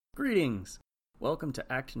Greetings! Welcome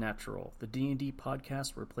to Act Natural, the D&D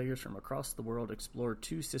podcast where players from across the world explore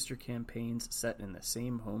two sister campaigns set in the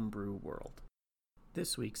same homebrew world.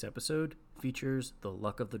 This week's episode features The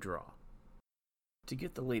Luck of the Draw. To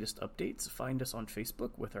get the latest updates, find us on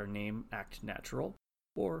Facebook with our name Act Natural,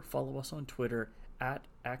 or follow us on Twitter at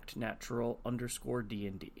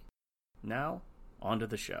ActNatural_D&D. Now, on to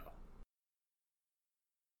the show.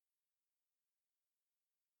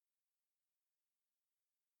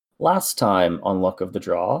 Last time on Luck of the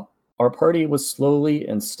Draw, our party was slowly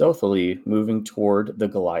and stealthily moving toward the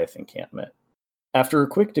Goliath encampment. After a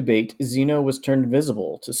quick debate, Zeno was turned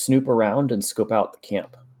visible to snoop around and scope out the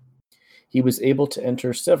camp. He was able to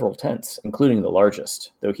enter several tents, including the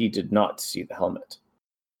largest, though he did not see the helmet.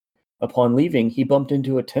 Upon leaving, he bumped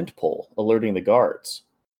into a tent pole, alerting the guards.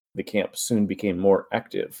 The camp soon became more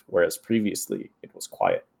active, whereas previously it was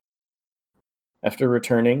quiet. After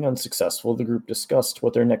returning unsuccessful, the group discussed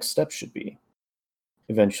what their next steps should be.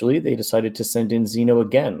 Eventually, they decided to send in Zeno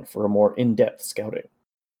again for a more in-depth scouting.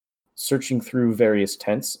 Searching through various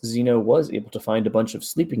tents, Zeno was able to find a bunch of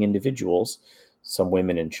sleeping individuals, some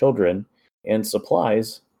women and children, and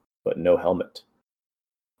supplies, but no helmet.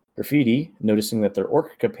 Graffiti, noticing that their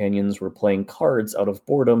orc companions were playing cards out of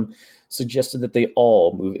boredom, suggested that they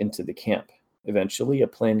all move into the camp. Eventually, a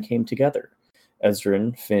plan came together.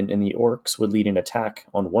 Ezrin, Finn, and the orcs would lead an attack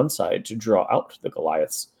on one side to draw out the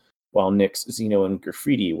Goliaths, while Nyx, Zeno, and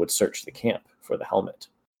Graffiti would search the camp for the helmet.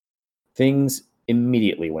 Things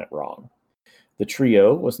immediately went wrong. The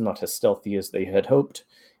trio was not as stealthy as they had hoped,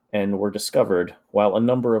 and were discovered, while a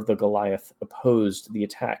number of the Goliath opposed the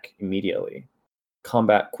attack immediately.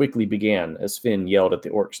 Combat quickly began as Finn yelled at the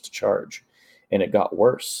orcs to charge, and it got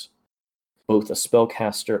worse. Both a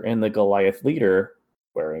spellcaster and the Goliath leader,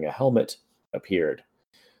 wearing a helmet, appeared.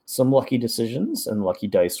 Some lucky decisions and lucky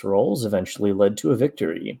dice rolls eventually led to a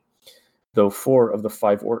victory, though 4 of the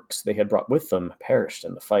 5 orcs they had brought with them perished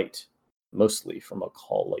in the fight, mostly from a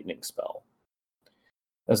call lightning spell.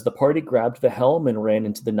 As the party grabbed the helm and ran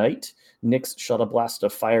into the night, Nyx shot a blast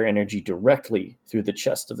of fire energy directly through the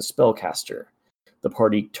chest of the spellcaster. The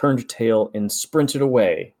party turned tail and sprinted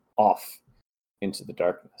away, off into the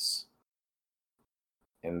darkness.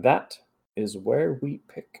 And that is where we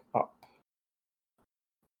pick up.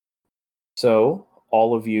 So,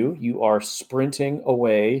 all of you are sprinting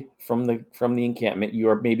away from the encampment. You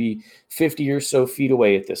are maybe 50 or so feet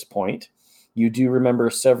away at this point. You do remember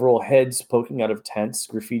several heads poking out of tents,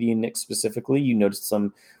 Graffiti and Nyx specifically. You noticed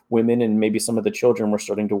some women and maybe some of the children were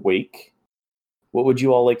starting to wake. What would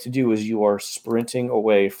you all like to do as you are sprinting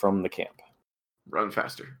away from the camp? Run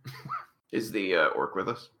faster. Is the orc with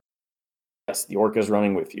us? Yes, the orc is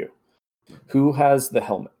running with you. Who has the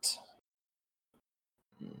helmet?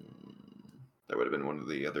 That would have been one of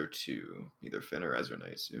the other two, either Finn or Ezra,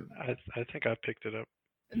 I assume. I think I picked it up.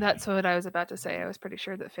 That's what I was about to say. I was pretty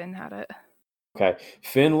sure that Finn had it. Okay.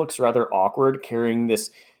 Finn looks rather awkward carrying this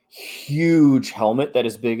huge helmet that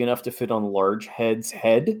is big enough to fit on Large Head's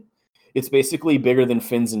head. It's basically bigger than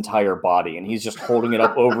Finn's entire body, and he's just holding it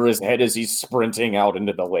up over his head as he's sprinting out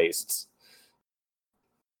into the wastes.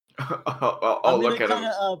 I'll look at him.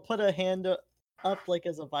 Put a hand up like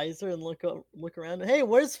as a visor and look around. Hey,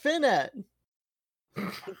 where's Finn at?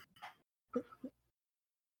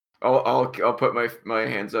 I'll put my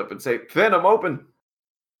hands up and say, Finn, I'm open.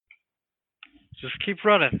 Just keep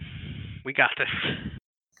running. We got this.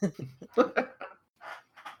 All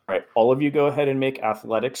right, all of you go ahead and make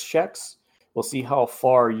athletics checks. We'll see how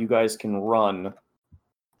far you guys can run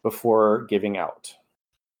before giving out.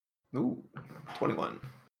 Ooh, 21.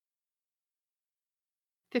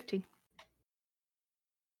 15.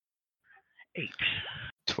 8.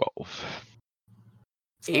 12.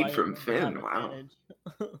 8 from Finn, wow.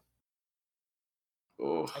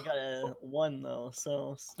 I got a 1 though,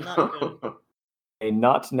 so it's not good. A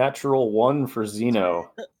not natural 1 for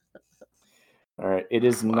Zeno. All right, it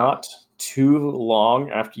is not too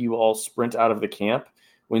long after you all sprint out of the camp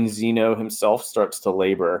when Zeno himself starts to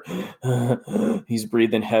labor. He's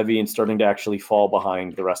breathing heavy and starting to actually fall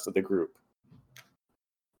behind the rest of the group.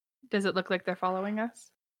 Does it look like they're following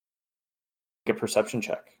us? Make a perception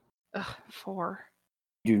check. 4.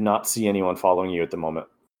 You do not see anyone following you at the moment.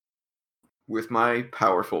 With my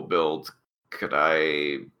powerful build, could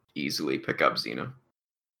I easily pick up Zeno?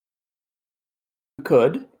 You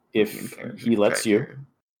could, if he lets you.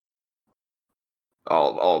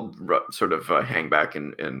 I'll sort of hang back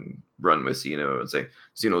and run with Zeno and say,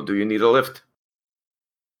 Zeno, do you need a lift?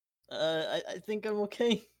 I think I'm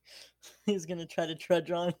okay. He's gonna try to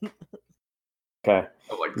trudge on. Okay.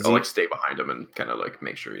 I'll stay behind him and kind of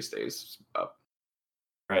make sure he stays up.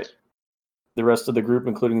 Right. The rest of the group,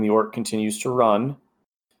 including the orc, continues to run.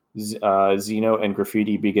 Zeno and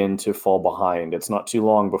Graffiti begin to fall behind. It's not too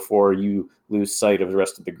long before you lose sight of the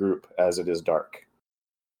rest of the group as it is dark.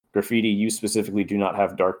 Graffiti, you specifically do not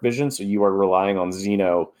have dark vision, so you are relying on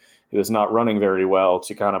Zeno, who is not running very well,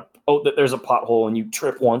 to kind of, there's a pothole, and you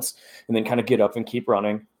trip once, and then kind of get up and keep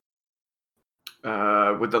running.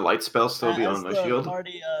 Would the light spell still be on my shield?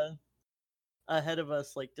 Party ahead of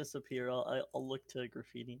us disappear, I'll look to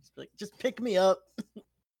Graffiti. Just pick me up.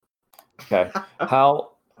 Okay.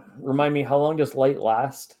 Remind me, how long does light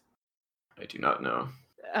last? I do not know.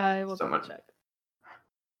 I will double check.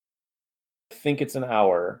 I think it's an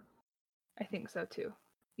hour. I think so too.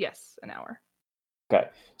 Yes, an hour. Okay.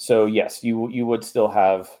 So yes, you would still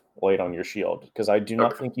have light on your shield, because I do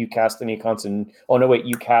not think you cast any Oh no, wait,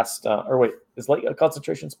 you cast is light a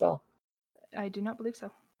concentration spell? I do not believe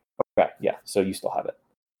so. Okay, yeah, so you still have it.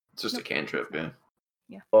 It's just a cantrip, yeah.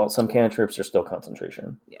 Yeah. Well, some cantrips are still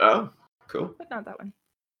concentration. Yeah. Oh, cool. But not that one.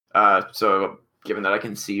 So given that I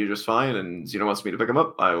can see you just fine, and Zeno wants me to pick him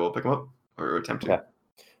up, I will pick him up, or attempt to. Okay.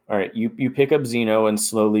 All right, you pick up Zeno and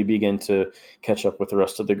slowly begin to catch up with the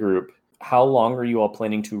rest of the group. How long are you all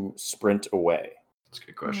planning to sprint away? That's a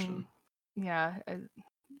good question. Yeah,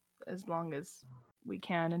 as long as we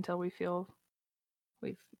can until we feel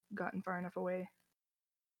we've gotten far enough away.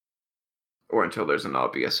 Or until there's an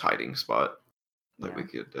obvious hiding spot that we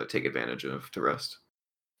could take advantage of to rest.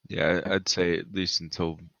 Yeah, I'd say at least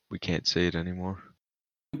until we can't see it anymore.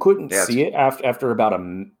 You couldn't see it after about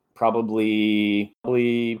probably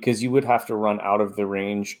because you would have to run out of the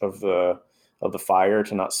range of the fire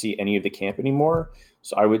to not see any of the camp anymore.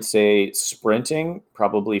 So I would say sprinting,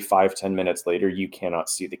 probably 5-10 minutes later, you cannot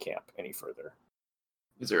see the camp any further.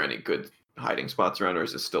 Is there any good hiding spots around, or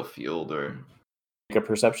is it still field? Or make a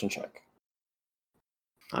perception check.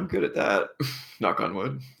 I'm good at that. Knock on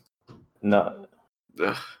wood. No.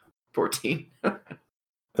 14. At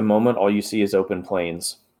the moment, all you see is open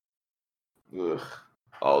plains. Ugh.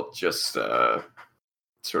 I'll just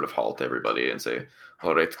sort of halt everybody and say,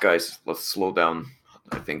 "All right, guys, let's slow down.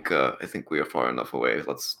 I think we are far enough away.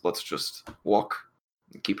 Let's just walk.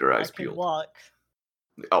 And keep your eyes peeled." Walk.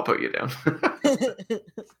 I'll put you down.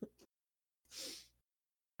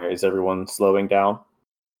 Is everyone slowing down?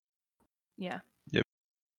 Yeah. Yep.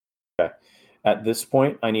 Okay. At this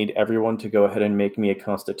point, I need everyone to go ahead and make me a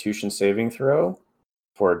Constitution saving throw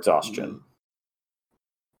for exhaustion.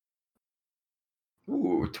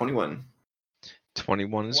 Ooh, 21.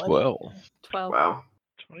 21 as well. 12. Wow.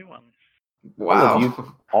 21.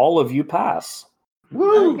 Wow. All of you pass.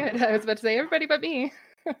 Woo! Good. I was about to say everybody but me.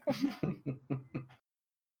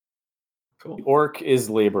 Cool. The orc is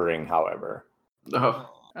laboring, however.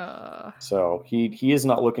 Oh. So he is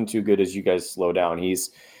not looking too good as you guys slow down.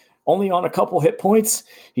 He's only on a couple hit points.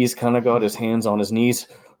 He's kind of got his hands on his knees.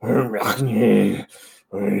 I'll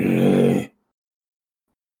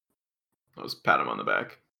just pat him on the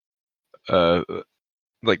back.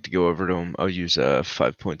 Like to go over to him. I'll use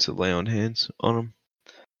 5 points of lay on hands on him.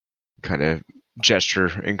 Kind of gesture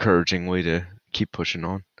encouragingly to keep pushing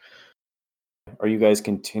on. Are you guys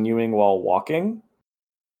continuing while walking?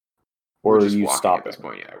 Or are you stopping? At this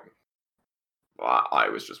point, yeah. Well, I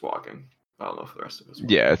was just walking. I don't know if the rest of us were.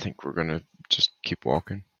 Yeah, I think we're gonna just keep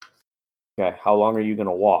walking. Okay, how long are you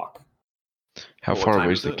gonna walk? How What far time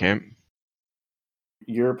away is is the it? camp?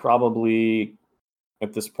 You're probably,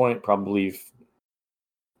 at this point, probably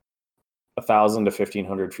 1,000 to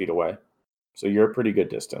 1,500 feet away. So you're a pretty good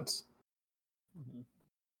distance.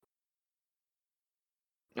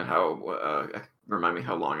 And how, remind me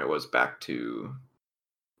how long it was back to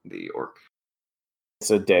the orc. It's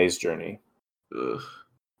a day's journey. Ugh.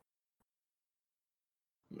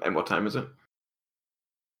 And what time is it?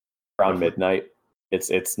 Around midnight.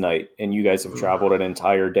 It's night. And you guys have traveled an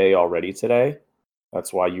entire day already today.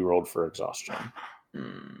 That's why you rolled for exhaustion.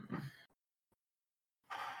 And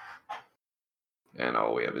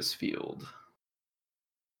all we have is field.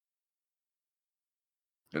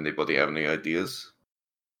 Anybody have any ideas?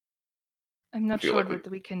 I'm not feel sure like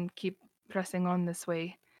that we can keep pressing on this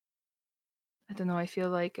way. I don't know. I feel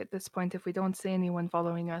like at this point, if we don't see anyone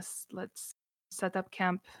following us, let's set up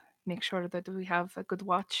camp, make sure that we have a good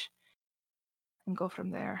watch, and go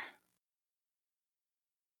from there.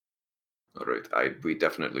 All right, we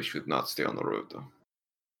definitely should not stay on the road, though.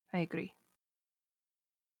 I agree.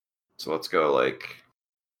 So let's go, I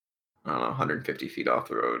don't know, 150 feet off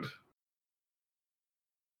the road.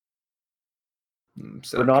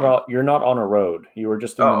 You're not on a road. You were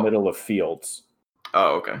just in the middle of fields.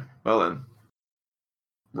 Oh, okay. Well then,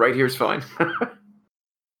 right here's fine.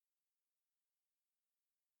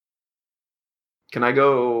 Can I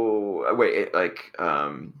go Wait,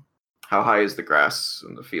 how high is the grass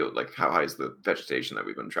in the field? Like, how high is the vegetation that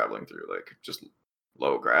we've been traveling through? Like, just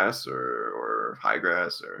low grass or high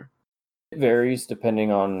grass or? It varies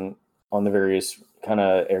depending on the various kind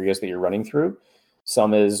of areas that you're running through.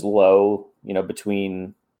 Some is low,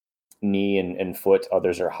 between knee and foot.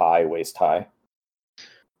 Others are high, waist high.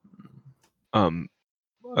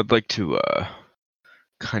 I'd like to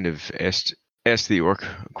kind of ask the orc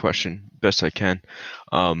a question best I can.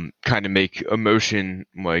 Kind of make a motion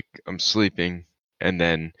like I'm sleeping, and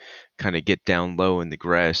then kind of get down low in the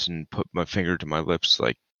grass and put my finger to my lips.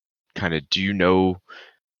 Like, kind of, do you know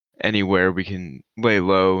anywhere we can lay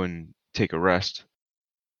low and take a rest?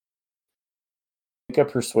 Make a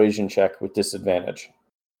persuasion check with disadvantage.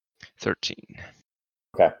 13.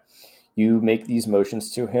 Okay. You make these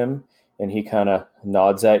motions to him, and he kind of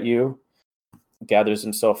nods at you, gathers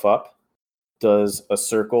himself up, does a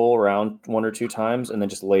circle around 1 or 2 times, and then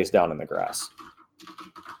just lays down in the grass.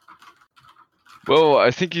 Well,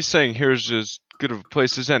 I think he's saying here's as good of a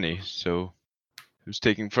place as any, so who's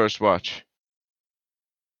taking first watch?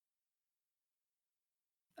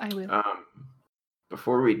 I will.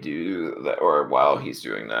 Before we do that, or while he's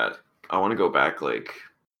doing that, I want to go back, like,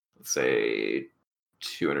 let's say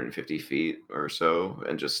 250 feet or so,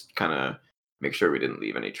 and just kind of make sure we didn't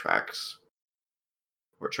leave any tracks,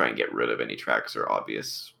 or try and get rid of any tracks or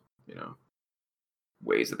obvious,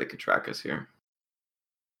 ways that they could track us here.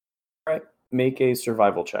 All right. Make a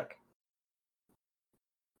survival check.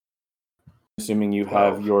 Assuming you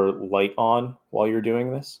have your light on while you're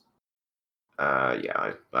doing this.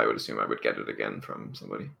 Yeah, I would assume I would get it again from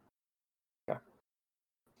somebody. Okay.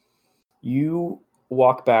 You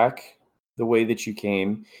walk back the way that you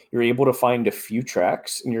came. You're able to find a few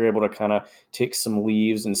tracks, and you're able to kind of take some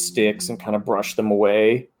leaves and sticks and kind of brush them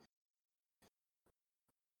away.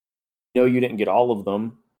 You didn't get all of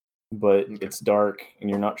them, but it's dark, and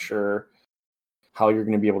you're not sure how you're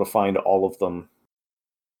going to be able to find all of them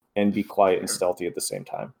and be quiet and stealthy at the same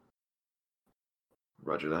time.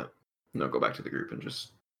 Roger that. No, go back to the group and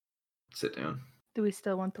just sit down. Do we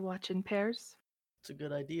still want to watch in pairs? It's a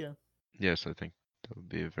good idea. Yes, I think that would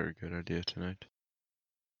be a very good idea tonight.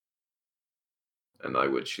 And I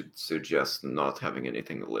should suggest not having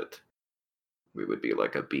anything lit. We would be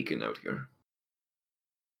like a beacon out here.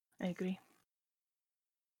 I agree.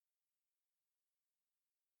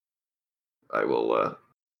 I will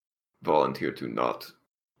volunteer to not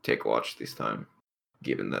take watch this time,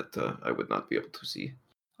 given that I would not be able to see.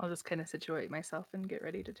 I'll just kind of situate myself and get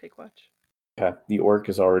ready to take watch. Okay. The orc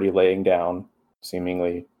is already laying down,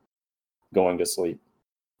 seemingly going to sleep.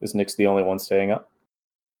 Is Nyx the only one staying up?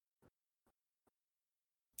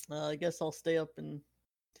 I guess I'll stay up and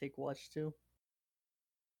take watch too.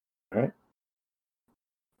 All right.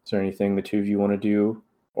 Is there anything the two of you want to do,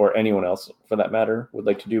 or anyone else for that matter, would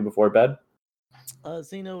like to do before bed?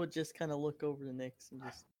 Zeno would just kind of look over to Nyx and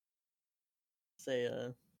just say,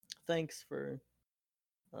 thanks for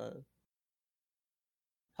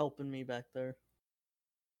helping me back there.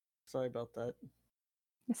 Sorry about that.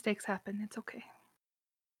 Mistakes happen. It's okay.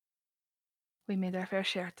 We made our fair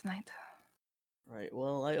share tonight. Right,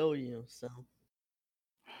 well, I owe you, so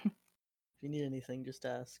if you need anything, just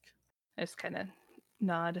ask. I just kind of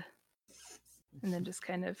nod and then just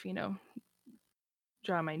kind of,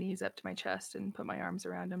 draw my knees up to my chest and put my arms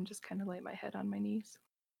around him, just kind of lay my head on my knees.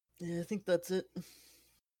 Yeah, I think that's it.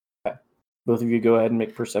 Okay. Both of you go ahead and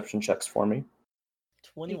make perception checks for me.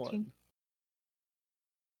 21. 18.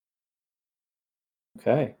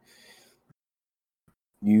 Okay.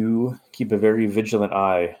 You keep a very vigilant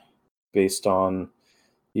eye based on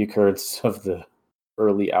the occurrence of the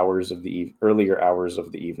earlier hours of the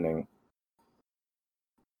evening.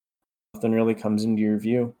 Nothing really comes into your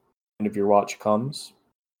view. End of your watch comes.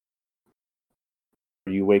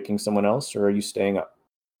 Are you waking someone else, or are you staying up?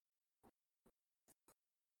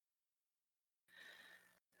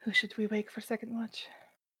 Who should we wake for second watch?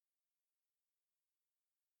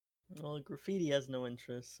 Well, graffiti has no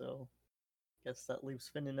interest, so guess that leaves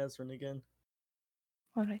Finn and Ezrin again.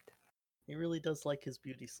 All right. He really does like his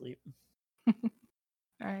beauty sleep. All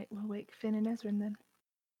right, we'll wake Finn and Ezrin then.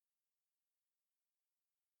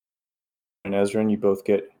 And Ezrin, you both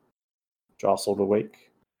get jostled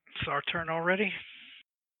awake. It's our turn already.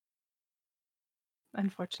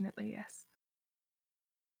 Unfortunately, yes.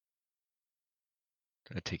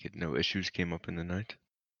 I take it no issues came up in the night.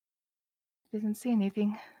 Didn't see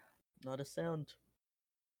anything. Not a sound.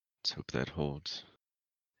 Let's hope that holds.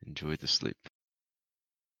 Enjoy the sleep.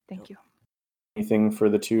 Thank you. Anything for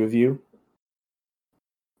the two of you?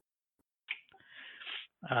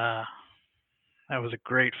 That was a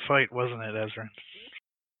great fight, wasn't it, Ezra?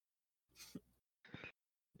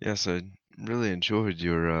 Yes, I really enjoyed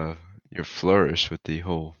your flourish with the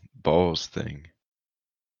whole balls thing.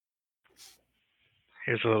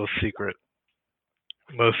 Here's a little secret.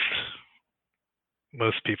 Most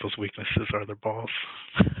people's weaknesses are their balls.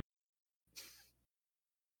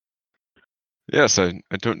 Yes, I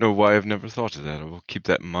don't know why I've never thought of that. I will keep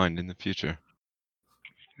that in mind in the future.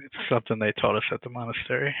 It's something they taught us at the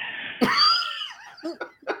monastery.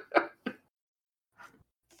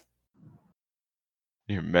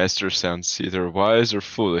 Your master sounds either wise or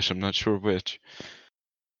foolish. I'm not sure which.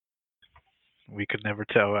 We could never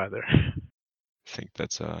tell either. I think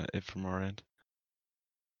that's it from our end.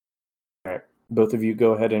 All right. Both of you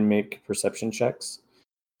go ahead and make perception checks.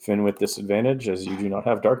 Finn with disadvantage, as you do not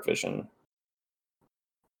have dark vision.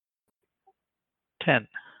 10.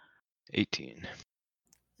 18.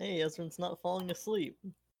 Hey, Ezrin's not falling asleep.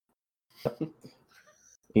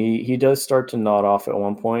 He does start to nod off at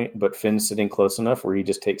one point, but Finn's sitting close enough where he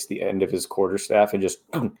just takes the end of his quarterstaff and just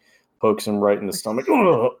pokes him right in the stomach,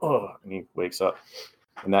 and he wakes up.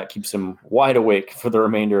 And that keeps him wide awake for the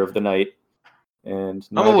remainder of the night. And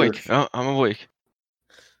I'm awake. I'm awake.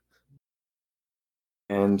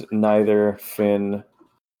 And neither Finn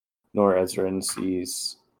nor Ezrin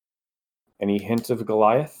sees any hint of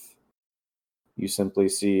Goliath. You simply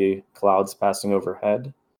see clouds passing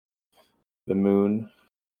overhead, the moon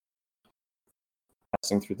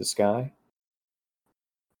passing through the sky,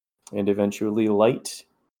 and eventually light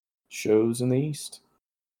shows in the east,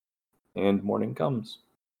 and morning comes.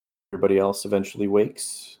 Everybody else eventually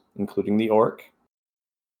wakes, including the orc.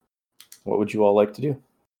 What would you all like to do?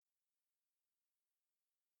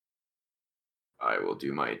 I will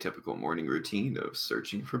do my typical morning routine of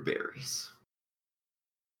searching for berries.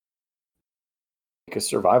 Make a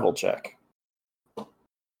survival check.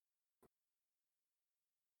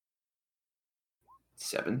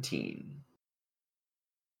 17.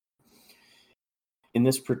 In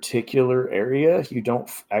this particular area, you don't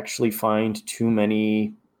actually find too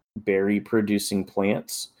many berry-producing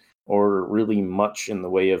plants or really much in the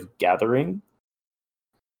way of gathering.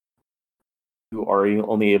 You are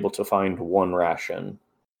only able to find one ration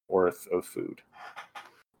worth of food.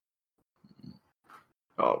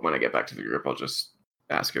 When I get back to the group, I'll just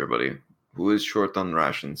ask everybody, who is short on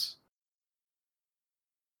rations?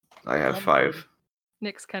 I have 5.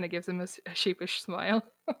 Nyx kind of gives him a sheepish smile.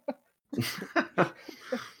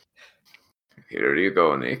 Here you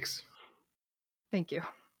go, Nyx. Thank you.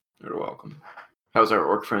 You're welcome. How's our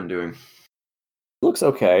orc friend doing? Looks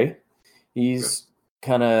okay. He's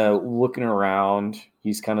kind of looking around.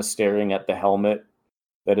 He's kind of staring at the helmet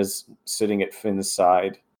that is sitting at Finn's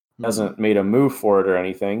side. Hasn't made a move for it or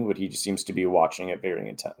anything, but he just seems to be watching it very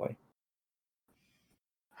intently.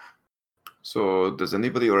 So, does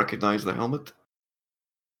anybody recognize the helmet?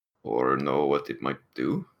 Or know what it might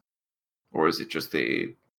do? Or is it just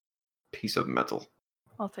a piece of metal?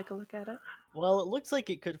 I'll take a look at it. Well, it looks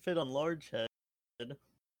like it could fit on large head.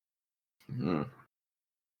 Hmm.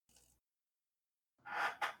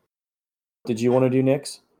 Did you want to do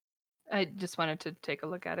Nyx? I just wanted to take a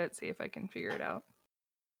look at it, see if I can figure it out.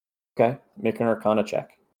 Okay, make an Arcana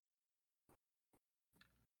check.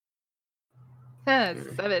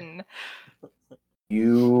 7.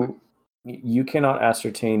 You cannot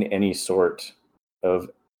ascertain any sort of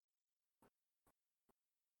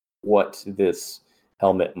what this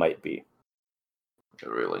helmet might be. I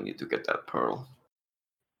really need to get that pearl.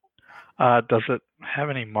 Does it have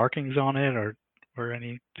any markings on it or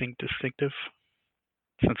anything distinctive?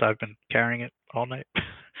 Since I've been carrying it all night.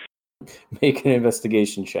 Make an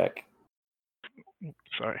investigation check.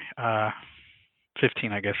 Sorry.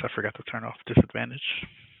 15, I guess. I forgot to turn off disadvantage.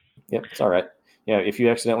 Yep, it's all right. Yeah, if you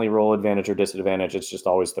accidentally roll advantage or disadvantage, it's just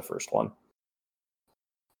always the first one.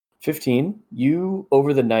 15, you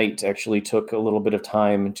over the night actually took a little bit of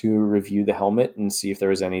time to review the helmet and see if there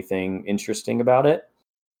was anything interesting about it.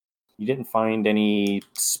 You didn't find any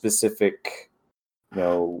specific,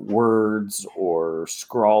 words or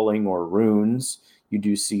scrawling or runes. You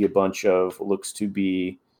do see a bunch of what looks to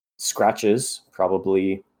be scratches,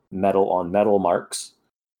 probably metal on metal marks.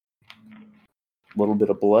 A little bit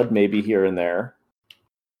of blood maybe here and there.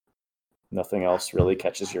 Nothing else really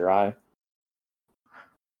catches your eye.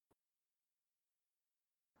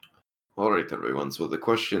 Alright, everyone, so the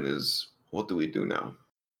question is, what do we do now?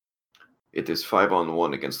 It is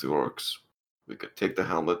 5-on-1 against the orcs. We could take the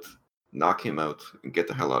helmet, knock him out, and get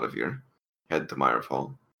the hell out of here. Head to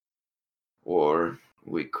Myrefall. Or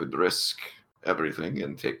we could risk everything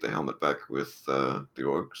and take the helmet back with the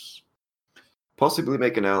orcs. Possibly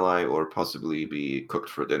make an ally, or possibly be cooked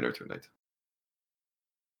for dinner tonight.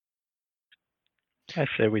 I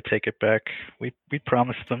say we take it back. We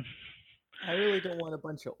promised them. I really don't want a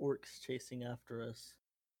bunch of orcs chasing after us.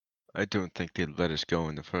 I don't think they'd let us go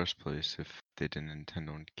in the first place if they didn't intend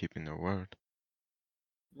on keeping their word.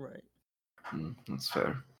 Right. That's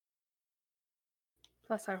fair.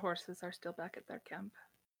 Plus, our horses are still back at their camp.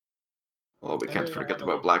 Well, we I can't really don't forget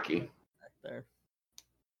wanna about Blackie. Back there.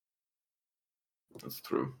 That's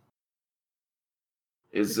true.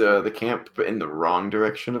 Is the camp in the wrong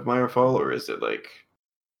direction of Myrefall, or is it like...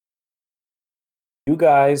 You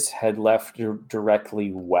guys had left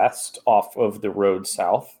directly west off of the road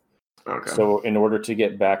south. Okay. So in order to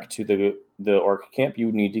get back to the orc camp, you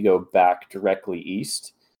would need to go back directly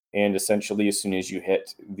east. And essentially, as soon as you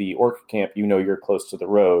hit the orc camp, you know you're close to the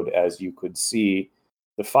road, as you could see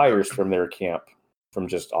the fires from their camp from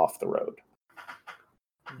just off the road.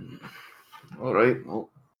 All right. Well,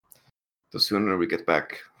 the sooner we get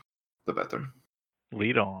back, the better.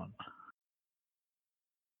 Lead on.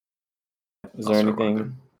 Is there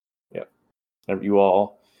anything? Yeah. You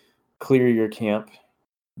all clear your camp,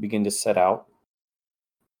 begin to set out.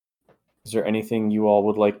 Is there anything you all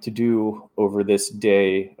would like to do over this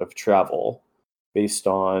day of travel? Based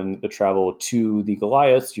on the travel to the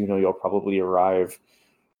Goliaths, you know you'll probably arrive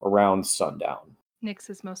around sundown. Nyx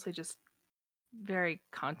is mostly just very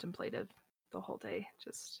contemplative the whole day,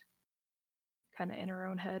 just kind of in her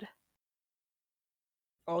own head.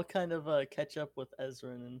 I'll kind of catch up with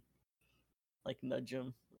Ezra and like nudge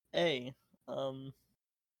him. Hey,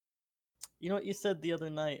 you know what you said the other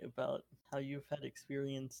night about how you've had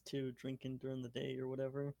experience too drinking during the day or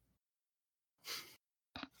whatever?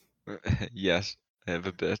 Yes, I have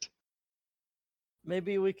a bit.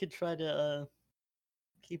 Maybe we could try to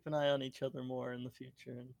keep an eye on each other more in the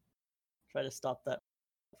future and try to stop that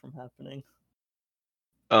from happening.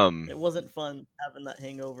 It wasn't fun having that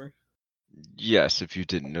hangover. Yes, if you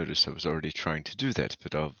didn't notice, I was already trying to do that,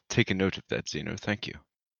 but I'll take a note of that, Zeno. Thank you.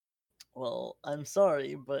 Well, I'm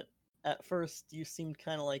sorry, but at first you seemed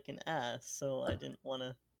kind of like an ass, so I didn't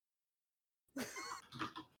want to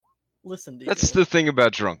listen to That's you. the thing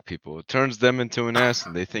about drunk people. It turns them into an ass,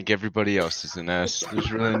 and they think everybody else is an ass.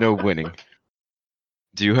 There's really no winning.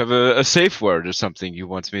 Do you have a safe word or something you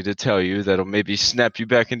want me to tell you that'll maybe snap you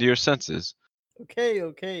back into your senses?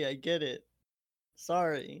 Okay, I get it.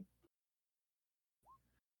 Sorry.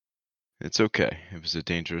 It's okay. It was a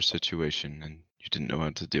dangerous situation, and you didn't know how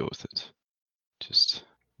to deal with it. Just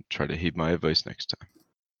try to heed my advice next time.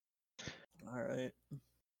 Alright.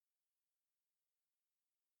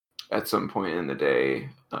 At some point in the day,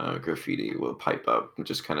 Graffiti will pipe up and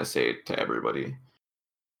just kind of say to everybody,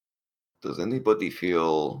 does anybody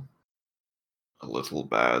feel a little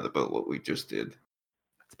bad about what we just did?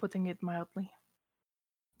 That's putting it mildly.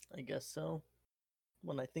 I guess so.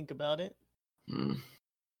 When I think about it.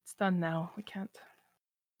 It's done now. We can't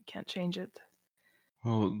change it.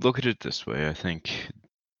 Well, look at it this way. I think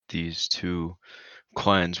these two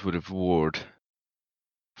clans would have warred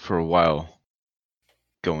for a while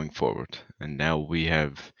going forward, and now we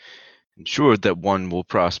have ensured that one will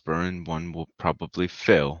prosper and one will probably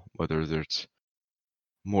fail. Whether there's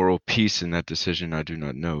moral peace in that decision, I do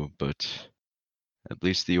not know, but at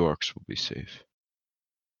least the orcs will be safe.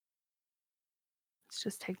 Let's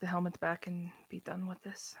just take the helmet back and be done with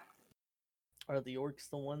this. Are the orcs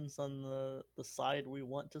the ones on the side we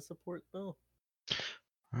want to support, though?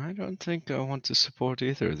 I don't think I want to support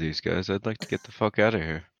either of these guys. I'd like to get the fuck out of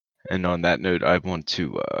here. And on that note, I want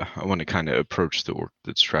to kind of approach the orc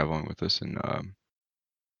that's traveling with us and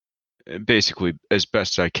basically, as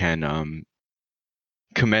best I can,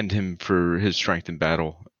 commend him for his strength in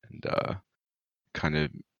battle and kind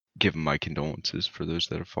of give him my condolences for those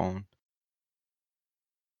that have fallen.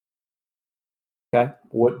 Okay.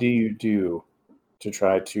 What do you do to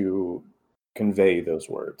try to convey those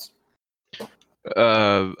words?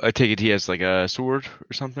 I take it he has like a sword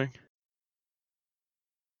or something?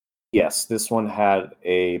 Yes, this one had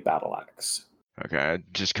a battle axe. Okay, I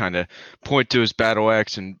just kind of point to his battle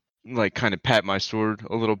axe and like kind of pat my sword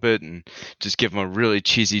a little bit and just give him a really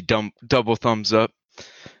cheesy double thumbs up.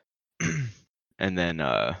 And then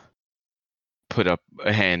put up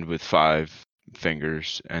a hand with 5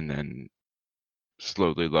 fingers and then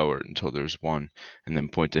slowly lower it until there's 1 and then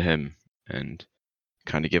point to him and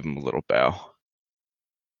kind of give him a little bow.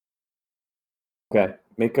 Okay,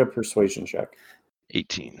 make a persuasion check.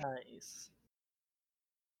 18. Nice.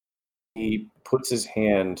 He puts his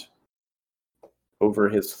hand over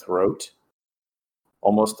his throat,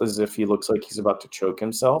 almost as if he looks like he's about to choke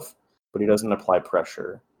himself, but he doesn't apply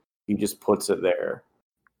pressure. He just puts it there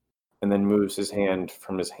and then moves his hand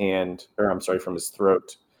from his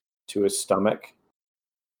throat to his stomach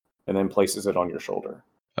and then places it on your shoulder.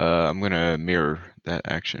 I'm going to mirror that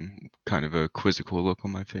action, kind of a quizzical look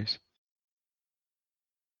on my face.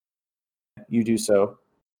 You do so.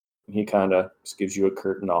 He kind of just gives you a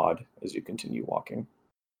curt nod as you continue walking.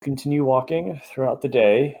 Continue walking throughout the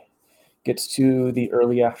day. Gets to the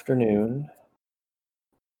early afternoon.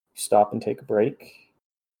 You stop and take a break.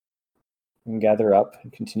 And gather up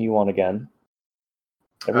and continue on again.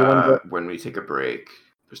 When we take a break,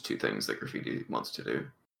 there's two things that Graffiti wants to do.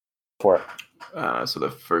 For it. So the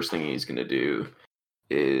first thing he's going to do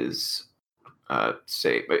is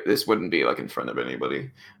say, this wouldn't be like in front of anybody,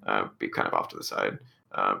 be kind of off to the side,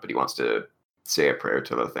 but he wants to say a prayer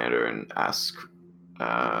to Lathander and ask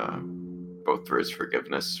both for his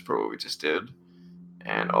forgiveness for what we just did,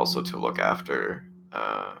 and also to look after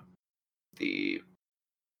the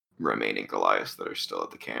remaining Goliaths that are still at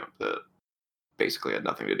the camp that basically had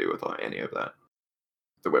nothing to do with any of that.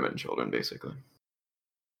 The women and children, basically.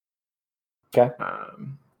 Okay.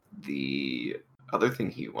 The other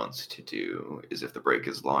thing he wants to do is, if the break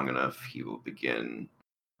is long enough, he will begin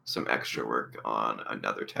some extra work on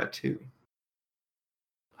another tattoo.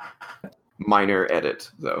 Minor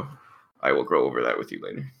edit, though. I will go over that with you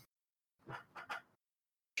later.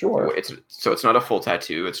 Sure. It's not a full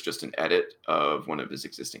tattoo, it's just an edit of one of his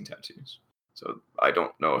existing tattoos. So I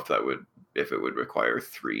don't know if it would require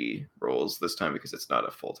 3 rolls this time, because it's not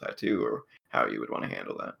a full tattoo, or how you would want to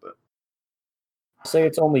handle that, but say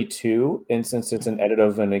it's only 2, and since it's an edit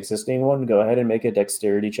of an existing one, go ahead and make a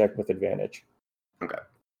dexterity check with advantage. Okay.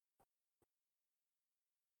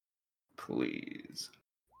 Please.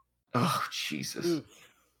 Oh, Jesus.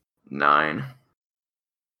 9.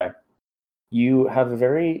 Okay. You have a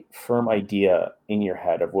very firm idea in your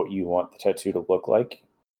head of what you want the tattoo to look like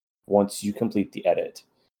once you complete the edit.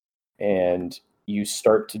 And you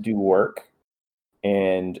start to do work,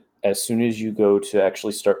 and as soon as you go to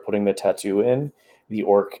actually start putting the tattoo in, the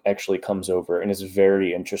orc actually comes over and is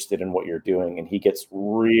very interested in what you're doing, and he gets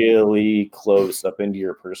really close up into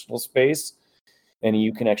your personal space, and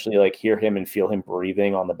you can actually like hear him and feel him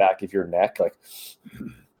breathing on the back of your neck, like,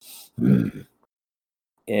 and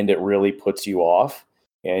it really puts you off,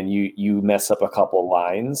 and you mess up a couple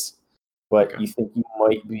lines, but you think you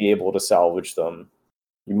might be able to salvage them.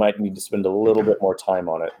 You might need to spend a little bit more time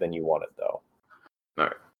on it than you wanted, though. All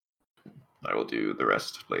right. I will do the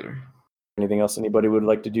rest later. Anything else anybody would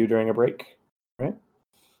like to do during a break? All right.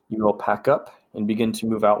 You will pack up and begin to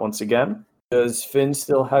move out once again. Does Finn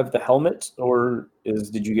still have the helmet, or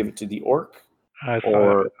did you give it to the orc?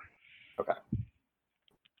 Or okay.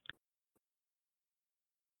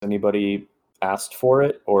 Anybody asked for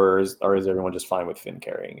it, or is everyone just fine with Finn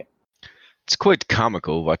carrying it? It's quite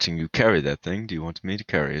comical watching you carry that thing. Do you want me to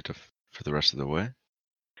carry it for the rest of the way?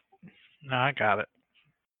 No, I got it.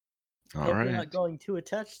 All right. You're not going too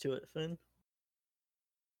attached to it, Finn.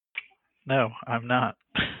 No, I'm not.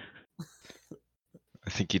 I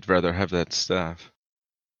think you'd rather have that staff.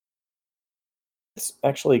 It's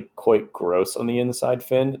actually quite gross on the inside,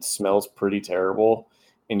 Finn. It smells pretty terrible,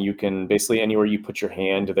 and you can basically anywhere you put your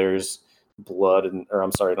hand, there's blood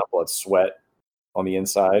not blood, sweat on the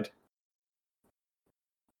inside.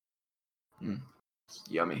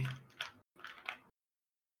 Yummy.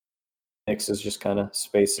 Nyx is just kind of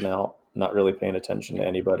spacing out, not really paying attention to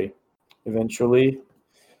anybody. Eventually,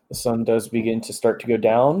 the sun does begin to start to go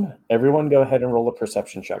down. Everyone go ahead and roll a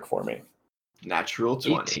perception check for me. Natural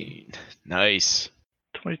 20. 18. Nice.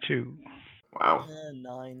 22. Wow.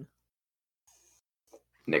 9.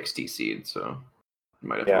 Nyx DC'd, so you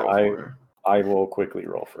might have Yeah, to roll for her. I will quickly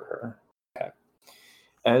roll for her. Okay.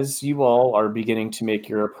 As you all are beginning to make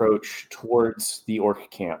your approach towards the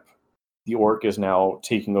orc camp, the orc is now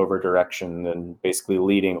taking over direction and basically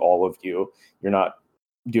leading all of you. You're not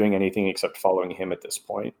doing anything except following him at this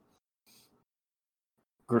point.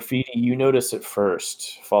 Graffiti, you notice it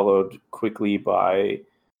first, followed quickly by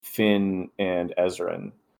Finn and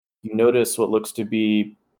Ezran. You notice what looks to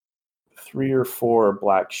be 3 or 4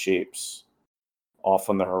 black shapes off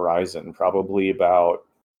on the horizon, probably about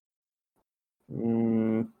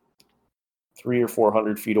 300 or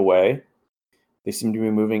 400 feet away. They seem to be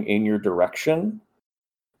moving in your direction,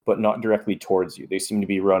 but not directly towards you. They seem to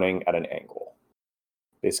be running at an angle.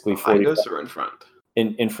 Basically, behind us or in front?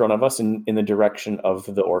 In front of us, in the direction of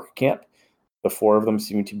the orc camp. The 4 of them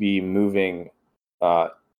seem to be moving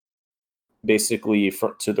basically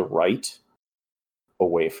to the right,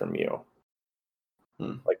 away from you.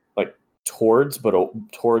 Like towards but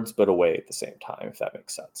away at the same time, if that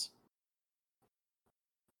makes sense.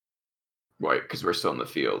 Right, because we're still in the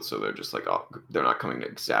field, so they're just like, they're not coming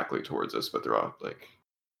exactly towards us, but they're all like...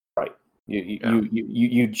 Right.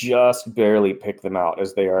 You just barely pick them out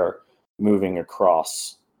as they are moving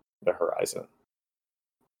across the horizon.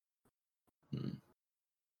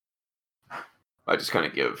 I just kind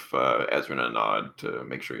of give Ezra a nod to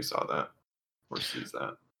make sure he saw that or sees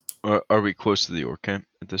that. Are we close to the orc camp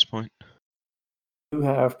at this point? You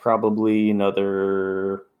have probably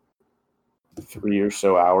another 3 or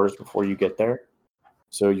so hours before you get there.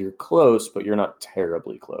 So you're close, but you're not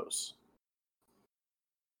terribly close.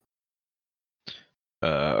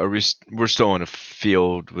 We're still in a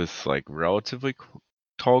field with like relatively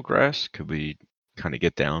tall grass. Could we kind of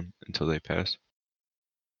get down until they pass?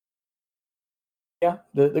 Yeah,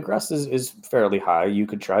 the grass is fairly high. You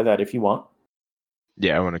could try that if you want.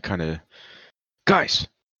 Yeah, I want to kind of, guys,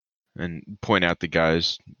 and point out the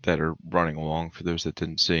guys that are running along for those that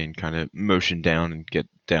didn't see, and kind of motion down and get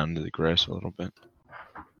down to the grass a little bit.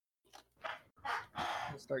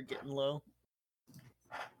 We'll start getting low.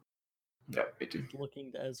 Yeah, me too.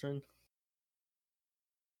 Looking to Ezrin.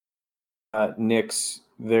 Nyx,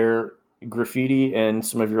 their graffiti and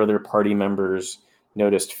some of your other party members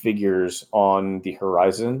noticed figures on the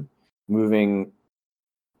horizon moving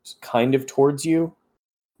kind of towards you,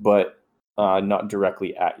 but not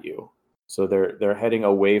directly at you. So they're heading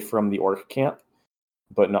away from the orc camp,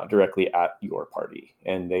 but not directly at your party.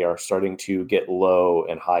 And they are starting to get low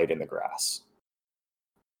and hide in the grass.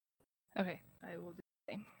 Okay, I will do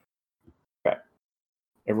the same. Okay.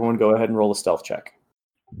 Everyone go ahead and roll a stealth check.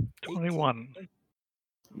 21.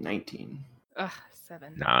 19.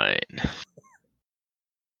 7. 9.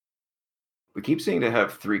 We keep seeming to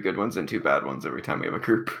have 3 good ones and 2 bad ones every time we have a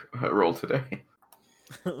group roll today.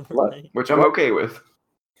 Right. Which I'm okay with.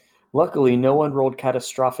 Luckily, no one rolled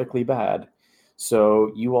catastrophically bad.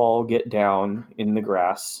 So you all get down in the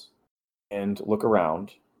grass and look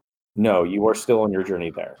around. No, you are still on your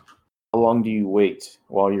journey there. How long do you wait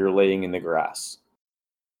while you're laying in the grass?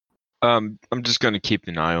 I'm just going to keep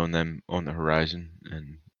an eye on them on the horizon,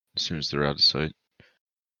 and as soon as they're out of sight.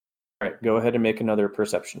 All right, go ahead and make another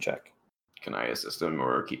perception check. Can I assist him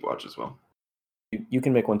or keep watch as well? You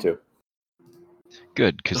can make one too.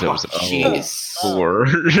 Good, because that was jeez.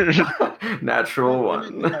 4. Natural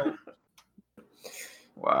 1.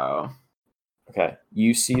 Wow. Okay,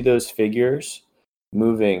 you see those figures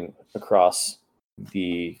moving across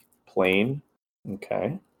the plain.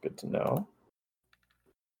 Okay, good to know.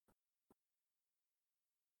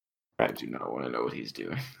 I do not want to know what he's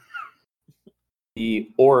doing. The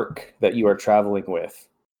orc that you are traveling with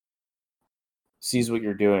sees what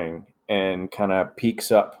you're doing and kind of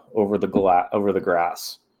peeks up over the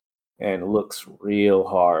grass and looks real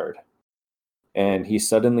hard. And he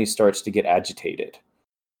suddenly starts to get agitated.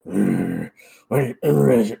 And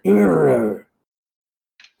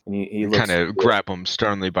he looks kind of grab him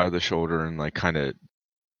sternly by the shoulder and like kind of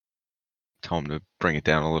tell him to bring it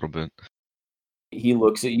down a little bit. He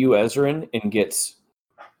looks at you, Ezrin, and gets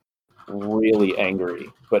really angry,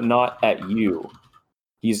 but not at you.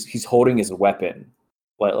 He's holding his weapon,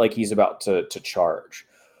 like he's about to charge.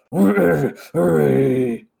 More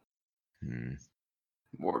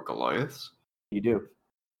Goliaths? You do.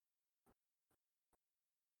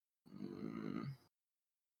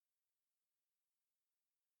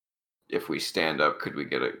 If we stand up, could we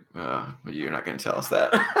get a... you're not going to tell us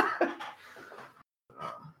that.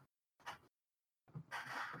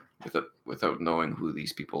 Without knowing who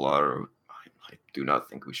these people are, I do not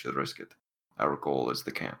think we should risk it. Our goal is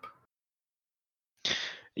the camp.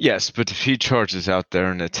 Yes, but if he charges out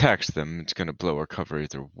there and attacks them, it's going to blow our cover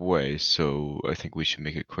either way, so I think we should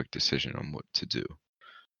make a quick decision on what to do.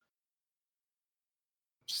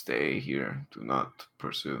 Stay here. Do not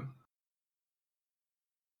pursue.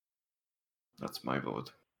 That's my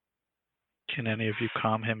vote. Can any of you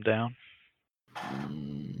calm him down?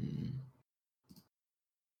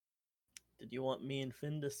 Did you want me and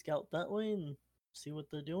Finn to scout that way and see what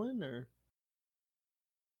they're doing, or?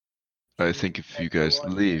 I think if you guys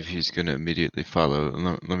leave, he's going to immediately follow.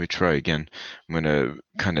 Let me try again. I'm going to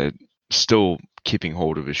kind of, still keeping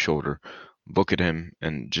hold of his shoulder, look at him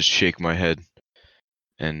and just shake my head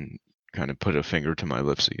and kind of put a finger to my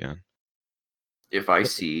lips again. If I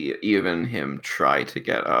see even him try to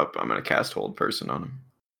get up, I'm going to cast Hold Person on him.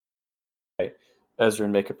 Okay.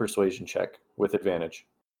 Ezrin, make a persuasion check with advantage.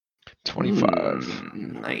 25.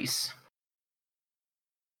 Nice.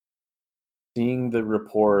 Seeing the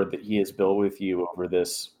rapport that he has built with you over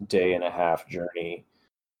this day and a half journey,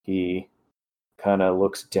 he kind of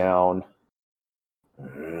looks down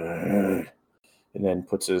and then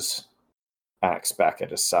puts his axe back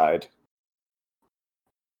at his side.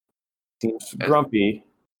 Seems grumpy,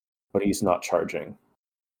 but he's not charging.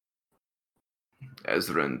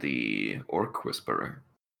 Ezran, the Orc Whisperer.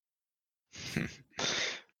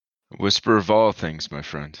 Whisper of all things, my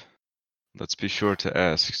friend. Let's be sure to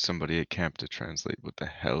ask somebody at camp to translate what the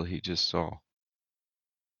hell he just saw.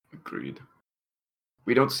 Agreed.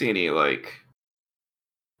 We don't see any, like,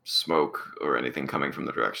 smoke or anything coming from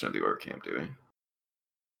the direction of the Orc camp, do we?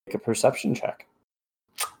 Make a perception check.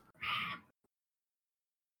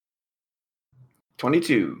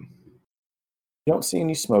 22. You don't see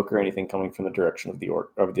any smoke or anything coming from the direction of the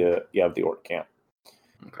orc camp.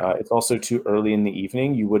 Okay. It's also too early in the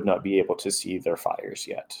evening. You would not be able to see their fires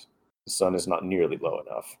yet. The sun is not nearly low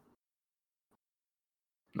enough.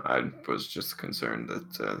 I was just concerned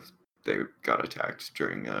that they got attacked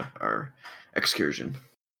during our excursion.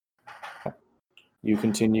 You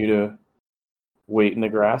continue to wait in the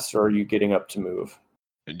grass, or are you getting up to move?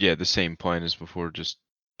 Yeah, the same plan as before. Just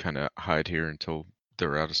kind of hide here until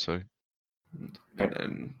they're out of sight. And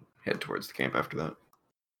then head towards the camp after that.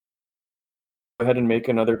 Go ahead and make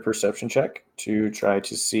another perception check to try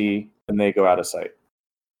to see when they go out of sight.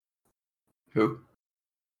 Who?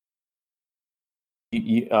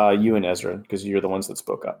 You and Ezra, because you're the ones that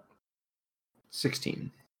spoke up.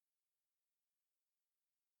 16.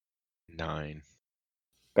 9.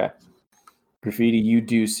 Okay. Graffiti, you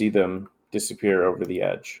do see them disappear over the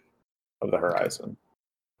edge of the horizon.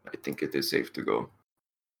 I think it is safe to go.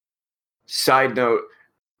 Side note,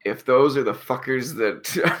 if those are the fuckers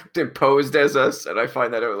that imposed as us, and I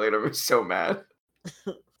find that out later, I'm so mad.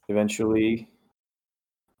 Eventually,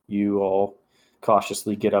 you all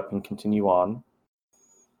cautiously get up and continue on.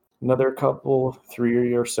 Another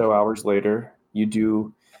 3 or so hours later, you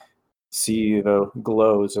do see the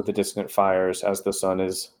glows of the distant fires as the sun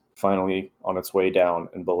is finally on its way down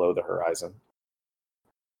and below the horizon.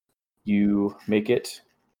 You make it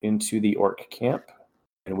into the orc camp,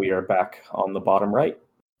 and we are back on the bottom right.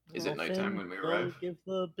 Is it nighttime when we arrive? Give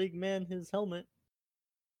the big man his helmet.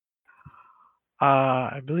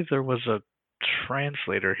 I believe there was a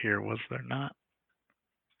translator here, was there not?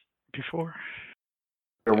 Before?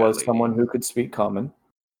 There was someone who could speak common.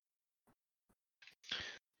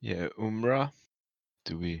 Yeah, Umrah.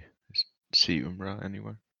 Do we see Umrah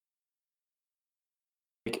anywhere?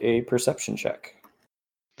 Make a perception check.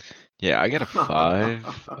 Yeah, I got a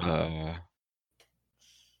 5.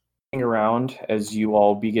 Around as you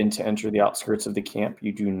all begin to enter the outskirts of the camp,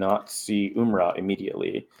 you do not see Umrah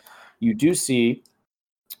immediately. You do see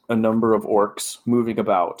a number of orcs moving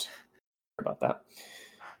about. Sorry about that.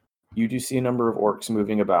 You do see a number of orcs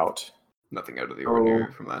moving about. Nothing out of the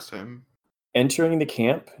ordinary from last time. Entering the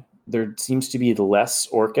camp, there seems to be less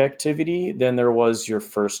orc activity than there was your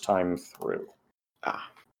first time through.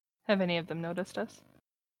 Have any of them noticed us?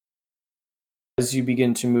 As you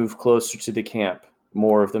begin to move closer to the camp,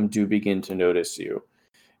 more of them do begin to notice you.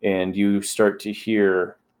 And you start to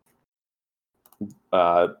hear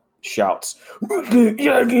shouts,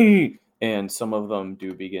 and some of them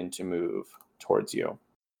do begin to move towards you.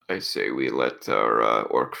 I say we let our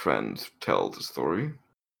orc friend tell the story.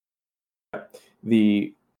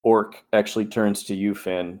 The orc actually turns to you,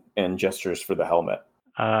 Finn, and gestures for the helmet.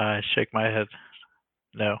 I shake my head.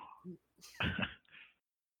 No.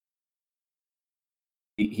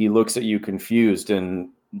 He looks at you confused and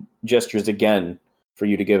gestures again for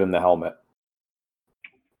you to give him the helmet.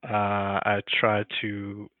 I try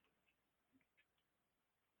to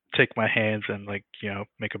take my hands and, make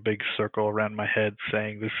a big circle around my head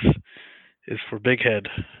saying this is for big head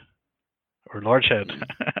or large head.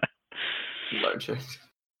 Large head.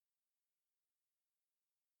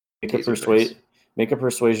 Make a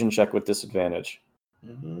persuasion check with disadvantage.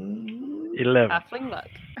 11. Halfling luck.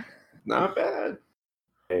 Not bad.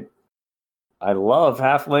 Okay. I love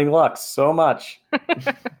halfling luck so much.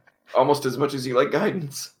 Almost as much as you like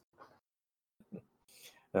guidance.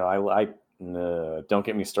 No, don't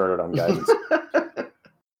get me started on guidance.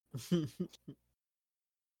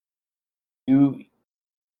 You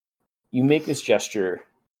make this gesture,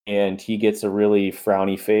 and he gets a really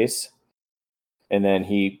frowny face, and then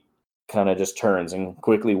he kind of just turns and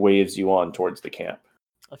quickly waves you on towards the camp.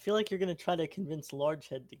 I feel like you're going to try to convince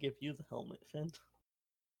Largehead to give you the helmet, Finn.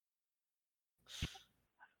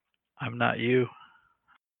 I'm not you.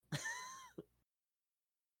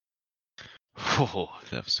 Oh,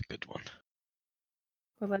 that was a good one.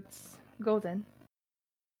 Well, let's go then.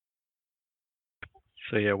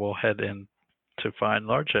 So yeah, we'll head in to find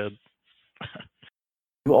Largehead.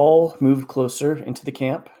 You all move closer into the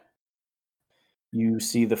camp. You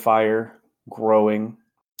see the fire growing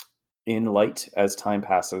in light as time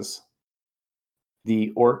passes.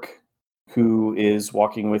 The orc who is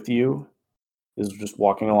walking with you is just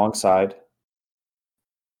walking alongside.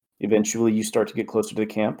 Eventually, you start to get closer to the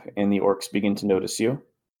camp, and the orcs begin to notice you,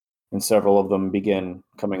 and several of them begin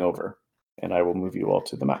coming over. And I will move you all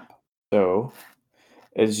to the map. So,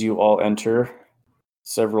 as you all enter,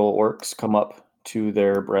 several orcs come up to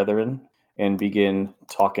their brethren and begin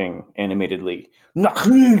talking animatedly.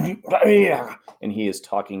 And he is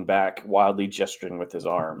talking back, wildly gesturing with his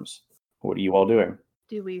arms. What are you all doing?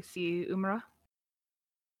 Do we see Umra?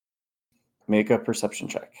 Make a perception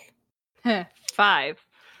check. 5.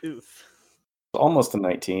 Oof. Almost a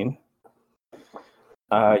 19.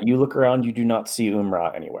 You look around, you do not see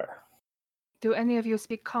Umra anywhere. Do any of you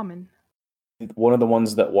speak common? One of the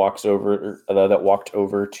ones that walked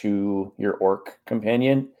over to your orc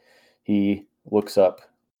companion, he looks up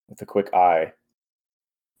with a quick eye.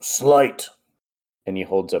 Slight! And he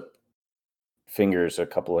holds up fingers a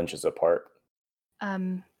couple inches apart.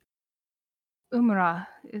 Umra.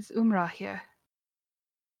 Is Umra here?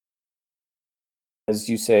 As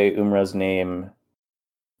you say Umra's name,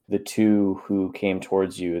 the two who came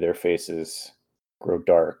towards you, their faces grow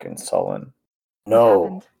dark and sullen. What No,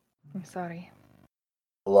 happened? I'm sorry.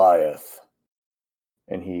 Goliath.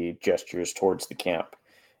 And he gestures towards the camp.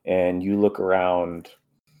 And you look around,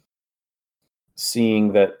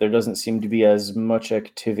 seeing that there doesn't seem to be as much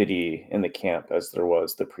activity in the camp as there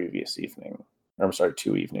was the previous evening. Or, I'm sorry,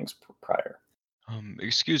 2 evenings prior.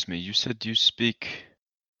 Excuse me, you said you speak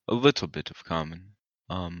a little bit of common.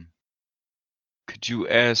 Could you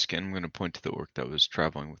ask, and I'm going to point to the orc that was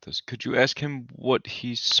traveling with us, could you ask him what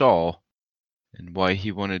he saw and why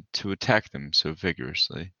he wanted to attack them so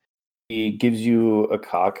vigorously? He gives you a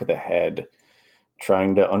cock of the head,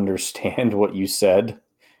 trying to understand what you said,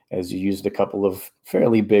 as you used a couple of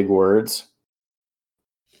fairly big words.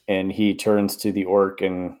 And he turns to the orc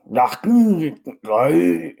and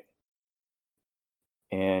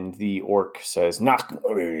the orc says,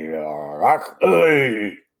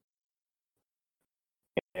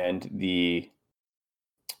 and the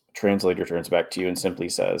translator turns back to you and simply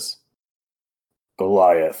says,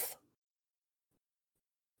 Goliath.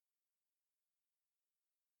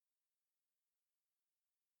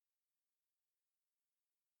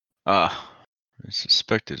 I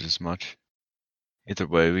suspected as much. Either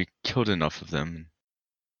way, we killed enough of them.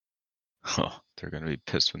 They're going to be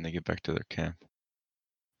pissed when they get back to their camp.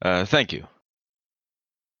 Thank you.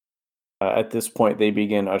 At this point, they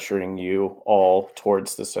begin ushering you all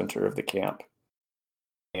towards the center of the camp.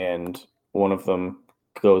 And one of them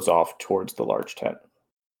goes off towards the large tent.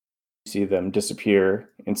 You see them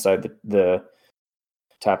disappear inside the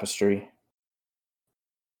tapestry.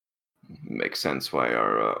 Makes sense why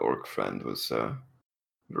our orc friend was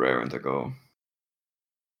raring to go.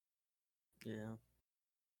 Yeah.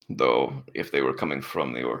 Though, if they were coming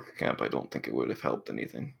from the orc camp, I don't think it would have helped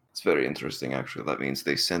anything. It's very interesting, actually. That means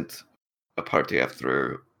they sent a party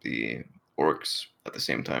after the orcs at the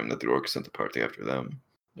same time that the orcs sent a party after them.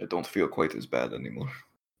 I don't feel quite as bad anymore.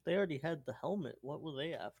 They already had the helmet. What were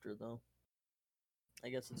they after, though? I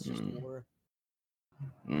guess it's just war.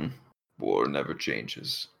 War never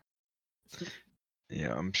changes.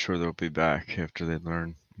 Yeah, I'm sure they'll be back after they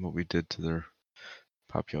learn what we did to their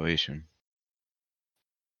population.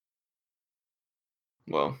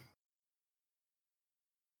 Well,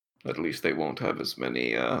 at least they won't have as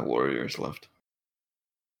many warriors left.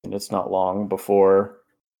 And it's not long before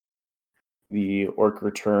the orc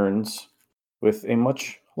returns with a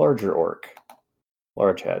much larger orc,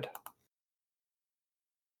 large head.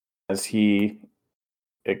 As he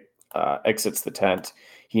exits the tent,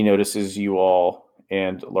 he notices you all,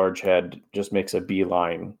 and large head just makes a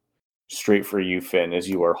beeline straight for you, Finn, as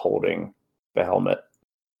you are holding the helmet.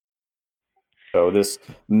 So this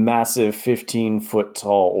massive 15-foot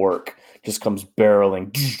tall orc just comes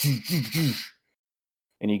barreling,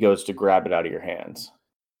 and he goes to grab it out of your hands.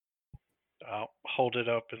 I'll hold it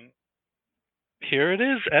up, and here it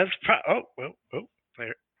is. There.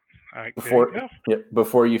 All right, there you go.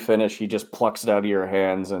 Before you finish, he just plucks it out of your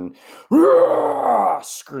hands and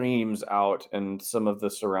screams out, and some of the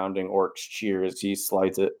surrounding orcs cheer as he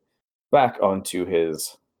slides it back onto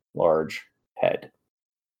his large head.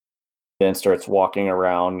 Then starts walking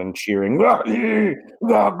around and cheering,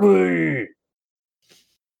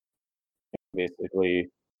 basically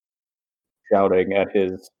shouting at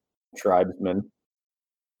his tribesmen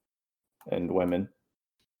and women.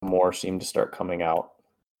 More seem to start coming out.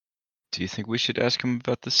 Do you think we should ask him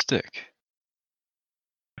about the stick?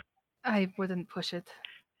 I wouldn't push it.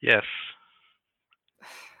 Yes.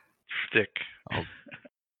 Stick. I'll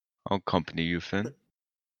accompany you, Finn.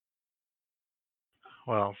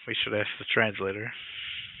 Well, we should ask the translator.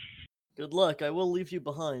 Good luck. I will leave you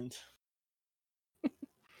behind.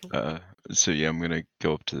 yeah, I'm gonna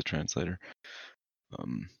go up to the translator.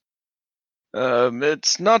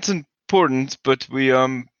 It's not important, but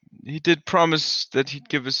he did promise that he'd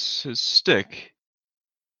give us his stick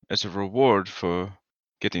as a reward for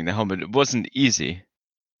getting the helmet. It wasn't easy.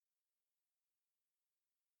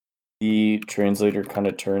 The translator kind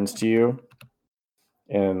of turns to you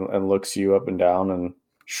and looks you up and down and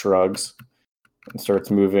shrugs and starts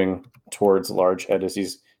moving towards Large Head as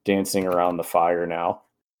he's dancing around the fire now.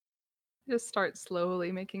 Just start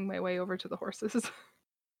slowly making my way over to the horses.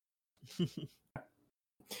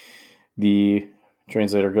 The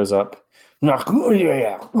translator goes up and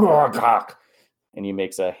he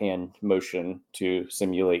makes a hand motion to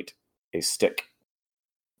simulate a stick.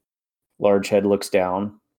 Large Head looks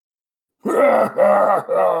down.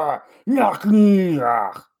 The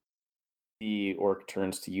orc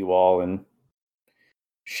turns to you all and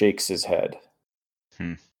shakes his head.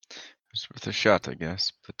 It's worth a shot, I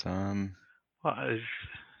guess. But well,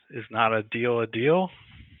 is not a deal a deal?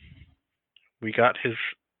 We got his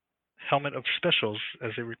helmet of specials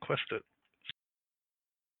as he requested.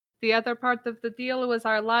 The other part of the deal was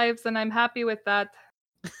our lives, and I'm happy with that.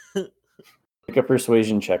 Make a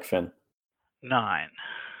persuasion check, Finn. 9.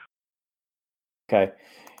 Okay.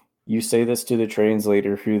 You say this to the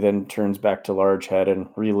translator, who then turns back to Large Head and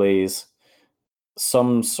relays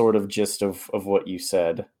some sort of gist of what you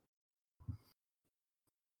said.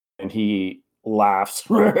 And he laughs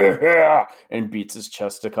and beats his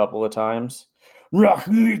chest a couple of times.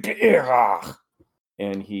 And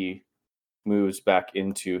he moves back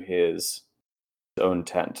into his own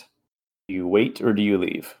tent. Do you wait or do you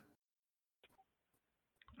leave?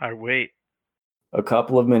 I wait. A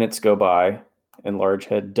couple of minutes go by, and Large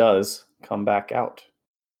Head does come back out.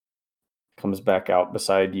 Comes back out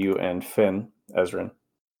beside you and Finn, Ezrin.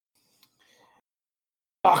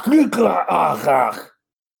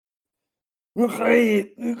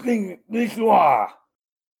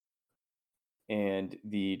 And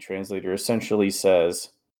the translator essentially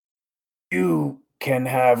says, "You can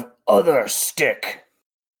have other stick."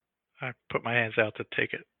 I put my hands out to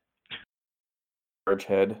take it. Large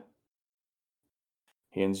Head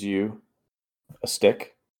hands you a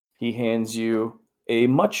stick. He hands you a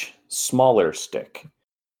much smaller stick.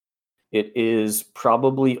 It is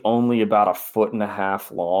probably only about 1.5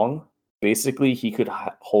 feet long. Basically, he could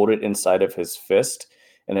hold it inside of his fist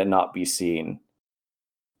and it not be seen.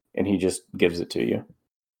 And he just gives it to you.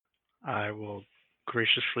 I will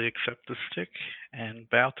graciously accept the stick and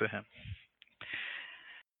bow to him.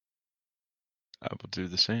 I will do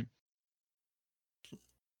the same.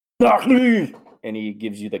 And he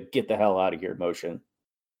gives you the get the hell out of here motion.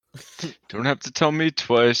 Don't have to tell me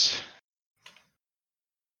twice.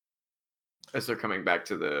 As they're coming back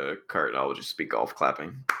to the cart, I'll just be golf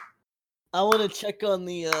clapping. I want to check on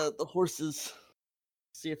the horses,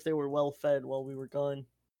 see if they were well fed while we were gone.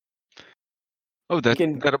 Oh,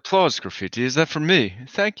 that applause graffiti, is that for me?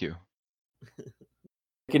 Thank you.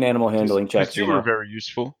 Make an animal handling check. You were very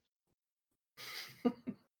useful.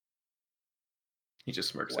 He just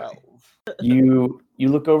smirks at you. You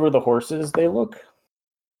look over the horses. They look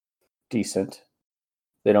decent.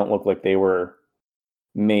 They don't look like they were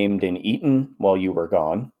maimed and eaten while you were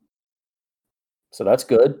gone. So that's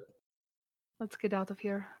good. Let's get out of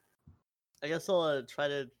here. I guess I'll try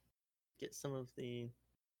to get some of the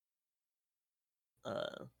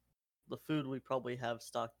food we probably have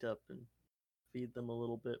stocked up and feed them a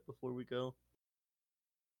little bit before we go.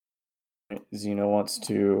 Zeno wants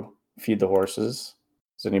to feed the horses.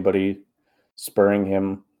 Is anybody spurring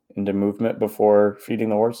him into movement before feeding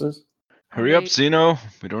the horses? Hurry up, Zeno.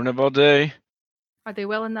 We don't have all day. Are they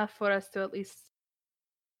well enough for us to at least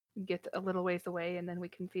get a little ways away and then we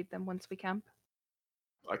can feed them once we camp?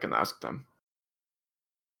 I can ask them.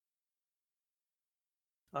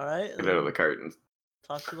 All right. Get out of the cart and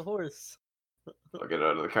talk to the horse. I'll get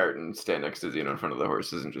out of the cart and stand next to Zeno in front of the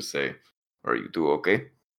horses and just say, "Are you two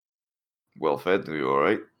okay? Well fed? Are you all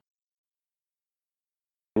right?"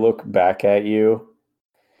 They look back at you,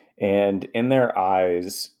 and in their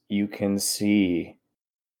eyes, you can see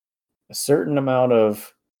a certain amount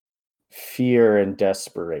of fear and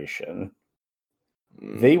desperation.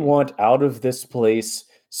 They want out of this place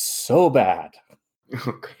so bad.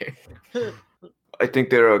 Okay. I think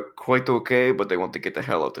they're quite okay, but they want to get the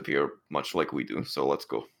hell out of here, much like we do. So let's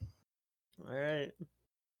go. All right.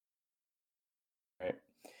 All right.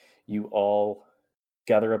 You all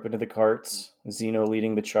gather up into the carts, Zeno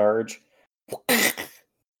leading the charge.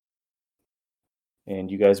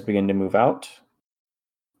 And you guys begin to move out.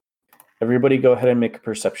 Everybody go ahead and make a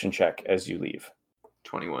perception check as you leave.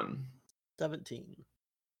 21. 17.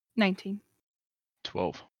 19.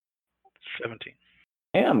 12. 17.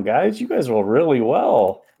 Damn, guys, you guys roll really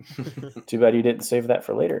well. Too bad you didn't save that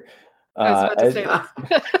for later. I was about to say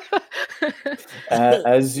that.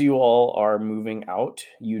 As you all are moving out,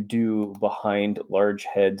 you do, behind Large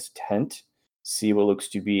Head's tent, see what looks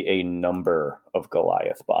to be a number of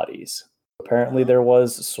Goliath bodies. Apparently there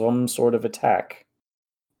was some sort of attack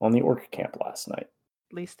on the orc camp last night.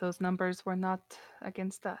 At least those numbers were not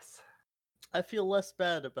against us. I feel less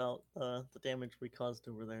bad about the damage we caused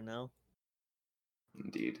over there now.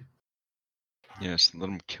 Indeed. Yes, let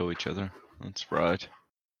them kill each other. That's right.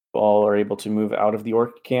 All are able to move out of the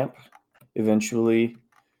orc camp. Eventually,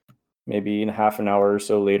 maybe in half an hour or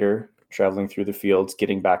so later, traveling through the fields,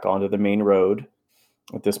 getting back onto the main road.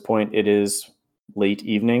 At this point, it is late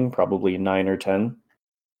evening, probably 9 or 10.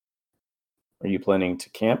 Are you planning to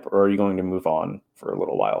camp, or are you going to move on for a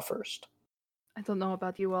little while first? I don't know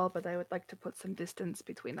about you all, but I would like to put some distance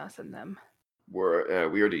between us and them. We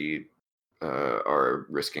already are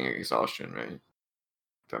risking exhaustion, right?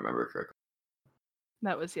 If I remember correctly.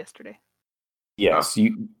 That was yesterday. Yes,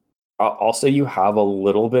 I'll say you have a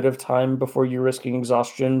little bit of time before you're risking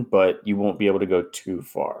exhaustion, but you won't be able to go too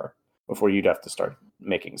far before you'd have to start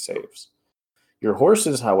making saves. Your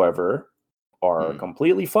horses, however, are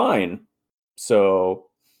completely fine, so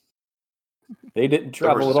they didn't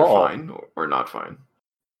travel at all. Are fine or not fine?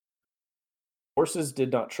 Horses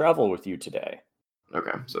did not travel with you today.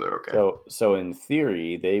 Okay, so they're okay. So in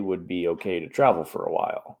theory, they would be okay to travel for a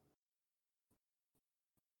while.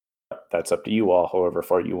 That's up to you all, however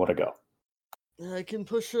far you want to go. I can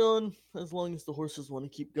push on as long as the horses want to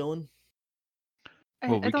keep going.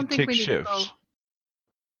 Well, we can take shifts.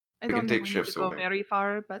 I don't think we need to go very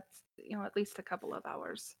far, but at least a couple of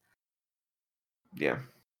hours. Yeah,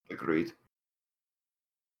 agreed.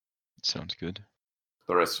 Sounds good.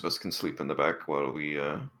 The rest of us can sleep in the back while we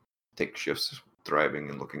take shifts driving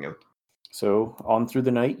and looking out. So on through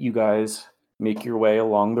the night, you guys make your way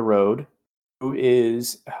along the road. Who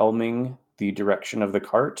is helming the direction of the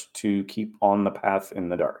cart to keep on the path in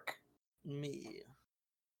the dark? Me.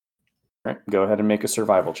 All right, go ahead and make a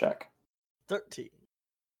survival check. 13.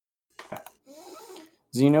 Okay.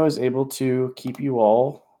 Zeno is able to keep you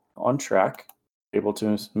all on track, able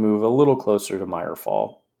to move a little closer to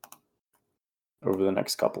Myrefall over the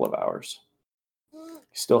next couple of hours. You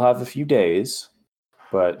still have a few days,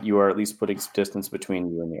 but you are at least putting some distance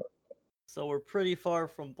between you and the orc. So we're pretty far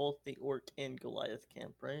from both the orc and Goliath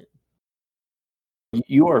camp, right?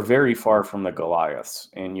 You are very far from the Goliaths,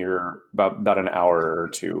 and you're about an hour or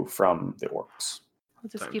two from the orcs. We'll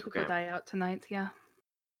just keep a good eye out tonight, yeah.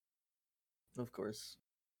 Of course.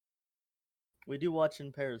 We do watch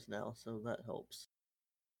in pairs now, so that helps.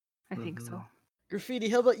 I think so. Graffiti,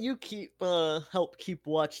 how about you help keep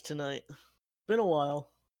watch tonight? Been a while.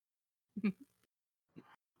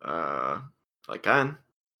 I can.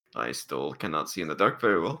 I still cannot see in the dark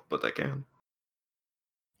very well, but I can.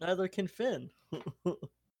 Neither can Finn.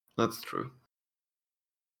 That's true.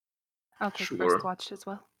 I'll take first watch as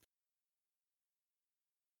well.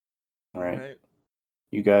 All right.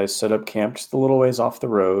 You guys set up camp just a little ways off the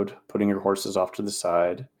road, putting your horses off to the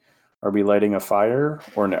side. Are we lighting a fire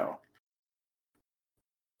or no?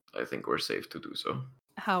 I think we're safe to do so.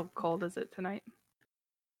 How cold is it tonight?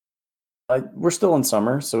 We're still in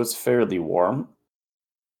summer, so it's fairly warm.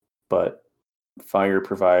 But fire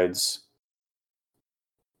provides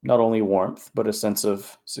not only warmth, but a sense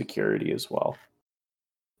of security as well.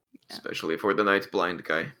 Especially for the night blind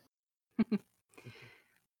guy.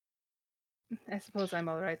 I suppose I'm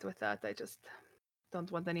alright with that. I just don't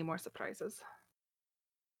want any more surprises.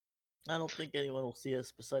 I don't think anyone will see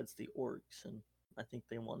us besides the orcs, and I think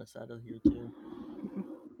they want us out of here too.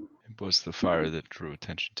 It was the fire that drew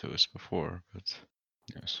attention to us before, but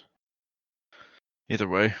yes. Either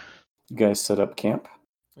way. You guys set up camp?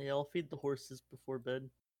 Yeah, I'll feed the horses before bed.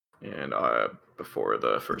 And before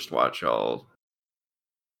the first watch, I'll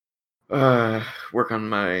work on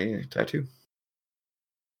my tattoo.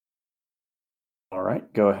 All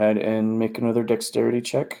right, go ahead and make another dexterity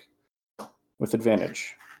check with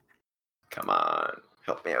advantage. Come on,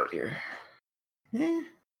 help me out here.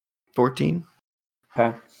 14.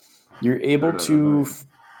 Okay. You're able to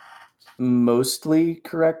mostly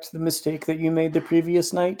correct the mistake that you made the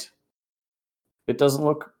previous night. It doesn't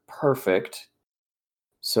look perfect,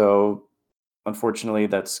 so unfortunately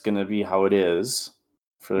that's going to be how it is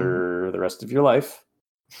for the rest of your life.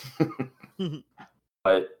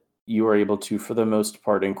 But you are able to, for the most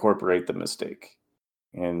part, incorporate the mistake.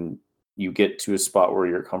 And you get to a spot where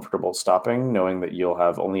you're comfortable stopping, knowing that you'll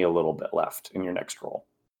have only a little bit left in your next roll.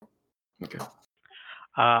 Okay.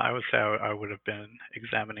 I would say I would have been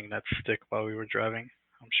examining that stick while we were driving.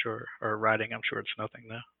 I'm sure, or riding, I'm sure it's nothing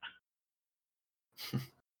though.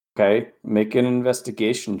 Okay, make an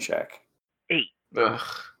investigation check. 8. Ugh.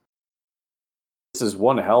 This is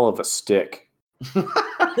one hell of a stick.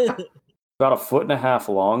 About 1.5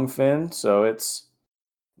 feet long, Finn, so it's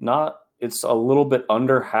a little bit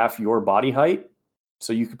under half your body height,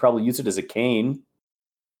 so you could probably use it as a cane.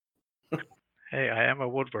 Hey, I am a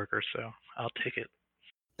woodworker, so I'll take it.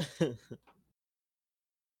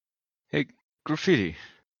 Hey, Graffiti.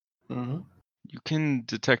 Mm-hmm. You can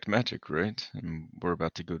detect magic, right? And we're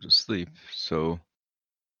about to go to sleep, so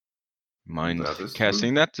mind That is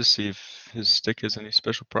casting true. that to see if his stick has any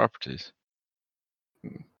special properties.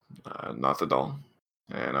 Not at all.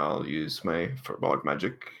 And I'll use my Furbolg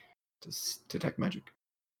magic to detect magic.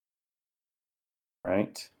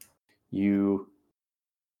 Right? You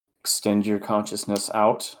extend your consciousness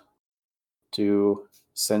out to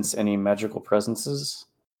sense any magical presences.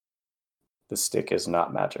 The stick is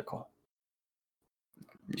not magical.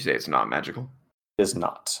 You say it's not magical? It is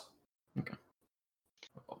not. Okay.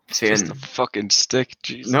 It's Finn. just a fucking stick,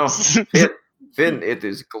 Jesus. No, Finn, it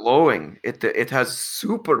is glowing. It has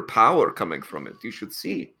super power coming from it. You should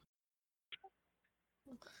see.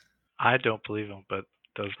 I don't believe him, but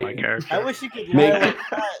does my character? I wish you could Make- lie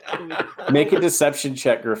like that. Make a deception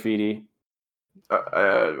check, Graffiti.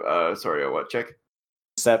 Sorry, what check?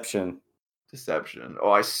 Deception. Deception.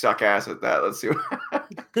 Oh, I suck ass at that. Let's see.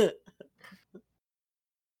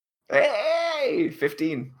 Hey,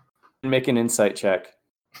 15. Make an insight check.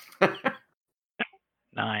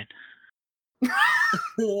 9.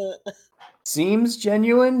 Seems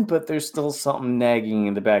genuine, but there's still something nagging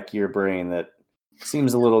in the back of your brain that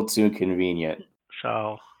seems a little too convenient.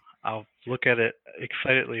 So I'll look at it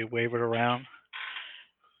excitedly, wave it around,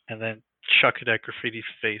 and then chuck it at Graffiti's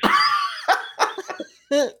face.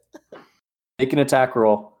 Make an attack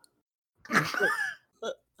roll.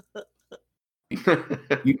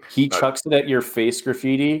 He chucks it at your face,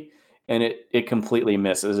 Graffiti, and it completely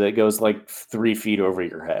misses. It goes like 3 feet over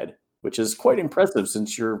your head, which is quite impressive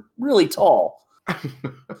since you're really tall.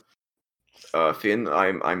 Finn,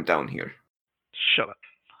 I'm down here. Shut up.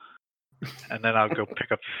 And then I'll go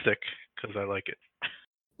pick up the stick because I like it.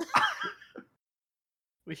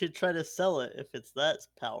 We should try to sell it if it's that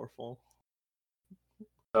powerful.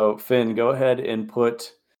 So, Finn, go ahead and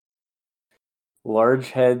put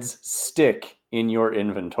Large Head's stick in your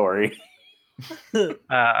inventory.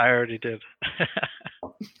 I already did.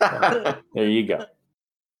 There you go.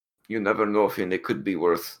 You never know, Finn. It could be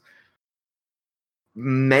worth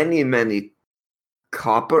many, many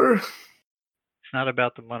copper. It's not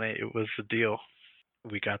about the money. It was the deal.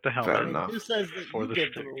 We got the Fair helmet. enough. Who says that For you the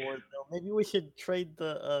get stick. the reward, though? Maybe we should trade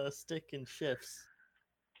the stick in shifts.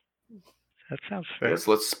 That sounds fair.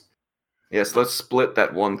 Yes, let's split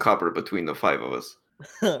that 1 copper between the 5 of us.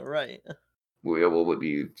 Right. We will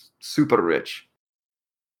be super rich.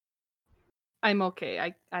 I'm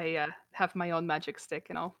okay. I have my own magic stick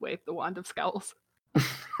and I'll wave the wand of scowls.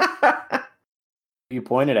 You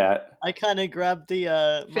pointed at. I kind of grab the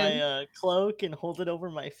Finn. my cloak and hold it over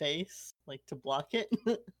my face, like to block it.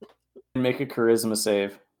 Make a charisma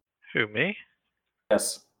save. Who, me?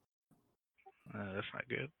 Yes. That's not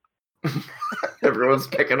good. Everyone's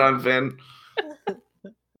picking on Finn.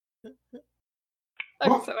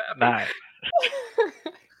 I'm so happy.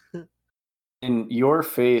 9. In your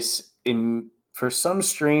face, for some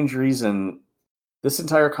strange reason, this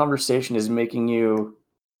entire conversation is making you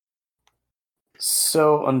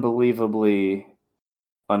so unbelievably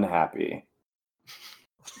unhappy.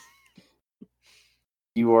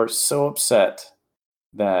 You are so upset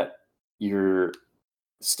that your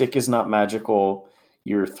stick is not magical,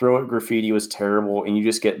 your throw at Graffiti was terrible, and you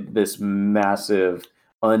just get this massive,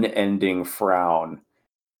 unending frown.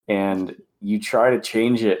 And you try to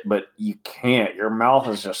change it, but you can't. Your mouth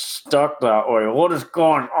is just stuck that way. What is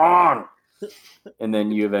going on? And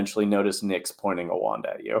then you eventually notice Nyx pointing a wand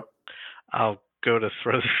at you. I'll go to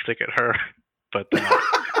throw the stick at her, but then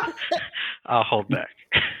I'll hold back.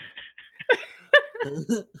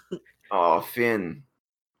 Oh, Finn.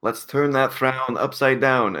 Let's turn that frown upside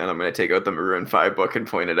down. And I'm going to take out the Maroon 5 book and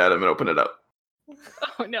point it at him and open it up.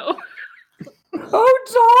 Oh no.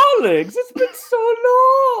 Oh, darlings, it's been so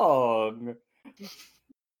long.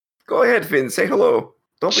 Go ahead, Finn. Say hello.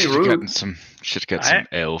 Don't be rude. Should get some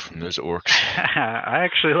ale from those orcs. I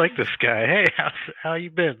actually like this guy. Hey, how you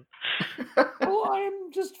been? Oh,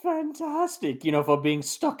 I'm just fantastic. For being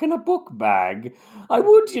stuck in a book bag. I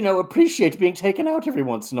would, appreciate being taken out every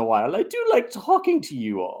once in a while. I do like talking to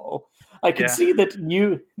you all. I can see that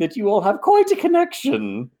you all have quite a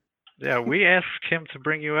connection. Yeah, we ask him to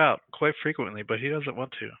bring you out quite frequently, but he doesn't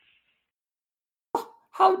want to.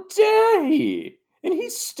 How dare he? And he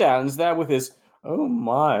stands there with his, oh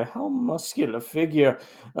my, how muscular figure.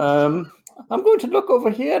 I'm going to look over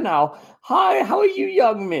here now. Hi, how are you,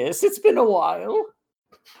 young miss? It's been a while.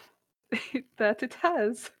 That it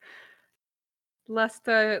has. Last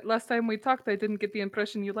time we talked, I didn't get the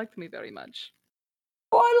impression you liked me very much.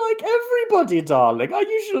 Oh, I like everybody, darling. I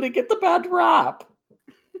usually get the bad rap.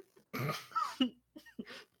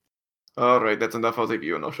 All right, that's enough out of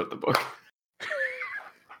you, and I'll shut the book.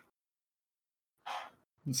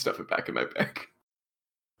 And stuff it back in my bag.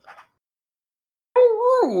 How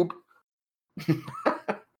rude.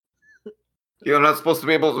 You're not supposed to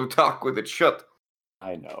be able to talk with it shut.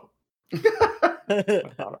 I know.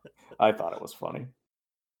 I thought it was funny.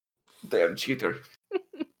 Damn cheater.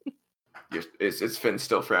 Is Finn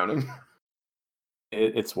still frowning?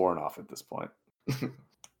 It's worn off at this point.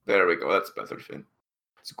 There we go. That's better, Finn.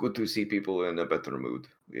 It's good to see people in a better mood.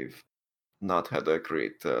 We've not had a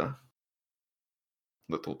great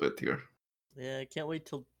little bit here. Yeah, I can't wait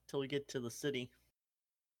till we get to the city.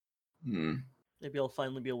 Maybe I'll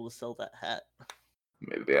finally be able to sell that hat.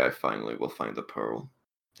 Maybe I finally will find a pearl.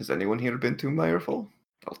 Has anyone here been to Myrefall?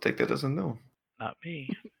 I'll take that as a no. Not me.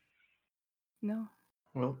 No.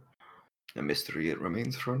 Well, a mystery it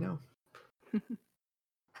remains for now.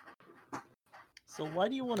 So why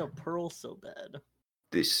do you want a pearl so bad?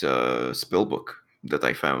 This spell book that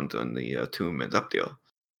I found on the tomb in Zaptia.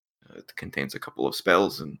 It contains a couple of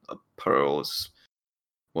spells, and a pearl is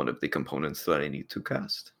one of the components that I need to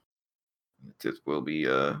cast. It will be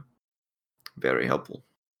very helpful.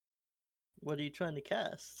 What are you trying to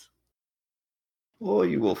cast? Oh,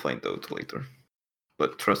 you will find out later.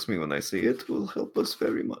 But trust me when I say it will help us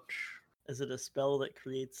very much. Is it a spell that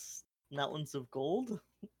creates mountains of gold?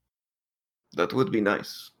 That would be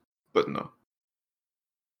nice, but no.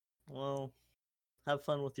 Well, have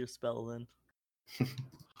fun with your spell then.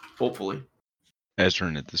 Hopefully.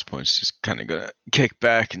 Ezrin at this point is just kind of gonna kick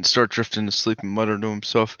back and start drifting to sleep and mutter to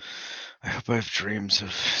himself, I hope I have dreams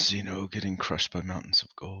of Zeno getting crushed by mountains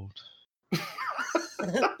of gold.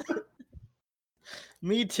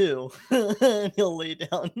 Me too. He'll lay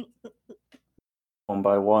down. One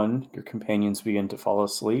by one, your companions begin to fall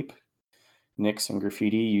asleep. Nyx and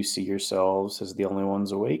Graffiti, you see yourselves as the only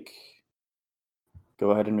ones awake.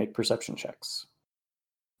 Go ahead and make perception checks.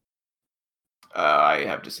 I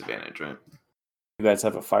have disadvantage, right? You guys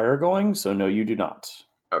have a fire going, so no, you do not.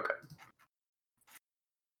 Okay.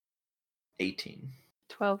 18.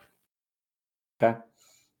 12. Okay.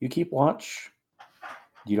 You keep watch.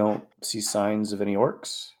 You don't see signs of any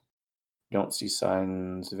orcs. You don't see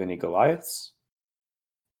signs of any Goliaths.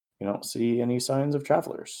 You don't see any signs of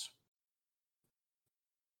travelers.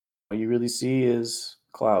 What you really see is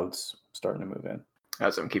clouds starting to move in.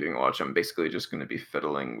 As I'm keeping watch, I'm basically just going to be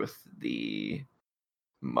fiddling with the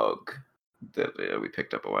mug that we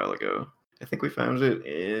picked up a while ago. I think we found it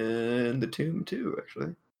in the tomb too,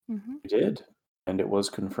 actually. Mm-hmm. You did, and it was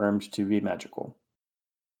confirmed to be magical.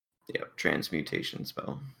 Yeah, transmutation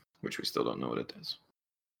spell, which we still don't know what it does.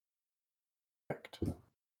 Correct.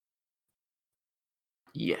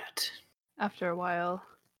 Yet. After a while,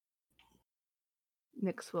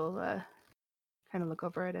 Nyx will kind of look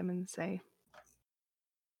over at him and say,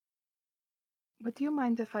 would you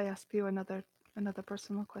mind if I ask you another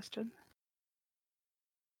personal question?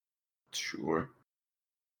 Sure.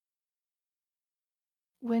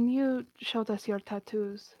 When you showed us your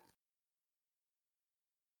tattoos,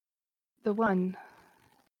 the one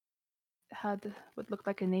had what looked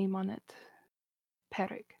like a name on it.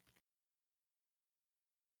 Perik.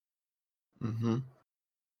 Mm-hmm.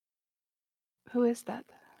 Who is that?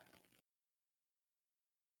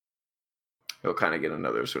 He'll kind of get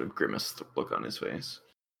another sort of grimace look on his face.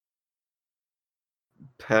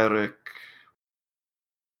 Perik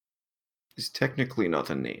is technically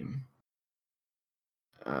not a name.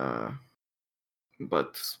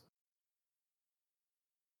 But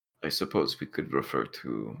I suppose we could refer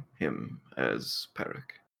to him as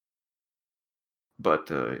Perik. But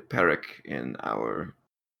Perik in our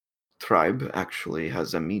tribe actually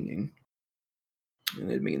has a meaning,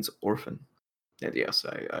 and it means orphan. And yes,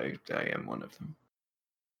 I am one of them.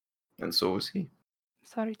 And so is he.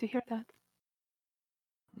 Sorry to hear that.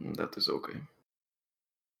 That is okay.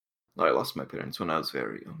 I lost my parents when I was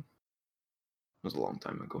very young. It was a long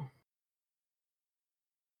time ago.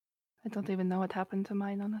 I don't even know what happened to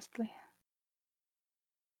mine, honestly.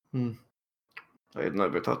 I had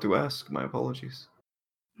never thought to ask. My apologies.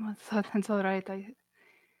 Well, it's all right. I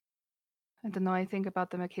don't know. I think about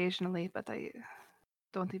them occasionally, but I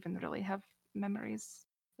don't even really have memories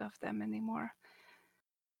of them anymore.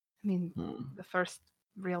 I mean, the first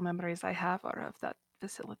real memories I have are of that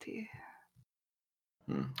facility.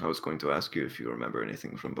 I was going to ask you if you remember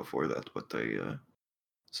anything from before that, but I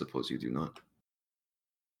suppose you do not.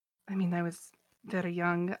 I mean, I was very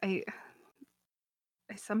young. I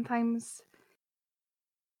sometimes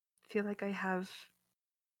feel like I have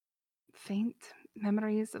faint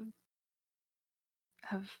memories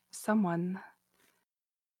of someone.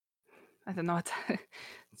 I don't know.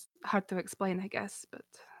 It's hard to explain, I guess, but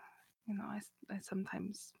I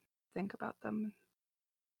sometimes think about them,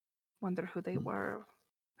 wonder who they were,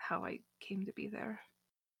 how I came to be there.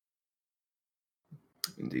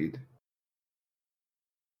 Indeed.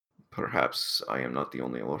 Perhaps I am not the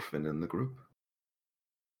only orphan in the group.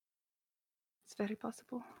 It's very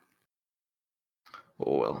possible.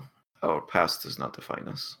 Oh well, our past does not define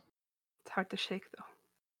us. It's hard to shake, though,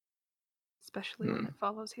 especially when it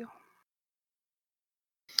follows you.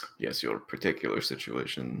 Yes, your particular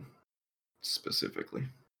situation specifically.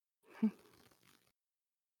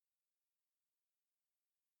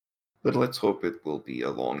 But let's hope it will be a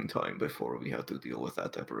long time before we have to deal with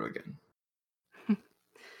that ever again.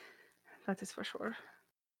 That is for sure.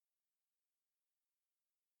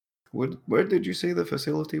 Where did you say the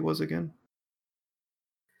facility was again?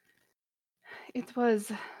 It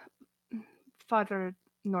was farther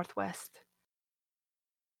northwest.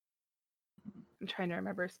 I'm trying to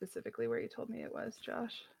remember specifically where you told me it was,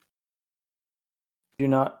 Josh. Do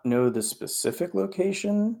not know the specific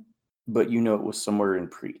location, but you know it was somewhere in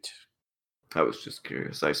Preet. I was just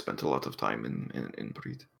curious. I spent a lot of time in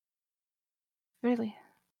Preet. Really?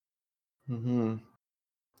 Mm-hmm.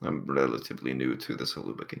 I'm relatively new to the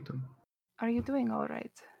Saluba Kingdom. Are you doing all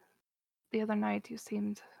right? The other night you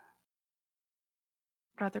seemed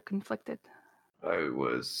rather conflicted. I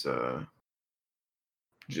was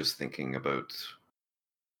just thinking about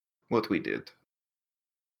what we did.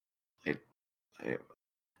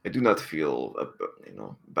 I do not feel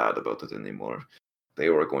bad about it anymore. They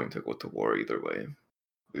were going to go to war either way.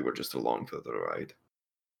 We were just along for the ride.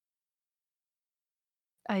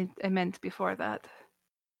 I meant before that.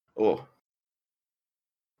 Oh.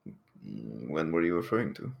 When were you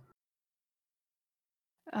referring to?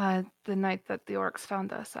 The night that the orcs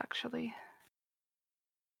found us, actually.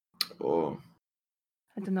 Oh.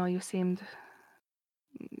 I don't know, you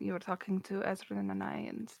were talking to Ezrin and I,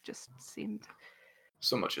 and just seemed...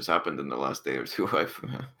 So much has happened in the last day or two, I've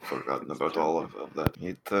forgotten about all of that.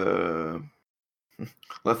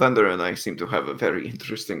 Lathander and I seem to have a very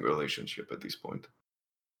interesting relationship at this point.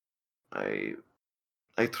 I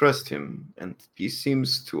trust him, and he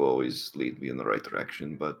seems to always lead me in the right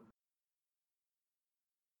direction, but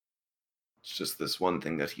it's just this one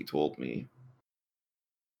thing that he told me.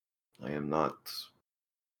 I am not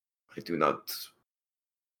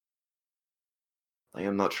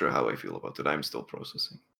sure how I feel about it. I'm still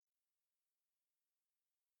processing.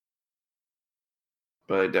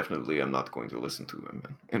 But I definitely am not going to listen to him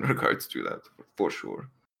in regards to that, for sure.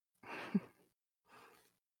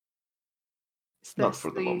 Not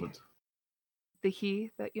for the moment. The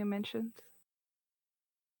he that you mentioned?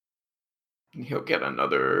 He'll get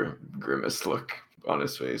another grimace look on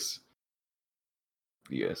his face.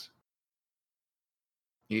 Yes.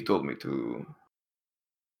 He told me to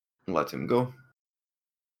let him go.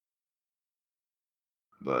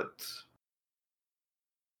 But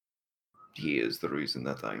he is the reason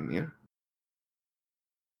that I'm here.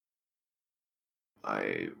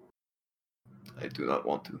 I do not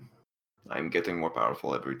want to. I'm getting more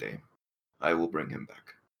powerful every day. I will bring him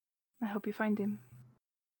back. I hope you find him.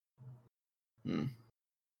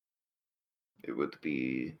 It would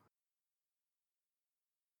be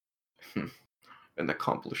an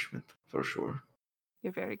accomplishment, for sure.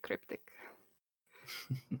 You're very cryptic.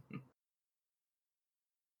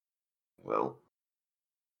 Well,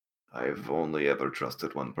 I've only ever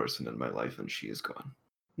trusted one person in my life, and she is gone.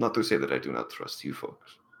 Not to say that I do not trust you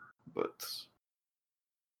folks, but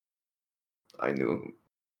I knew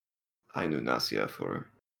Nasia for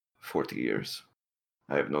 40 years.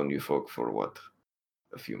 I have known you folk for what?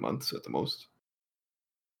 A few months at the most?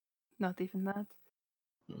 Not even that.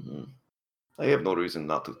 I have no reason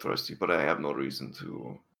not to trust you, but I have no reason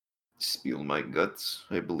to spill my guts,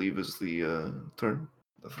 I believe is the term,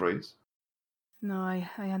 the phrase. No, I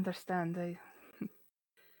understand. I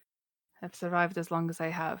have survived as long as I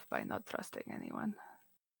have by not trusting anyone.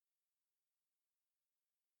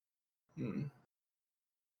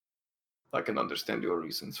 I can understand your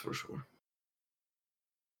reasons for sure.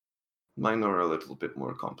 Mine are a little bit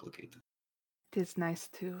more complicated. It is nice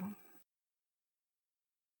to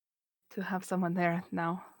have someone there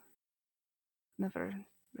now. Never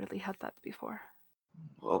really had that before.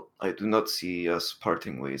 Well, I do not see us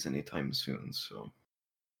parting ways anytime soon, so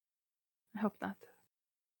I hope not.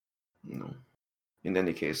 No. In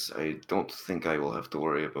any case, I don't think I will have to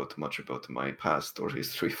worry much about my past or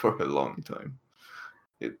history for a long time.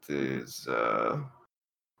 It is a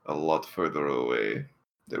lot further away.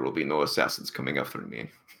 There will be no assassins coming after me.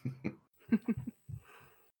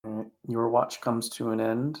 Your watch comes to an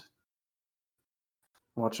end.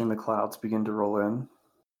 Watching the clouds begin to roll in.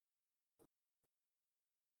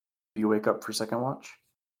 You wake up for second watch?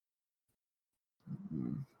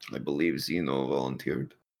 I believe Zeno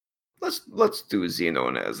volunteered. Let's do Zeno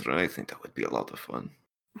and Ezra. I think that would be a lot of fun.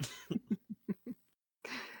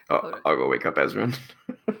 I'll go wake up Ezra.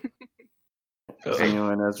 Zeno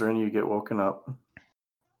and Ezra, you get woken up.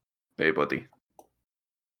 Hey, buddy.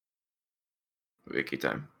 Wiki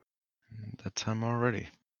time. That time already.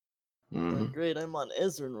 Mm-hmm. Great, I'm on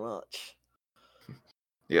Ezra watch.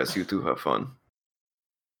 Yes, you too have fun.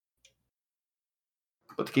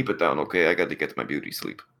 But keep it down, okay? I gotta get my beauty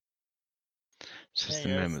sleep. Says the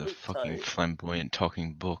man with a fucking flamboyant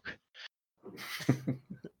talking book.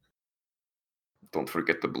 Don't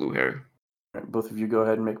forget the blue hair. Right, both of you go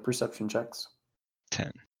ahead and make perception checks.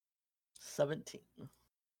 10. 17.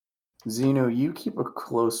 Zeno, you keep a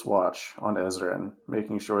close watch on Ezra,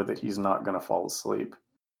 making sure that he's not going to fall asleep.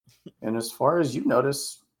 And as far as you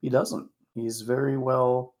notice, he doesn't. He's very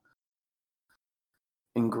well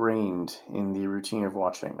ingrained in the routine of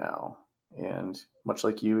watching now. And much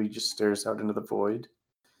like you, he just stares out into the void,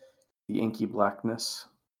 the inky blackness.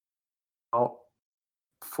 About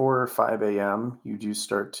 4 or 5 a.m., you do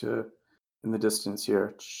start to, in the distance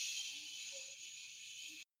here,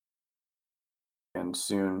 and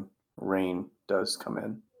soon rain does come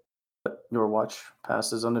in. But your watch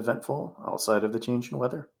passes uneventful outside of the change in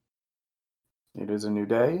weather. It is a new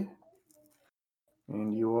day,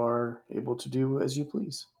 and you are able to do as you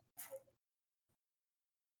please.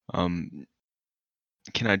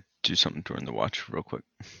 Can I do something during the watch real quick?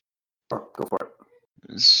 Sure, go for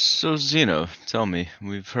it. So Zeno, tell me,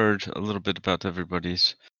 we've heard a little bit about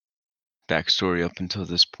everybody's backstory up until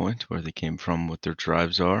this point, where they came from, what their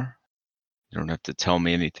drives are. You don't have to tell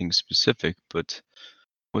me anything specific, but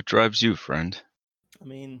what drives you, friend? I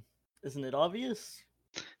mean, isn't it obvious?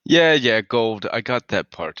 Yeah, gold. I got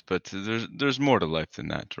that part, but there's more to life than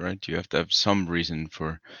that, right? You have to have some reason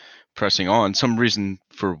for pressing on, some reason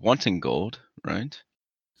for wanting gold, right?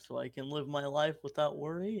 So I can live my life without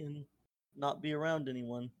worry and not be around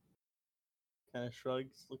anyone. Kind of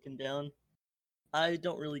shrugs, looking down. I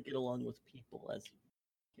don't really get along with people, as you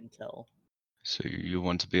can tell. So you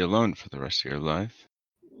want to be alone for the rest of your life?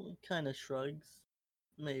 Kind of shrugs.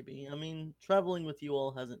 Maybe. I mean, traveling with you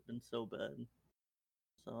all hasn't been so bad.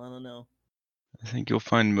 So I don't know. I think you'll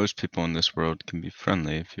find most people in this world can be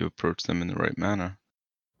friendly if you approach them in the right manner.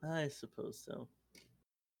 I suppose so.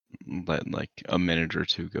 Let like a minute or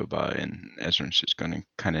two go by, and Ezra's just going to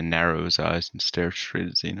kind of narrow his eyes and stare straight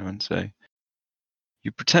at Zeno and say,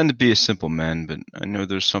 "You pretend to be a simple man, but I know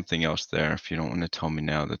there's something else there. If you don't want to tell me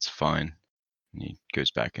now, that's fine." And he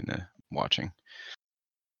goes back into watching.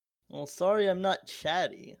 Well, sorry I'm not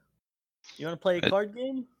chatty. You want to play a card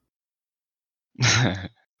game?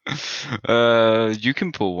 You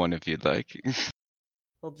can pull one if you'd like.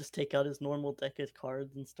 He'll just take out his normal deck of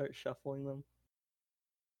cards and start shuffling them.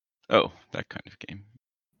 Oh, that kind of game.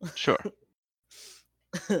 Sure.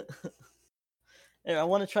 Here, I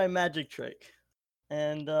want to try magic trick.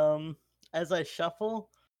 And as I shuffle,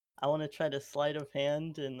 I want to try to sleight of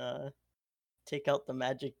hand and take out the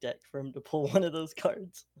magic deck for him to pull one of those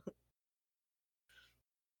cards.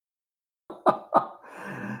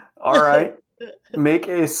 All right. Make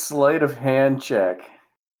a sleight of hand check.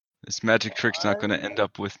 This magic trick's not going to end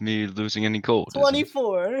up with me losing any gold.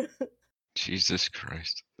 24. Jesus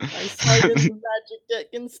Christ. I slide in the magic deck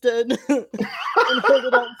instead and hold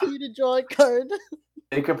it out for you to draw a card.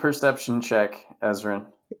 Make a perception check, Ezra.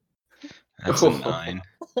 That's a 9.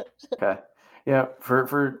 Okay. Yeah,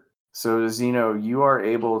 so Zeno, you are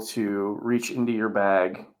able to reach into your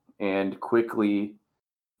bag and quickly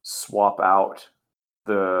swap out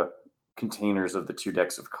the containers of the 2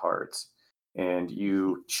 decks of cards. And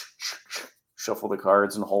you shuffle the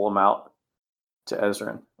cards and hold them out to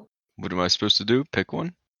Ezra. What am I supposed to do? Pick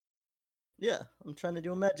one? Yeah, I'm trying to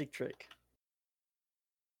do a magic trick.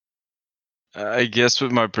 I guess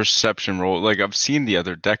with my perception roll, like I've seen the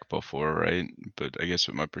other deck before, right? But I guess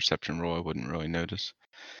with my perception roll, I wouldn't really notice.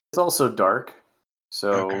 It's also dark,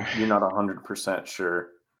 so Okay. You're not 100% sure.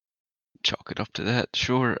 Chalk it up to that,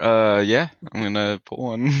 sure. Yeah, I'm gonna pull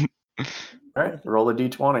one. All right, roll a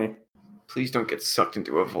d20. Please don't get sucked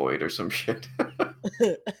into a void or some shit.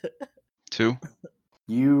 2.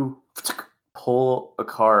 You pull a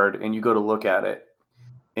card and you go to look at it,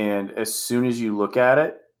 And as soon as you look at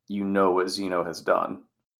it, you know what Xeno has done.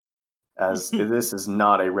 As this is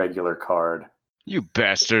not a regular card. You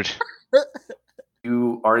bastard.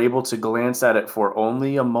 You are able to glance at it for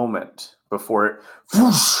only a moment before it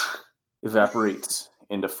whoosh, evaporates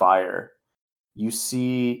into fire. You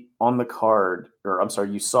see on the card,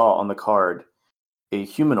 you saw on the card a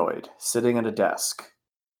humanoid sitting at a desk.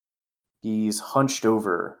 He's hunched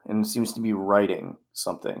over and seems to be writing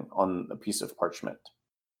something on a piece of parchment.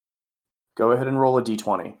 Go ahead and roll a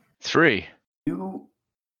d20. 3. You,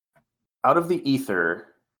 out of the ether,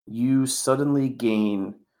 you suddenly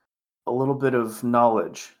gain a little bit of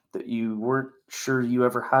knowledge that you weren't sure you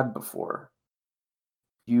ever had before.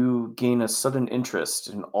 You gain a sudden interest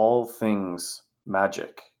in all things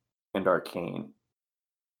magic and arcane.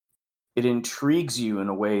 It intrigues you in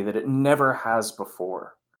a way that it never has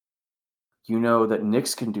before. You know that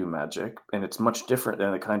Nyx can do magic, and it's much different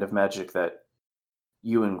than the kind of magic that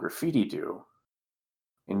you and Graffiti do.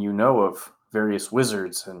 And you know of various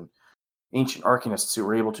wizards and ancient arcanists who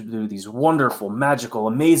are able to do these wonderful, magical,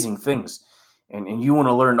 amazing things. And you want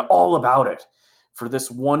to learn all about it. For this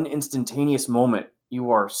one instantaneous moment, you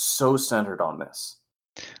are so centered on this.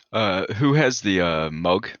 Who has the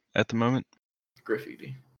mug at the moment?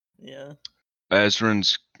 Graffiti. Yeah.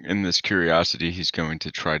 Ezrin's in this curiosity. He's going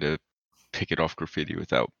to try to pick it off Graffiti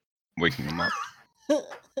without waking him up.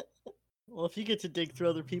 Well, if you get to dig through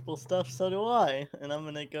other people's stuff, so do I. And I'm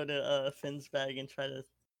gonna go to Finn's bag and try to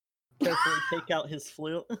carefully take out his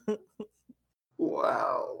flute.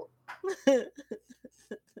 Wow.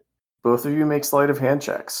 Both of you make sleight of hand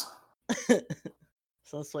checks.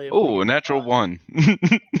 So this way, Oh, a natural 1.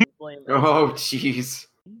 Oh, jeez.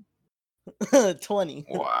 20.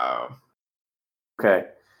 Wow. Okay.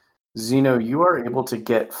 Xeno, you are able to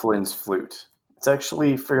get Flynn's flute. It's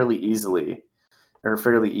actually fairly easy.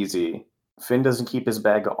 Finn doesn't keep his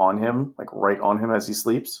bag on him, like right on him as he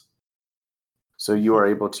sleeps. So you are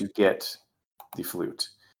able to get the flute.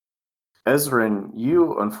 Ezrin,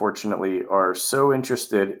 you unfortunately are so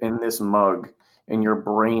interested in this mug, and your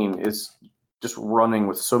brain is just running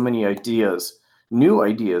with so many ideas, new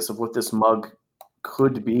ideas of what this mug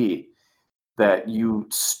could be, that you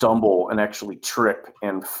stumble and actually trip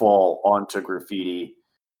and fall onto Graffiti.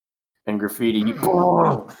 And Graffiti,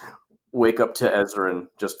 you wake up to Ezrin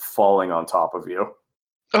just falling on top of you.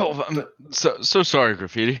 Oh, I'm so sorry,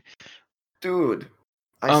 Graffiti. Dude,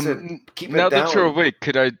 I said keep it down. Now that you're awake,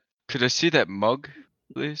 could I see that mug,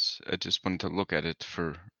 please? I just wanted to look at it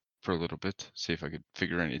for a little bit, see if I could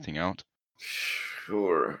figure anything out.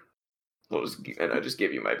 Sure. And I just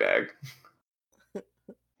gave you my bag.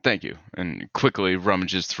 Thank you. And quickly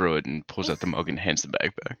rummages through it and pulls out the mug and hands the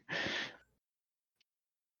bag back.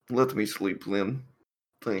 Let me sleep, Lynn.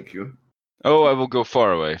 Thank you. Oh, I will go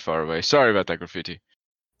far away, far away. Sorry about that, Graffiti.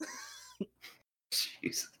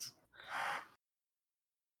 Jesus.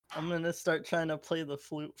 I'm gonna start trying to play the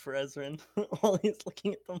flute for Ezrin while he's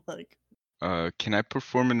looking at the mic. Can I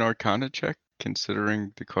perform an Arcana check,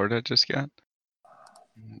 considering the card I just got?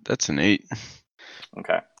 That's an 8.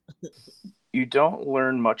 Okay. You don't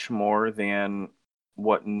learn much more than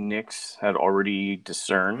what Nyx had already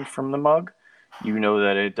discerned from the mug. You know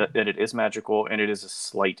that it is magical, and it is a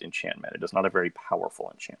slight enchantment. It is not a very powerful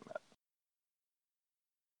enchantment.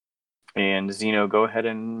 And Xeno, go ahead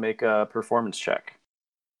and make a performance check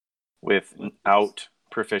without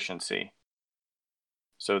proficiency.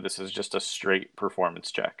 So this is just a straight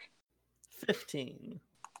performance check. 15.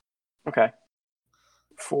 Okay.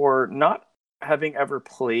 For not having ever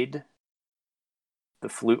played the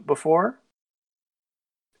flute before,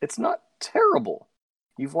 it's not terrible.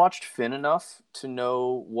 You've watched Finn enough to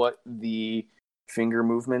know what the finger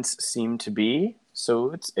movements seem to be,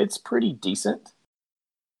 so it's pretty decent.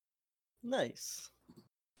 Nice.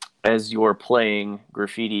 As you're playing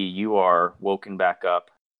Graffiti, you are woken back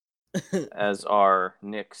up, as are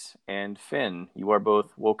Nyx and Finn. You are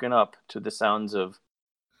both woken up to the sounds of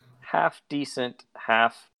half decent,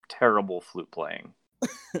 half terrible flute playing.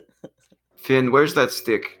 Finn, where's that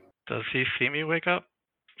stick? Does he see me wake up?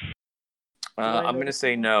 I'm going to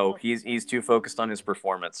say no. He's too focused on his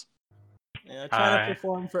performance. Yeah, trying to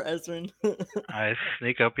perform for Ezrin. I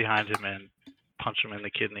sneak up behind him and punch him in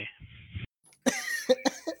the kidney.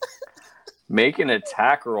 Make an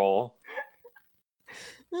attack roll.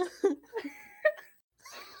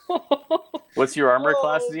 What's your armor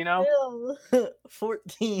class, Xeno?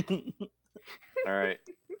 14. All right.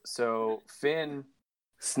 So Finn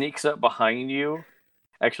sneaks up behind you.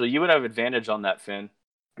 Actually, you would have advantage on that, Finn.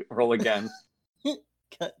 Roll again.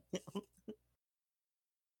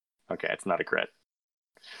 Okay, it's not a crit.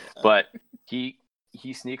 But he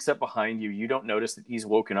he sneaks up behind you. You don't notice that he's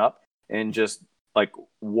woken up, and just like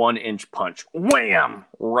 1-inch punch, wham,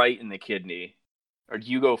 right in the kidney. Or do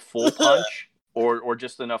you go full punch, or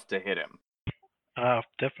just enough to hit him?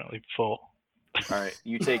 Definitely full. All right,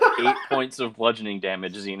 you take 8 points of bludgeoning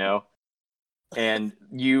damage, Zeno, and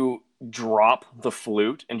you drop the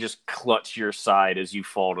flute and just clutch your side as you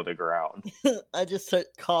fall to the ground. I just start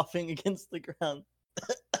coughing against the ground.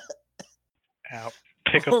 Ow.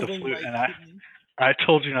 Pick up the flute, and I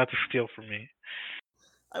told you not to steal from me.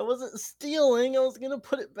 I wasn't stealing. I was gonna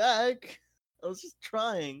put it back. I was just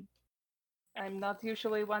trying. I'm not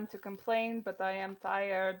usually one to complain, but I am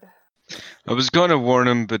tired. I was gonna warn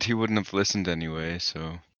him, but he wouldn't have listened anyway,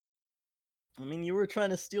 so... I mean, you were trying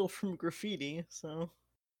to steal from Graffiti, so...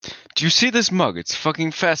 Do you see this mug? It's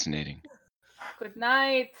fucking fascinating. Good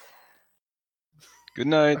night. Good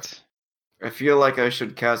night. I feel like I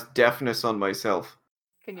should cast deafness on myself.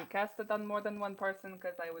 Can you cast it on more than one person?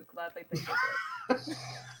 Because I would gladly take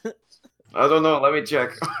it. I don't know. Let me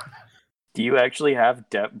check. Do you actually have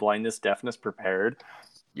blindness, deafness prepared?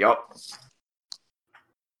 Yup.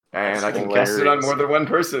 And I can cast it on more than one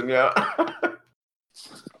person, yeah.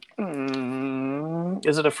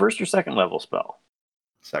 Is it a first or second level spell?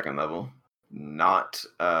 Second level. Not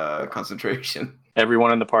concentration.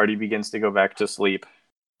 Everyone in the party begins to go back to sleep.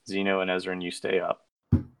 Zeno and Ezrin, you stay up.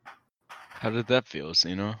 How did that feel,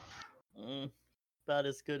 Zeno? About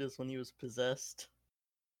as good as when he was possessed.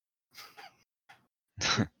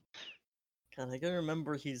 God, I gotta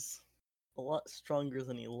remember he's a lot stronger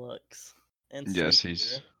than he looks. And yes, sneakier.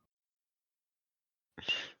 he's...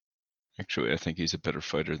 Actually, I think he's a better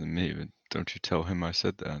fighter than me, but don't you tell him I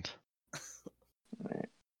said that. Right.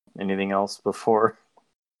 Anything else before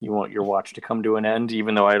you want your watch to come to an end,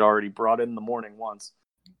 even though I'd already brought in the morning once?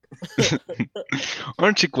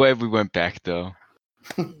 Aren't you glad we went back, though?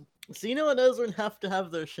 Zeno and Ezrin have to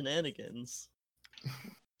have their shenanigans.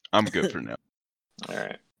 I'm good for now. All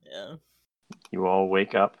right. Yeah. You all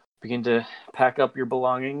wake up, begin to pack up your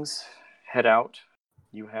belongings, head out.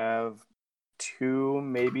 You have 2,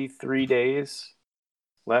 maybe 3 days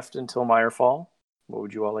left until Myrefall. What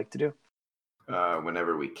would you all like to do?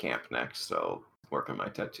 Whenever we camp next, I'll work on my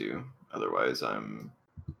tattoo. Otherwise, I'm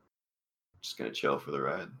just going to chill for the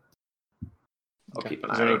ride. I'll keep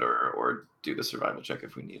an eye out or do the survival check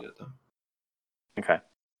if we need it, though. Okay.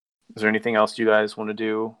 Is there anything else you guys want to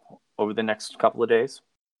do over the next couple of days?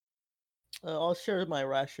 I'll share my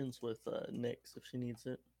rations with Nyx if she needs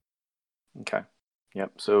it. Okay.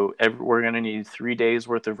 Yep. So we're going to need 3 days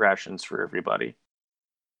worth of rations for everybody.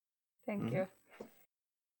 Thank you.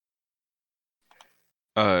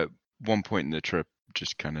 One point in the trip,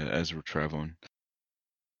 just kind of as we're traveling.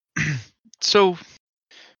 So,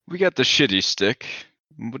 we got the shitty stick.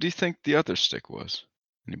 What do you think the other stick was?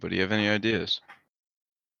 Anybody have any ideas?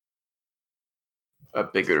 A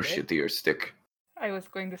bigger, shittier stick. I was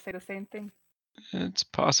going to say the same thing. It's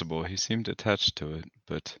possible. He seemed attached to it,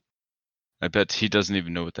 but I bet he doesn't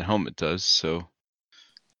even know what the helmet does, so...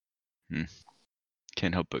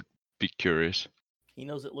 Can't help but be curious. He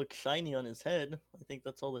knows it looks shiny on his head. I think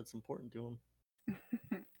that's all that's important to him.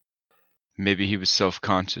 Maybe he was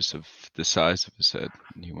self-conscious of the size of his head,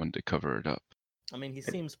 and he wanted to cover it up. I mean, he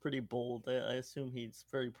seems pretty bold. I assume he's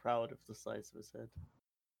very proud of the size of his head.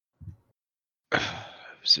 It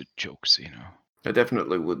was a joke, Zeno. I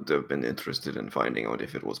definitely would have been interested in finding out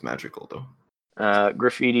if it was magical, though.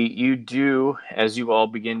 Graffiti, you do, as you all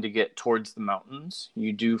begin to get towards the mountains,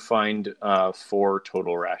 you do find 4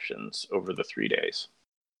 total rations over the 3 days.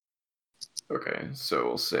 Okay, so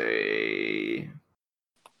we'll say...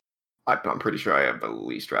 I'm pretty sure I have the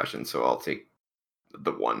least ration, so I'll take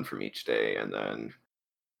the 1 from each day, and then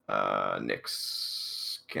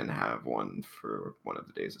Nyx can have 1 for one of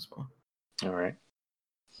the days as well. All right.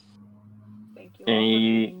 Thank you all for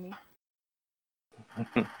feeding me.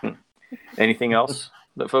 Anything else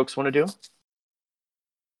that folks want to do?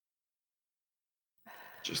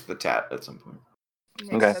 Just the tat at some point.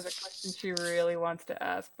 Nyx has a question she really wants to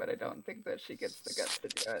ask, but I don't think that she gets the guts to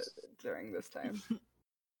do it during this time.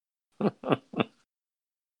 A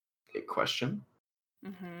question?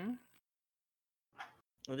 Mm-hmm.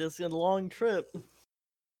 It is a long trip.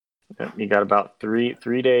 You got about 3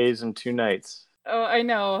 days and 2 nights. Oh, I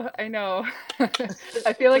know.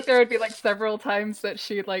 I feel like there would be like several times that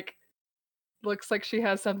she like looks like she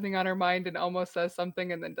has something on her mind and almost says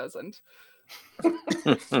something and then doesn't.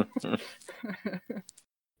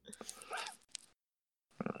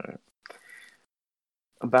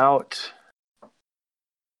 About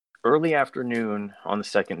early afternoon on the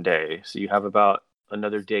second day, so you have about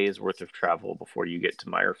another day's worth of travel before you get to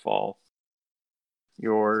Myrefall.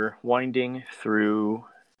 You're winding through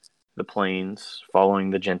the plains, following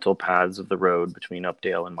the gentle paths of the road between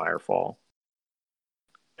Updale and Myrefall.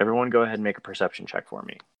 Everyone go ahead and make a perception check for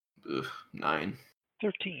me. 9.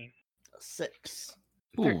 13. 6.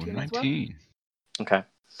 Ooh, 13 as well. 19. Okay.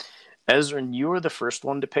 Ezra, you were the first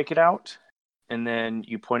one to pick it out, and then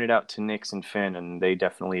you pointed out to Nyx and Finn, and they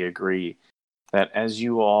definitely agree that as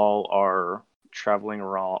you all are traveling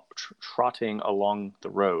around, trotting along the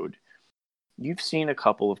road, you've seen a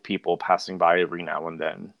couple of people passing by every now and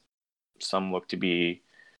then. Some look to be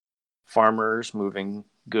farmers moving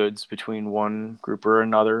goods between one group or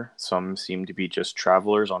another. Some seem to be just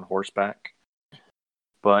travelers on horseback.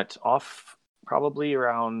 But off, probably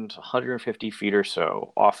around 150 feet or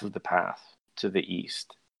so, off of the path to the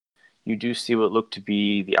east, you do see what look to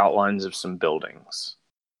be the outlines of some buildings.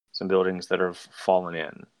 Some buildings that have fallen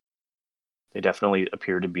in. They definitely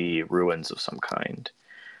appear to be ruins of some kind.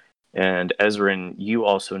 And Ezrin, you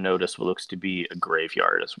also notice what looks to be a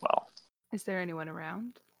graveyard as well. Is there anyone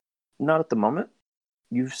around? Not at the moment.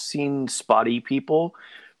 You've seen spotty people,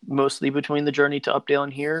 mostly between the journey to Updale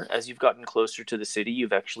and here. As you've gotten closer to the city,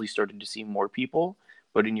 you've actually started to see more people.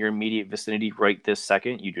 But in your immediate vicinity right this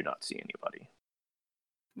second, you do not see anybody.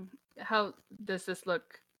 How does this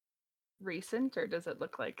look recent, or does it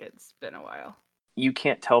look like it's been a while? You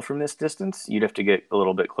can't tell from this distance. You'd have to get a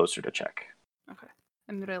little bit closer to check. Okay.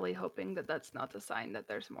 I'm really hoping that that's not a sign that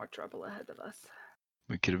there's more trouble ahead of us.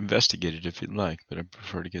 We could investigate it if you'd like, but I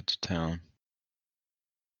prefer to get to town.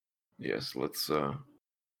 Yes, let's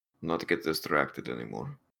not get distracted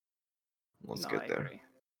anymore. Let's get there. Agree.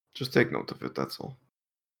 Just take note of it, that's all.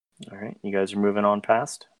 All right, you guys are moving on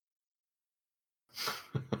past.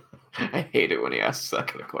 I hate it when he asks that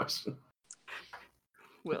kind of question.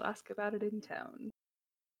 We'll ask about it in town.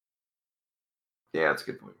 Yeah, that's a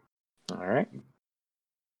good point. All right.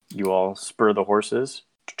 You all spur the horses.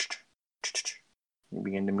 You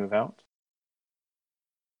begin to move out.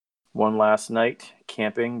 One last night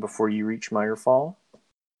camping before you reach Myrefall.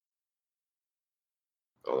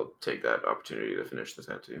 I'll take that opportunity to finish the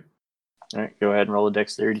tattoo. All right, go ahead and roll a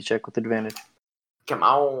dexterity check with advantage. Come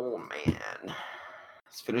on, man.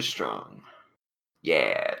 Let's finish strong.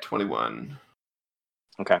 Yeah, 21.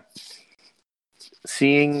 Okay.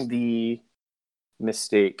 Seeing the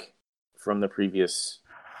mistake from the previous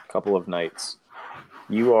couple of nights,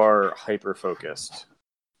 you are hyper-focused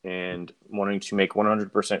and wanting to make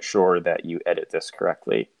 100% sure that you edit this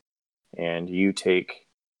correctly. And you take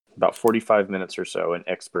about 45 minutes or so and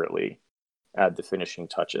expertly add the finishing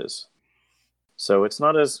touches. So it's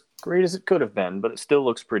not as great as it could have been, but it still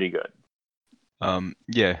looks pretty good.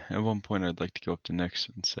 Yeah, at one point I'd like to go up to Nyx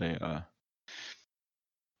and say,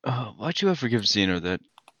 why'd you ever give Zeno that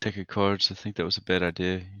deck of cards? I think that was a bad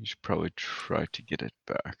idea. You should probably try to get it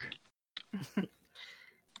back.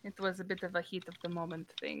 It was a bit of a heat of the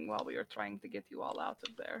moment thing while we were trying to get you all out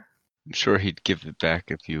of there. I'm sure he'd give it back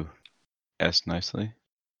if you asked nicely.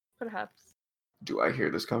 Perhaps. Do I hear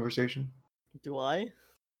this conversation? Do I?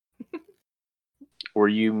 Were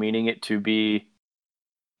you meaning it to be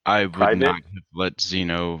I would private? not have let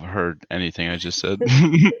Zeno heard anything I just said.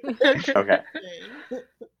 Okay.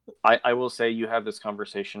 I will say you have this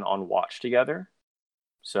conversation on watch together,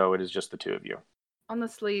 so it is just the two of you.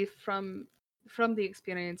 Honestly, from the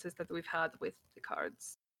experiences that we've had with the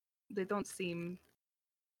cards, they don't seem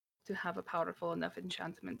to have a powerful enough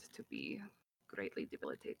enchantment to be greatly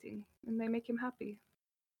debilitating, and they make him happy.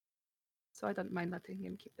 So I don't mind letting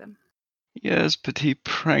him keep them. Yes, but he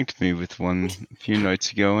pranked me with one a few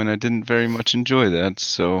nights ago, and I didn't very much enjoy that,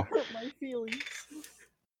 so... Hurt my feelings.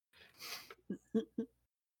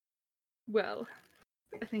 Well,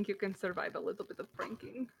 I think you can survive a little bit of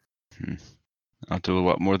pranking. I'll do a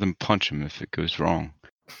lot more than punch him if it goes wrong.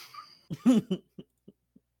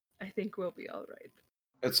 I think we'll be all right.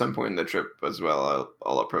 At some point in the trip as well,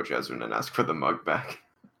 I'll approach Ezrin and ask for the mug back.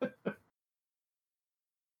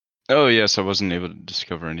 Oh yes, I wasn't able to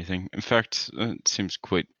discover anything. In fact, it seems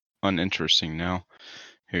quite uninteresting now.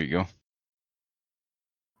 Here you go.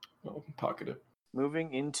 Oh, pocket it.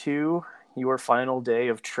 Moving into your final day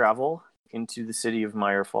of travel into the city of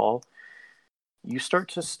Myrefall, you start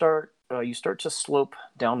to slope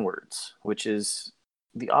downwards, which is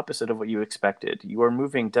the opposite of what you expected. You are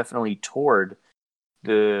moving definitely toward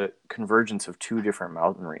the convergence of two different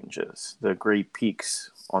mountain ranges, the Great Peaks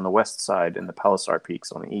on the west side and the Palisar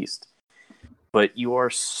Peaks on the east. But you are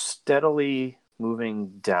steadily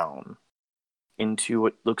moving down into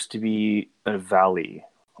what looks to be a valley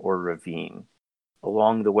or ravine.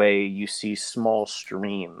 Along the way, you see small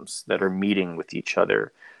streams that are meeting with each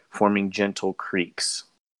other, forming gentle creeks,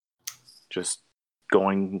 just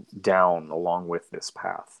going down along with this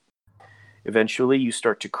path. Eventually, you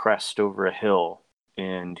start to crest over a hill,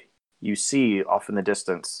 and you see off in the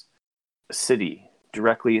distance a city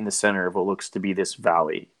directly in the center of what looks to be this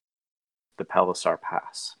valley, the Palisar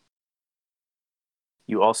Pass.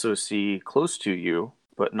 You also see close to you,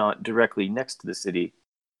 but not directly next to the city,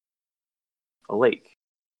 a lake.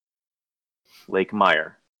 Lake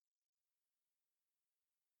Myre.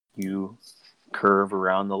 You curve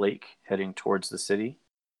around the lake, heading towards the city.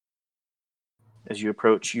 As you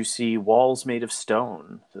approach, you see walls made of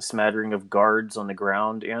stone, a smattering of guards on the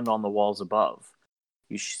ground and on the walls above.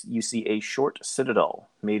 You see a short citadel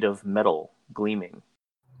made of metal gleaming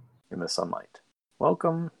in the sunlight.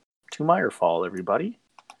 Welcome to Myrefall, everybody.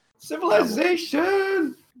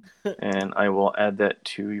 Civilization! And I will add that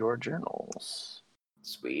to your journals.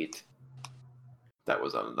 Sweet. That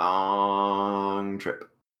was a long trip.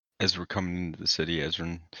 As we're coming into the city,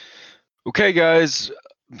 Ezrin. Okay, guys,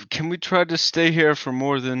 can we try to stay here for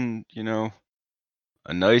more than,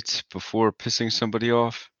 a night before pissing somebody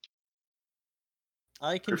off?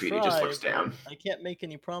 I can Graffiti try, just looks but down. I can't make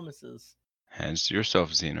any promises. Hands to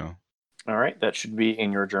yourself, Zeno. All right, that should be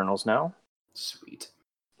in your journals now. Sweet.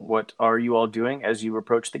 What are you all doing as you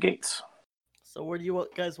approach the gates? So where do you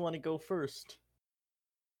guys want to go first?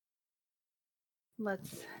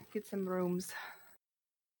 Let's get some rooms.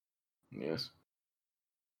 Yes.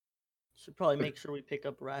 Should probably make sure we pick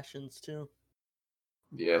up rations too.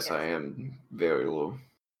 Yes, I am very low.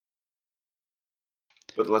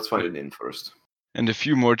 But let's find an inn first. And a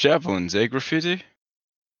few more javelins, eh, Graffiti?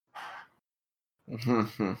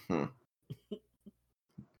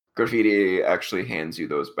 Graffiti actually hands you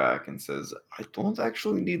those back and says, I don't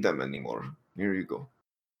actually need them anymore. Here you go.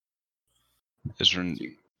 Ezrin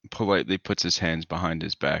politely puts his hands behind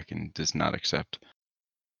his back and does not accept.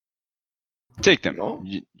 Take them. No?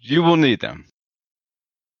 You will need them.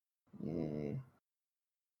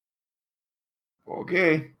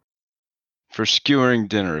 Okay. For skewering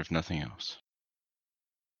dinner, if nothing else.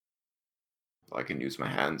 I can use my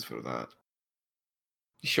hands for that.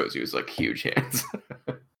 He shows you his huge hands.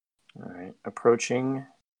 All right, approaching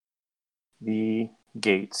the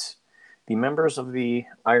gates. The members of the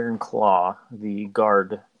Iron Claw, the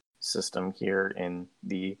guard system here in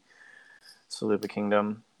the Saluba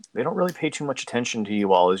Kingdom, they don't really pay too much attention to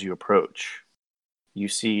you all as you approach. You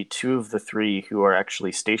see two of the three who are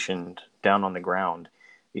actually stationed down on the ground.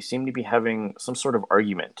 They seem to be having some sort of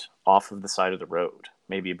argument off of the side of the road,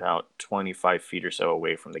 maybe about 25 feet or so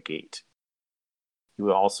away from the gate. You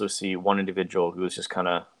will also see one individual who is just kind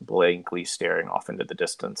of blankly staring off into the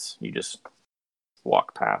distance. You just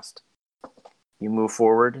walk past. You move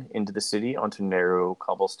forward into the city onto narrow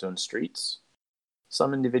cobblestone streets.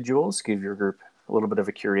 Some individuals give your group a little bit of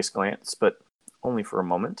a curious glance, but only for a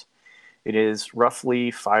moment. It is roughly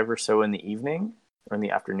 5 or so in the evening, or in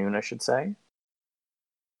the afternoon, I should say.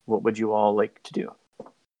 What would you all like to do?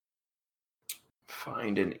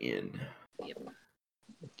 Find an inn. Yep.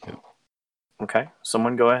 Okay,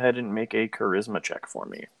 someone go ahead and make a charisma check for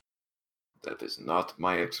me. That is not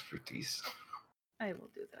my expertise. I will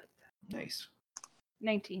do that. Nice.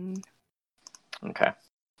 19. Okay.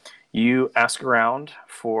 You ask around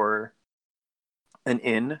for an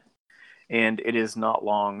inn, and it is not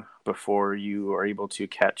long before you are able to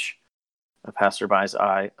catch a passerby's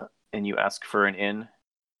eye, and you ask for an inn.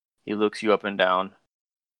 He looks you up and down.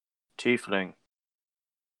 Tiefling,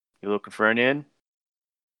 you looking for an inn?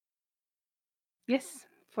 Yes,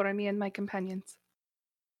 for me and my companions.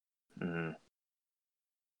 And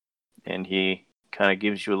he kind of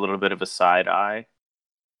gives you a little bit of a side eye.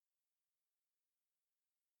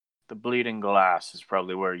 The Bleeding Glass is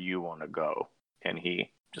probably where you want to go. And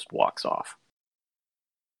he just walks off.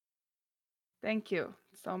 Thank you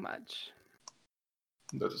so much.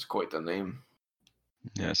 That is quite a name.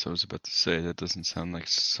 Yes, I was about to say, that doesn't sound like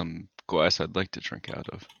some glass I'd like to drink out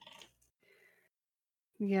of.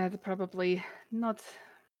 Yeah, they're probably not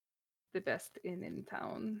the best inn in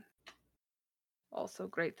town. Also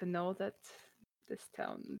great to know that this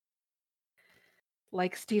town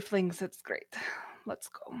likes tieflings. It's great. Let's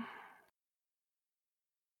go.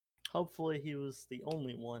 Hopefully he was the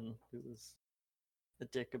only one who was a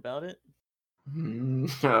dick about it.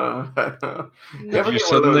 Have you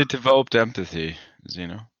suddenly developed empathy,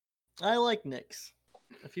 Zeno? I like Nyx.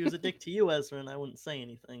 If he was a dick to you, Ezrin, I wouldn't say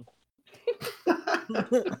anything.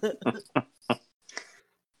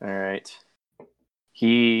 All right.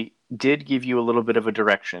 He did give you a little bit of a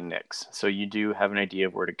direction, Nyx, so you do have an idea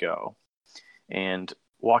of where to go. And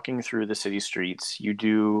walking through the city streets, you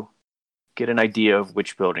do get an idea of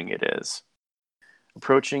which building it is.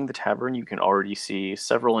 Approaching the tavern, you can already see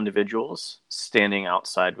several individuals standing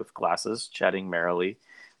outside with glasses, chatting merrily.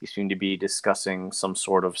 They seem to be discussing some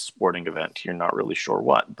sort of sporting event. You're not really sure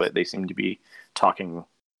what, but they seem to be talking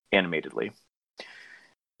animatedly.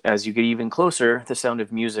 As you get even closer, the sound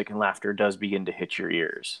of music and laughter does begin to hit your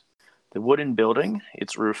ears. The wooden building,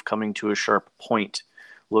 its roof coming to a sharp point,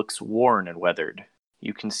 looks worn and weathered.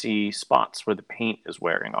 You can see spots where the paint is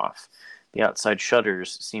wearing off. The outside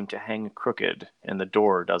shutters seem to hang crooked, and the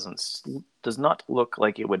door does not look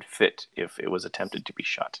like it would fit if it was attempted to be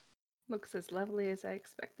shut. Looks as lovely as I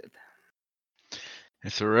expected.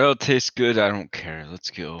 If the rail tastes good, I don't care. Let's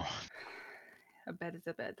go. A bed is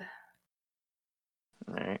a bed.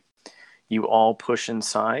 All right. You all push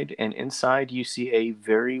inside, and inside you see a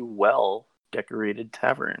very well decorated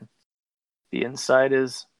tavern. The inside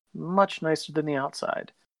is much nicer than the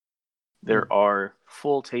outside. There are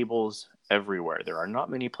full tables everywhere. There are not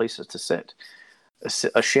many places to sit.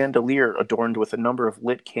 A chandelier adorned with a number of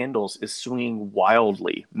lit candles is swinging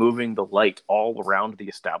wildly, moving the light all around the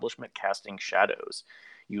establishment, casting shadows.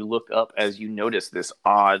 You look up as you notice this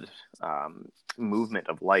odd movement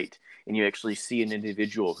of light, and you actually see an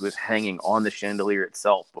individual who is hanging on the chandelier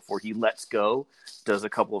itself before he lets go, does a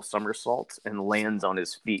couple of somersaults, and lands on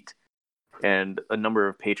his feet. And a number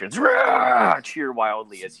of patrons cheer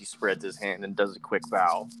wildly as he spreads his hand and does a quick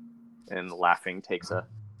bow, and laughing takes a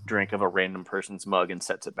drink of a random person's mug and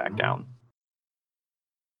sets it back down.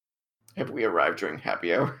 Have we arrived during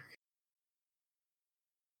happy hour?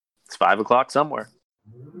 It's 5 o'clock somewhere.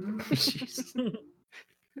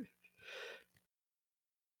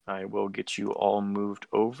 I will get you all moved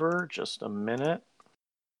over. Just a minute.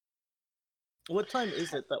 What time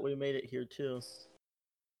is it that we made it here too?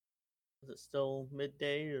 Is it still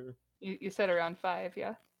midday or? You said around 5,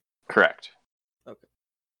 yeah? Correct. Okay.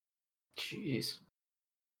 Jeez.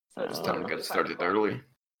 So This town got started early.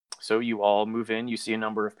 So you all move in. You see a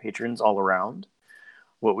number of patrons all around.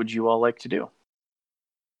 What would you all like to do?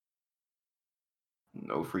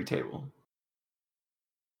 No free table.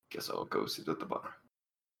 Guess I'll go sit at the bar.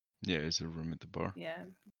 Yeah, is there room at the bar? Yeah.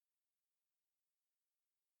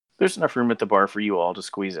 There's enough room at the bar for you all to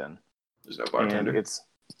squeeze in. There's no bartender. And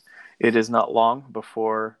it is not long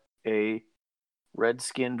before a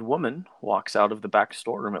red-skinned woman walks out of the back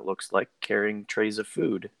storeroom, it looks like, carrying trays of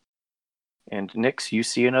food. And Nix, you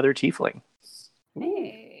see another tiefling.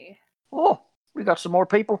 Hey. Oh, we got some more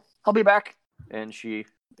people. I'll be back. And she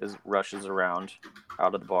rushes around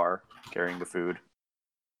out of the bar, carrying the food.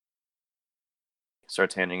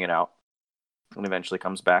 Starts handing it out. And eventually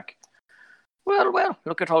comes back. Well,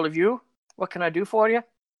 look at all of you. What can I do for you?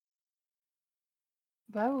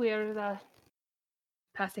 Well, we're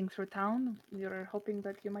passing through town. We were hoping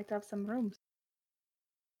that you might have some rooms.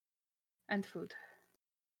 And food.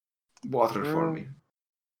 Water for me.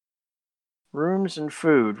 Rooms and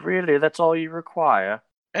food. Really? That's all you require?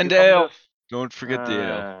 And ale. Don't forget the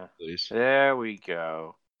ale, please. There we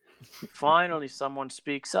go. Finally, someone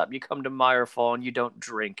speaks up. You come to Myrefall and you don't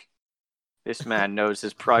drink. This man knows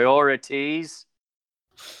his priorities.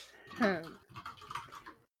 Well,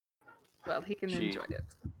 he can enjoy it.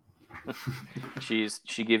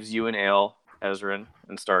 She gives you an ale, Ezrin,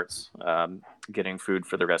 and starts getting food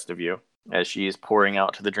for the rest of you as she is pouring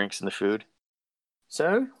out the drinks and the food.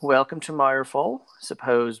 So, welcome to Myrefall.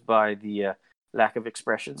 Suppose by the lack of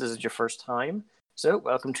expressions, this is your first time. So,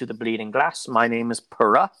 welcome to the Bleeding Glass. My name is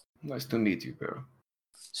Pura. Nice to meet you, Pura.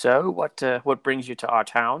 So, what brings you to our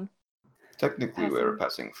town? Technically, we're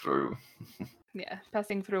passing through. Yeah,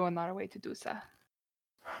 passing through on our way to Dusa.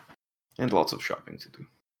 And lots of shopping to do.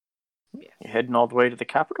 Yeah. You're heading all the way to the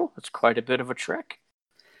capital? It's quite a bit of a trek.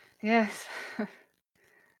 Yes. Which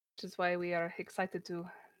is why we are excited to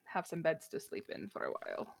have some beds to sleep in for a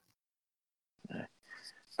while.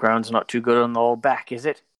 Ground's not too good on the old back, is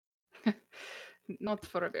it? Not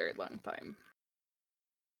for a very long time.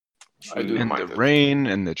 And the rain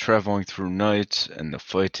and the traveling through night and the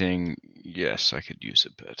fighting, yes, I could use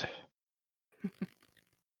a bed.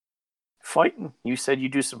 Fighting? You said you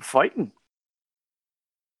do some fighting?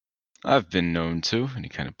 I've been known to, and he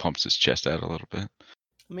kind of pumps his chest out a little bit.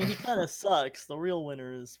 I mean, he kind of sucks. The real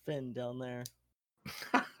winner is Finn down there.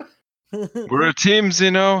 We're a team,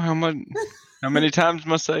 Zeno. How many times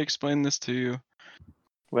must I explain this to you?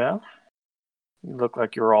 Well, you look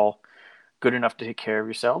like you're all good enough to take care of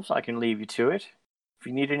yourselves. I can leave you to it. If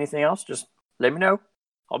you need anything else, just let me know.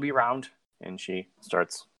 I'll be around. And she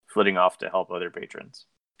starts flitting off to help other patrons.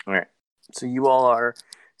 All right. So you all are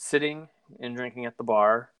sitting and drinking at the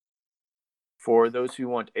bar. For those who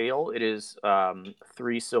want ale, it is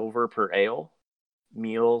 3 silver per ale.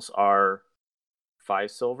 Meals are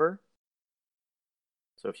 5 silver.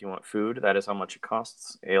 So if you want food, that is how much it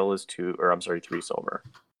costs. Ale is 3 silver.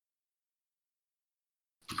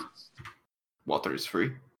 Water is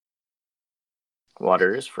free.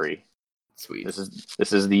 Water is free. Sweet.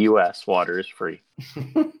 This is the U.S. Water is free.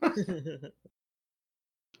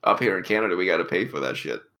 Up here in Canada, we got to pay for that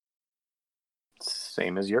shit.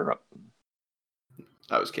 Same as Europe.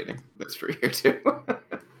 I was kidding. That's free here too.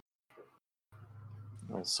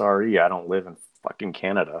 Well, sorry, I don't live in fucking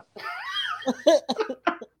Canada.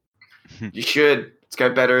 You should. It's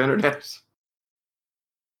got better internet.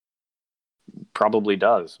 Probably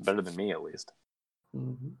does. Better than me, at least.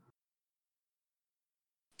 Mm-hmm.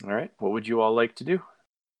 All right. What would you all like to do?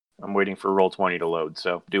 I'm waiting for Roll20 to load,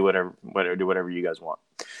 so do whatever you guys want.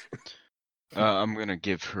 I'm gonna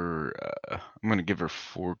give her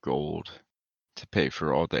 4 gold to pay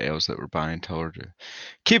for all the ales that we're buying. Tell her to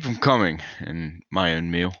keep them coming, and my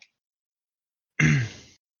own meal.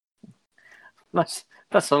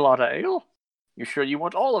 That's a lot of ale. You sure you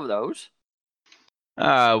want all of those?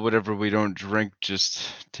 Whatever we don't drink,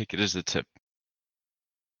 just take it as a tip.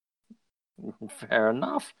 Fair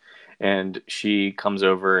enough. And she comes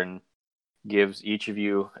over and gives each of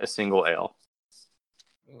you a single ale.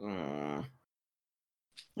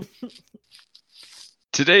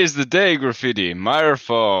 Today's the day, Graffiti.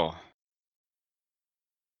 Myrefall.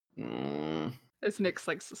 As Nyx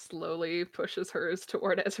like slowly pushes hers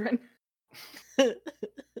toward Ezrin.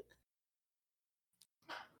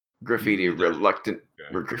 Graffiti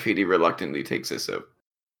reluctantly takes a sip.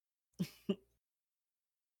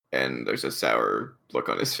 And there's a sour look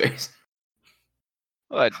on his face.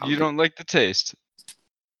 What? You don't like the taste?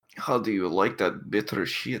 How do you like that bitter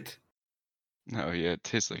shit? Oh yeah, it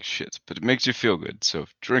tastes like shit, but it makes you feel good, so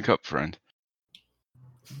drink up, friend.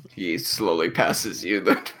 He slowly passes you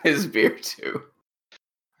his beer too.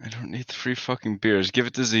 I don't need the free fucking beers. Give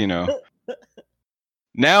it to Zeno.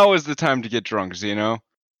 Now is the time to get drunk, Zeno.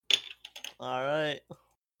 Alright.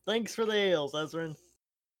 Thanks for the ales, Ezrin.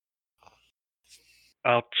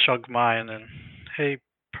 I'll chug mine and hey,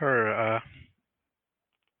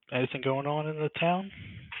 anything going on in the town?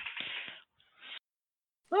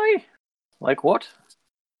 Aye. Like what?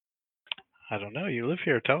 I don't know. You live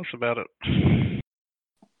here. Tell us about it.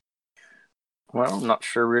 Well, I'm not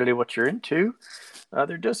sure really what you're into.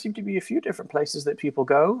 There does seem to be a few different places that people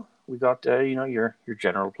go. We got, your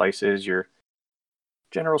general places, your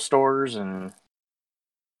general stores and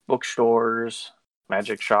bookstores,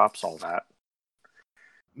 magic shops, all that.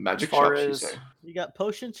 Magic shops, you say? You got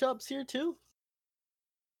potion shops here too?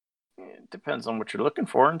 It depends on what you're looking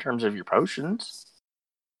for in terms of your potions.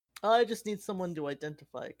 I just need someone to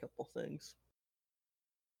identify a couple things.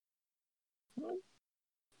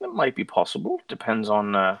 It might be possible. Depends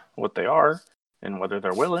on what they are and whether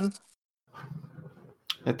they're willing.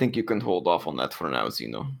 I think you can hold off on that for now,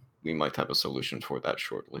 Zeno. We might have a solution for that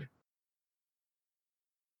shortly.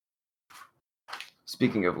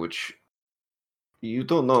 Speaking of which, you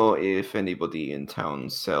don't know if anybody in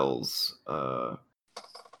town sells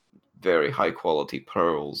very high quality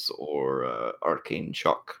pearls or arcane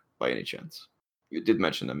chalk by any chance? You did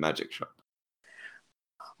mention a magic shop.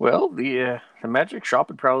 Well, the magic shop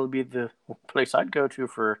would probably be the place I'd go to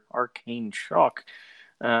for arcane chalk.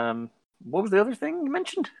 What was the other thing you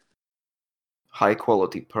mentioned? High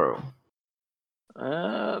quality pearl.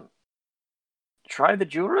 Try the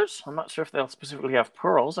jewelers. I'm not sure if they'll specifically have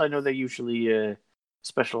pearls. I know they usually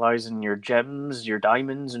specialize in your gems, your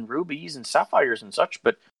diamonds and rubies and sapphires and such,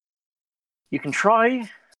 but you can try.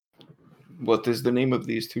 What is the name of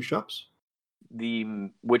these two shops?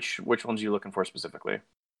 Which ones are you looking for specifically?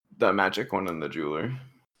 The magic one and the jeweler.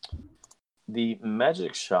 The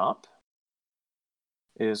magic shop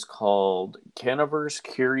is called Canaver's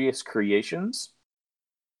Curious Creations.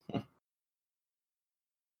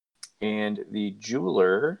 And the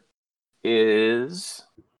jeweler is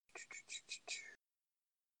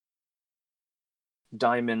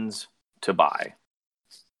Diamonds to Buy.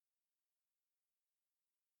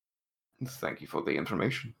 Thank you for the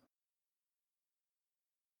information.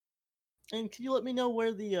 And can you let me know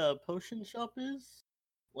where the potion shop is?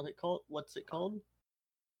 What's it called?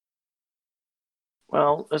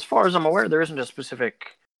 Well, as far as I'm aware, there isn't a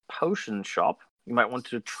specific potion shop. You might want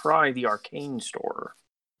to try the arcane store.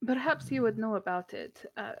 Perhaps you would know about it.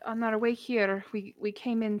 On our way here, we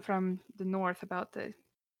came in from the north, about the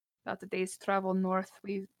day's travel north.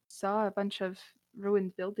 We saw a bunch of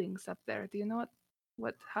ruined buildings up there. Do you know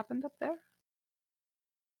what happened up there?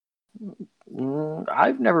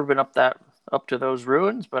 I've never been up to those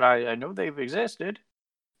ruins, but I know they've existed.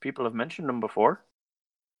 People have mentioned them before.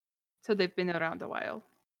 So they've been around a while.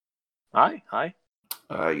 Aye.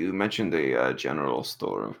 You mentioned a general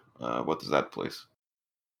store. What is that place?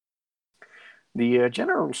 The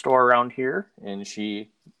general store around here, and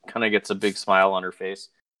she kind of gets a big smile on her face,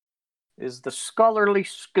 is the Scholarly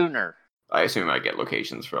Schooner. I assume I get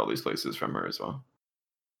locations for all these places from her as well.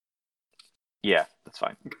 Yeah, that's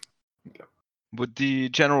fine. Okay. Would the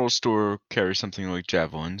general store carry something like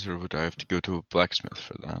javelins, or would I have to go to a blacksmith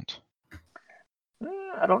for that?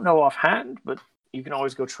 I don't know offhand, but you can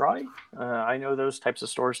always go try. I know those types of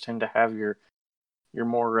stores tend to have your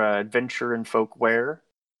more adventure and folk wear.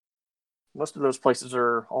 Most of those places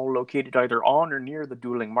are all located either on or near the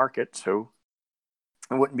dueling market, so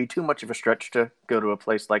it wouldn't be too much of a stretch to go to a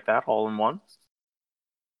place like that all in one.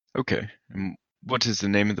 Okay. And what is the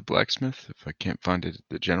name of the blacksmith if I can't find it at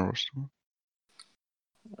the general store?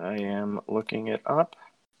 I am looking it up.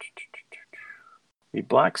 The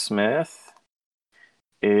blacksmith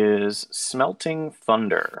is Smelting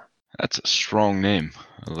Thunder. That's a strong name.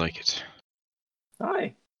 I like it.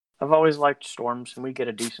 Hi. I've always liked storms, and we get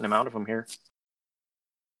a decent amount of them here.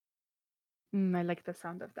 I like the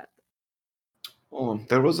sound of that. Oh,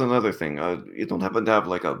 there was another thing. You don't happen to have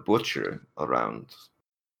like a butcher around?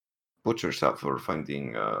 Butcher shop for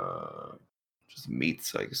finding just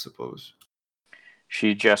meats, I suppose.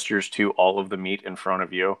 She gestures to all of the meat in front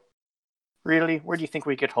of you. Really? Where do you think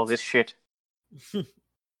we get all this shit?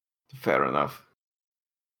 Fair enough.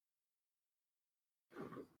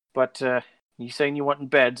 But you saying you want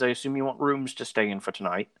beds, I assume you want rooms to stay in for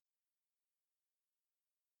tonight.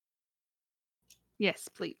 Yes,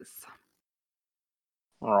 please.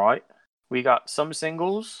 All right. We got some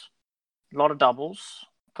singles, a lot of doubles,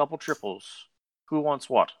 a couple triples. Who wants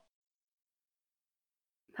what?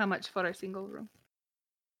 How much for a single room?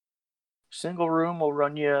 Single room will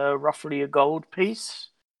run you roughly a gold piece.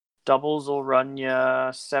 Doubles will run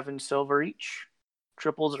you 7 silver each.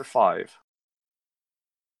 Triples are 5.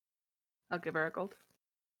 I'll give her a gold.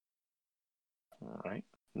 All right.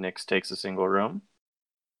 Nyx takes a single room.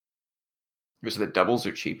 So the doubles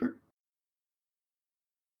are cheaper?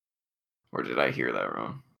 Or did I hear that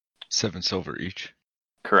wrong? 7 silver each.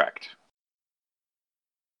 Correct.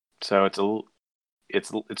 So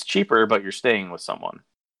it's cheaper, but you're staying with someone.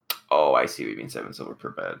 Oh, I see what you mean. 7 silver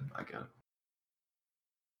per bed. I get it.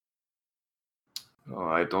 Oh,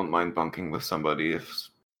 I don't mind bunking with somebody if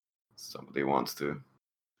somebody wants to.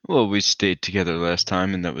 Well, we stayed together last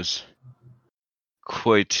time, and that was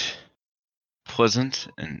quite pleasant.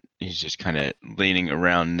 And he's just kind of leaning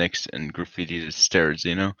around next and graffiti the stairs,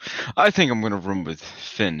 you know. I think I'm gonna room with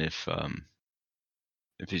Finn if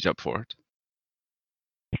he's up for it.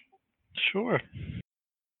 Sure.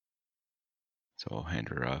 So I'll hand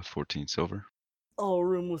her 14 silver. I'll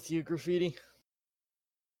room with you, graffiti.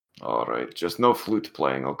 All right, just no flute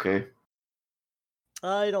playing, okay?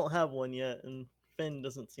 I don't have one yet, and Finn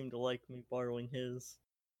doesn't seem to like me borrowing his.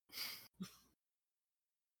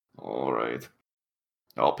 All right.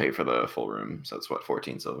 I'll pay for the full room, so that's what,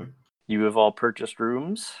 14 silver? You have all purchased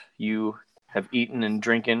rooms. You have eaten and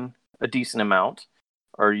drinking a decent amount.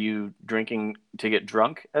 Are you drinking to get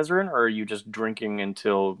drunk, Ezrin, or are you just drinking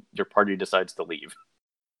until your party decides to leave?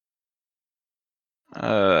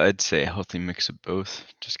 I'd say a healthy mix of both.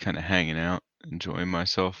 Just kind of hanging out, enjoying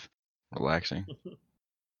myself, relaxing.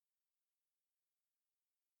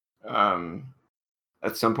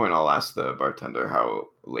 At some point I'll ask the bartender how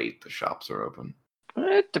late the shops are open.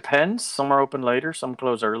 It depends. Some are open later, some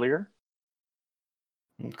close earlier.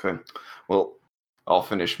 Okay. Well, I'll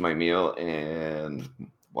finish my meal, and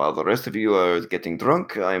while the rest of you are getting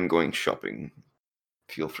drunk, I'm going shopping.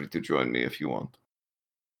 Feel free to join me if you want.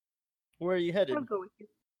 Where are you headed? I'll go with you.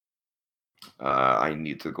 I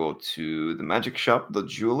need to go to the magic shop, the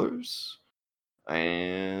jewelers,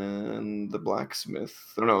 and the blacksmith.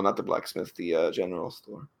 No, not the blacksmith, the general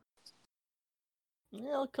store.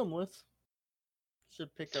 Yeah, I'll come with.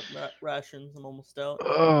 Should pick up rations. I'm almost out.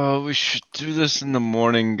 Oh, we should do this in the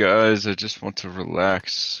morning, guys. I just want to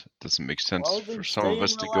relax. Doesn't make sense Well, then for some stay of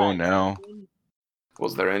us and to go relax, now. Ezrin.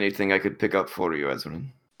 Was there anything I could pick up for you,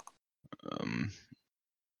 Ezrin?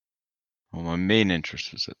 Well, my main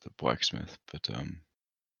interest was at the blacksmith, but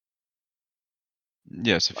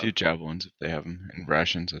yes, a few javelins if they have them, and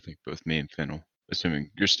rations. I think both me and Finn will. Assuming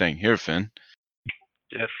you're staying here, Finn.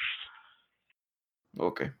 Yes.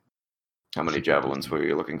 Okay. How many think we both javelins need- were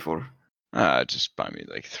you looking for? Just buy me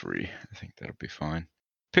like 3. I think that'll be fine.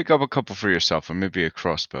 Pick up a couple for yourself, or maybe a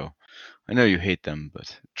crossbow. I know you hate them,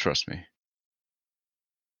 but trust me.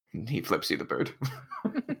 He flips you the bird.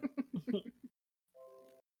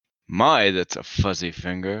 My, that's a fuzzy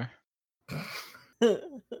finger.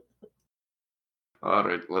 All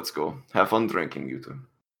right, let's go. Have fun drinking, you two.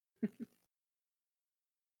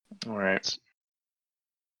 All right.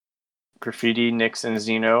 Graffiti, Nyx, and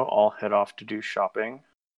Xeno all head off to do shopping.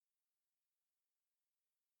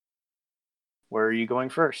 Where are you going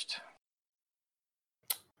first?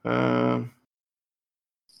 Let's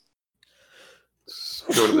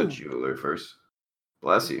go to the jeweler first.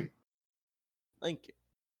 Bless you. Thank you.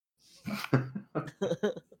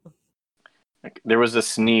 There was a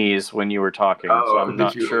sneeze when you were talking, so I'm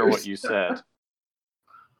not sure what you said.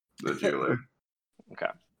 The jeweler.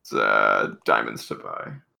 Okay. It's diamonds to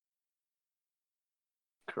buy.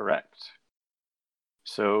 Correct.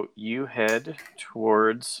 So you head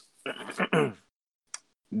towards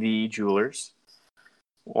the jewelers,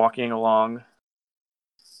 walking along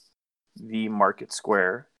the market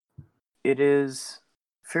square. It is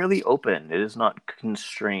fairly open. It is not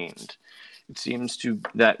constrained. It seems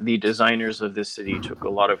that the designers of this city took a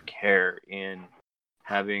lot of care in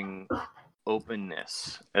having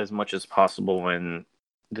openness as much as possible when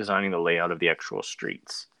designing the layout of the actual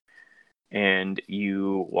streets. And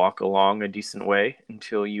you walk along a decent way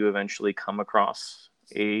until you eventually come across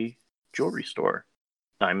a jewelry store.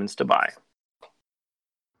 Diamonds to buy.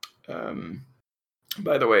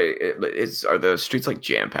 By the way, are the streets like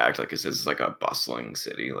jam-packed? Like, is this like a bustling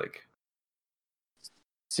city? Like,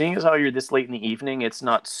 seeing as how you're this late in the evening, it's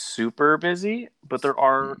not super busy, but there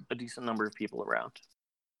are a decent number of people around.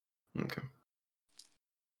 Okay.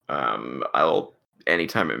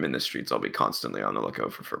 Anytime I'm in the streets, I'll be constantly on the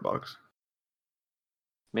lookout for bugs.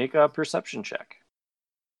 Make a perception check.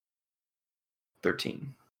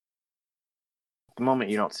 13. At the moment,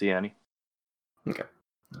 you don't see any. Okay.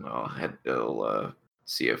 And I'll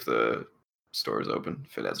see if the store is open,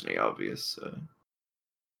 if it has any obvious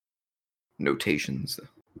notations.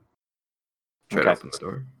 Try to open the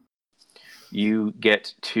door. You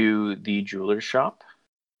get to the jeweler's shop,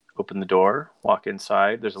 open the door, walk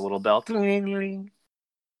inside. There's a little bell.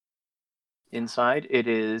 Inside, it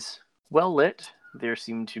is well lit. There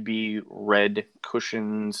seem to be red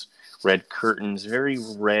cushions, red curtains, very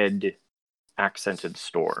red accented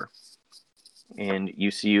store. And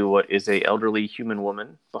you see what is a elderly human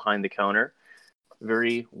woman behind the counter.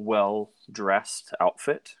 Very well dressed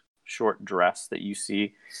outfit, short dress that you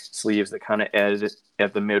see, sleeves that kind of end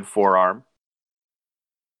at the mid forearm.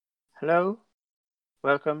 Hello,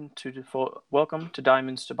 welcome to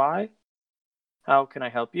Diamonds to Buy. How can I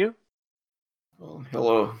help you? Well,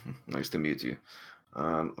 hello, nice to meet you.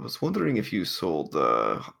 I was wondering if you sold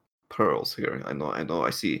pearls here. I know. I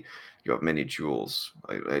see you have many jewels.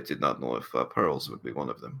 I did not know if pearls would be one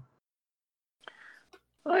of them.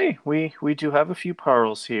 Hi, we do have a few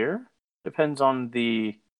pearls here. Depends on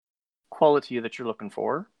the quality that you're looking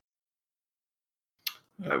for.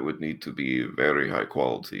 I would need to be very high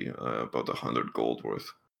quality, about 100 gold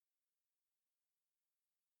worth.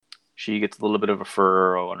 She gets a little bit of a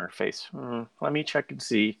furrow on her face. Let me check and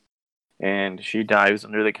see. And she dives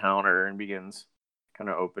under the counter and begins kind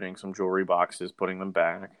of opening some jewelry boxes, putting them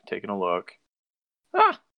back, taking a look.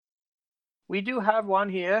 We do have one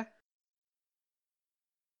here.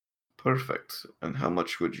 Perfect. And how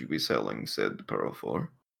much would you be selling said pearl for?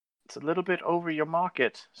 It's a little bit over your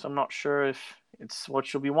market, so I'm not sure if it's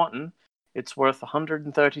what you'll be wanting. It's worth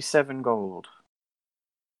 137 gold.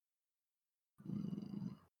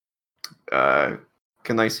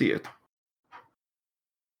 Can I see it?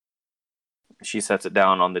 She sets it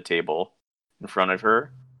down on the table in front of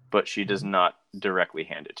her, but she does not directly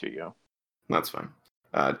hand it to you. That's fine.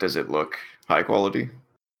 Does it look high quality?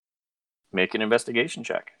 Make an investigation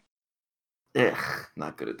check.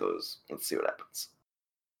 Not good at those. Let's see what happens.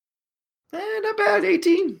 Not bad,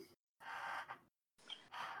 18.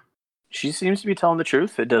 She seems to be telling the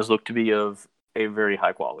truth. It does look to be of a very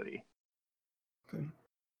high quality. Okay.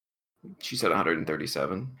 She said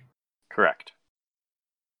 137. Correct.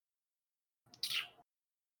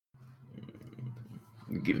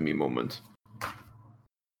 Give me a moment.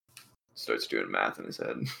 Starts doing math in his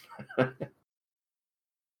head.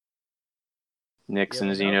 Nyx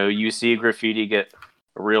and Xeno, you see Graffiti get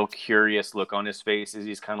a real curious look on his face as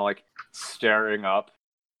he's kind of like staring up,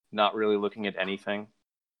 not really looking at anything.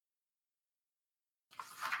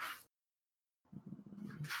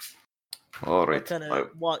 All right. I kind of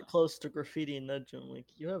walk close to Graffiti and nudge him. Like,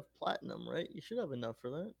 you have platinum, right? You should have enough for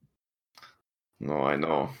that. No, I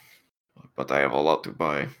know. But I have a lot to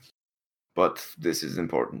buy. But this is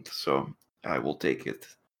important, so I will take it.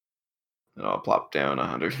 And I'll plop down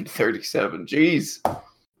 137. Jeez!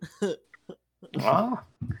 Well,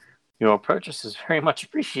 your purchase is very much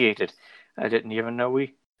appreciated. I didn't even know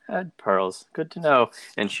we had pearls. Good to know.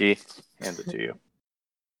 And she hands it to you.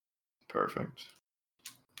 Perfect.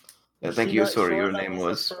 Yeah, thank you. Sorry, your name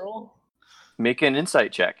was... Make an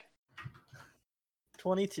insight check.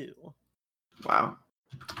 22. Wow.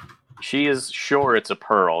 She is sure it's a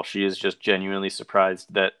pearl. She is just genuinely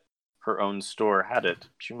surprised that her own store had it.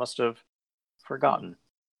 She must have forgotten.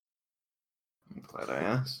 I'm glad I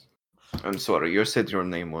asked. I'm sorry, you said your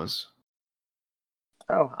name was?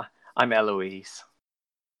 Oh, I'm Eloise.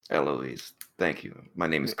 Eloise. Thank you. My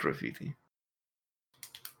name is Graffiti.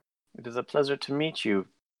 It is a pleasure to meet you,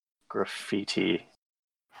 Graffiti.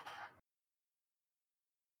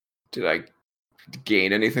 Did I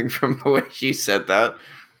gain anything from the way she said that?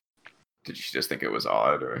 Did she just think it was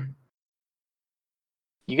odd, or?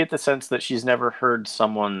 You get the sense that she's never heard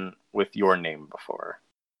someone with your name before.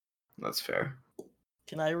 That's fair.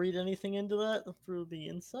 Can I read anything into that through the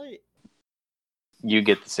insight? You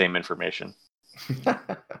get the same information.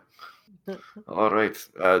 All right.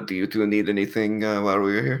 Do you two need anything while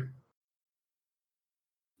we're here?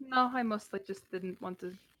 No, I mostly just didn't want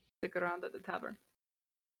to stick around at the tavern.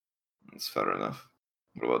 That's fair enough.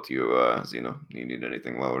 What about you, Zeno? Do you need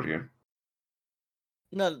anything while we're here?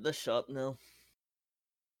 Not at the shop, no.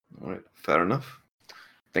 All right. Fair enough.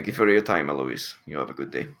 Thank you for your time, Eloise. You have a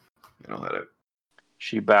good day. And I'll head out.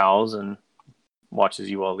 She bows and watches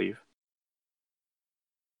you all leave.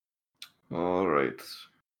 All right.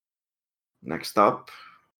 Next up,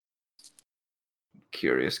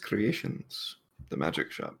 Curious Creations, the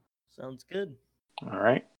magic shop. Sounds good. All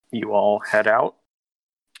right. You all head out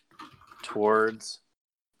towards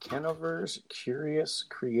Canover's Curious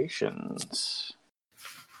Creations.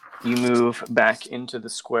 You move back into the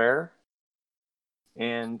square,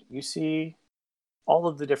 and you see all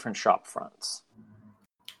of the different shop fronts.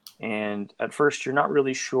 And at first, you're not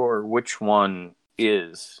really sure which one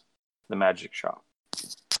is the magic shop.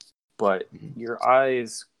 But your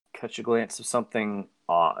eyes catch a glance of something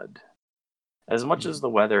odd. As much as the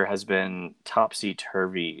weather has been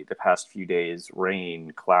topsy-turvy the past few days,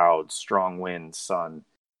 rain, clouds, strong wind, sun,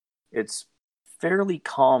 it's fairly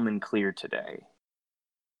calm and clear today.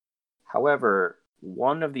 However,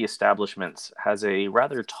 one of the establishments has a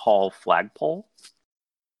rather tall flagpole,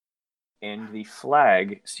 and the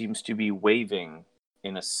flag seems to be waving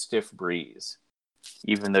in a stiff breeze,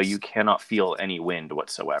 even though you cannot feel any wind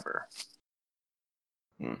whatsoever.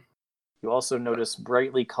 You also notice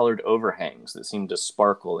brightly colored overhangs that seem to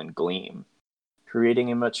sparkle and gleam,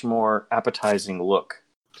 creating a much more appetizing look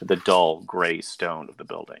to the dull gray stone of the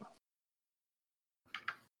building.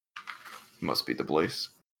 Must be the place.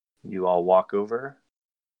 You all walk over,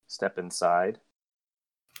 step inside,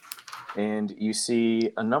 and you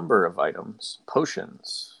see a number of items: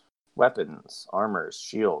 potions, weapons, armors,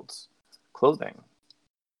 shields, clothing.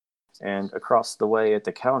 And across the way at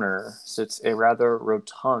the counter sits a rather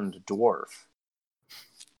rotund dwarf.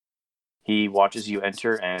 He watches you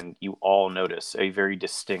enter, and you all notice a very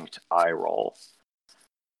distinct eye roll.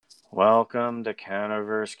 Welcome to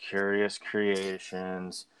Canover's Curious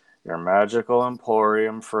Creations, your magical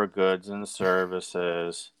emporium for goods and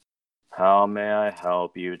services. How may I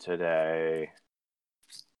help you today?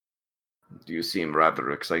 Do you seem rather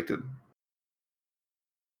excited?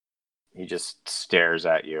 He just stares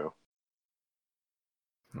at you.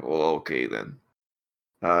 Well, okay then.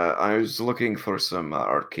 I was looking for some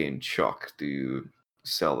arcane chalk. Do you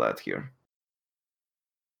sell that here?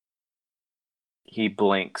 He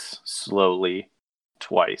blinks slowly,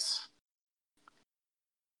 twice.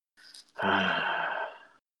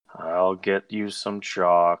 I'll get you some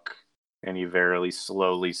chalk. And he very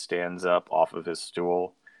slowly stands up off of his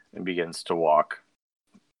stool and begins to walk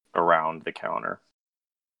around the counter.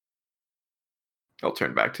 I'll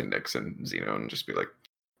turn back to Nyx and Zeno and just be like,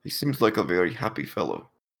 he seems like a very happy fellow.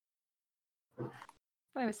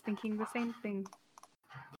 I was thinking the same thing.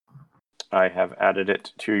 I have added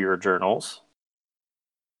it to your journals.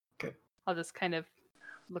 Okay. I'll just kind of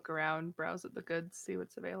look around, browse at the goods, see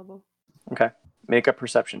what's available. Okay. Make a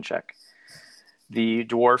perception check. The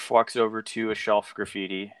dwarf walks over to a shelf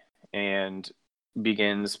graffiti and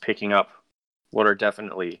begins picking up what are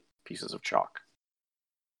definitely pieces of chalk.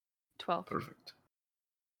 12. Perfect.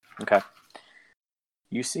 Okay.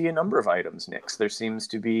 You see a number of items, Nyx. There seems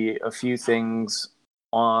to be a few things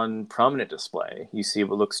on prominent display. You see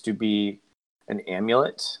what looks to be an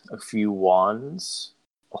amulet, a few wands,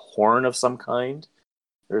 a horn of some kind.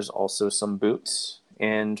 There's also some boots,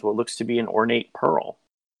 and what looks to be an ornate pearl.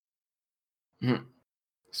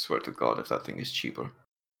 Swear to God if that thing is cheaper.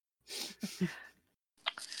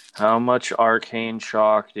 How much arcane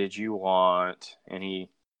chalk did you want? And you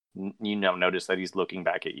now notice that he's looking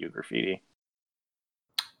back at you, Graffiti.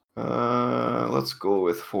 Let's go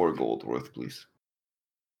with 4 gold worth, please.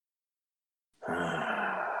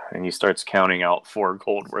 And he starts counting out 4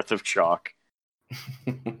 gold worth of chalk.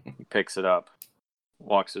 He picks it up.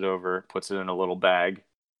 walks it over, puts it in a little bag.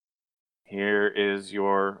 Here is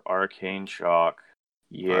your arcane chalk.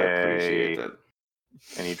 Yay. I appreciate it.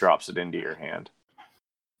 And he drops it into your hand.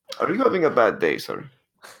 Are you having a bad day, sir?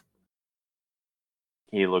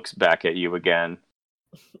 He looks back at you again.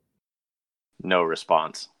 No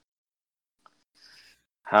response.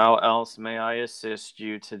 How else may I assist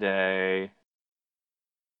you today?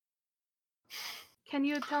 Can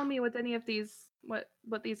you tell me what any of these what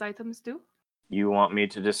these items do? You want me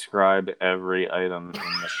to describe every item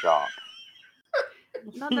in the shop?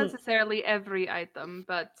 Not necessarily every item,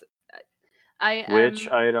 but Which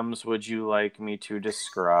items would you like me to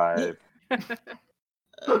describe?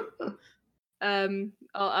 I'll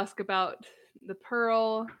ask about the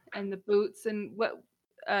pearl and the boots and what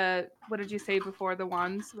did you say before the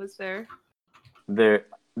wands was there? There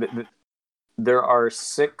are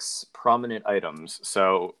 6 prominent items,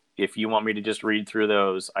 so if you want me to just read through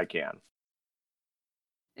those, I can.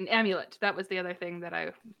 An amulet. That was the other thing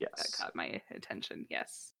that Yes. caught my attention.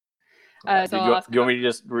 Yes. Do you want me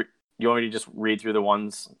to just read through the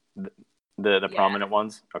ones, the prominent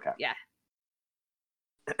ones? Okay. Yeah.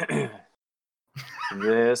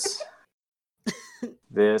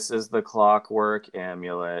 This is the clockwork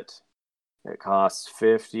amulet. It costs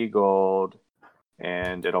 50 gold,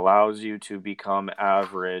 and it allows you to become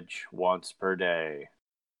average once per day.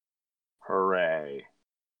 Hooray.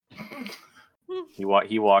 He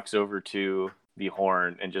walks over to the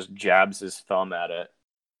horn and just jabs his thumb at it.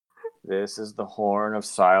 This is the horn of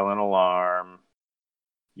silent alarm.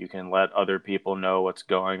 You can let other people know what's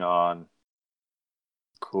going on.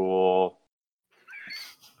 Cool.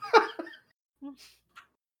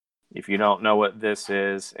 If you don't know what this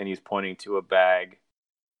is, and he's pointing to a bag,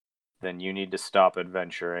 then you need to stop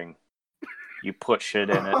adventuring. You put shit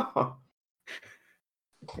in it.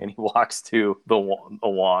 And he walks to the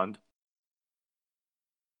wand.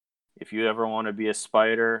 If you ever want to be a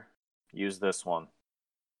spider, use this one.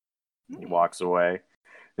 He walks away.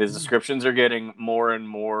 His descriptions are getting more and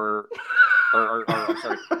more... I'm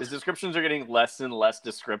sorry. His descriptions are getting less and less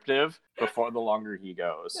descriptive the longer he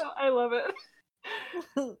goes. No, I love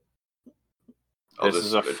it. This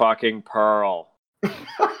is a fucking pearl.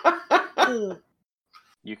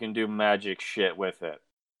 You can do magic shit with it.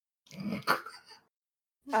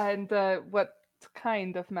 And what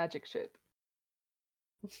kind of magic shit?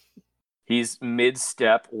 He's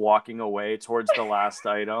mid-step walking away towards the last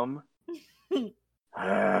item.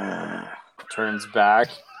 Turns back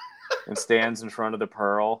and stands in front of the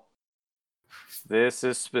pearl. This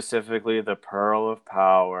is specifically the Pearl of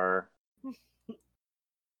Power.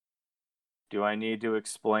 Do I need to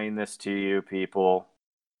explain this to you, people?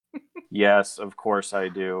 Yes, of course I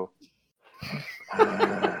do.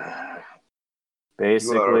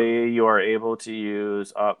 Basically, you are able to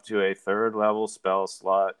use up to a 3rd level spell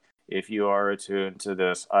slot if you are attuned to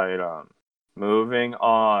this item. Moving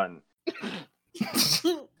on.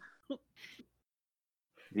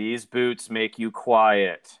 These boots make you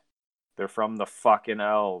quiet. They're from the fucking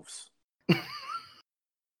elves.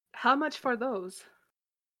 How much for those?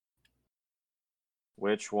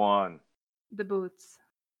 Which one? The boots.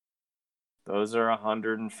 Those are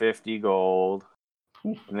 150 gold.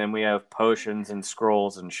 And then we have potions and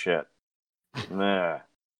scrolls and shit. Meh.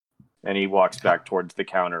 And he walks back towards the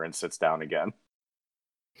counter and sits down again.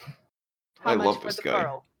 I love this guy.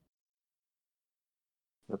 Pearl?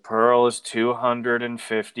 The pearl is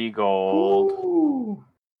 250 gold. Ooh.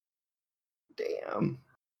 Damn.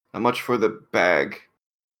 How much for the bag?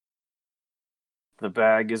 The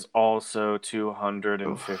bag is also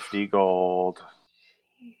 250 gold.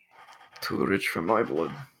 Too rich for my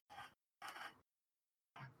blood.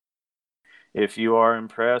 If you are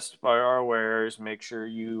impressed by our wares, make sure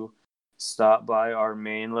you stop by our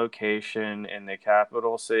main location in the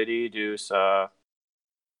capital city, Dusa,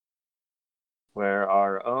 where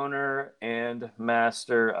our owner and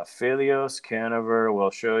master, Aphelios Canaver,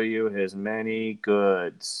 will show you his many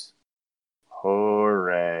goods.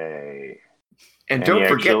 Hooray. And don't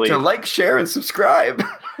forget to like, share, and subscribe.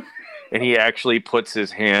 And he actually puts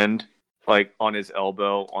his hand on his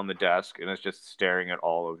elbow on the desk and is just staring at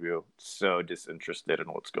all of you, so disinterested in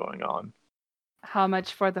what's going on. How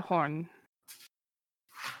much for the horn?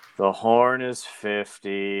 The horn is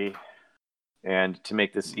 50. And to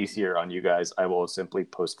make this easier on you guys, I will simply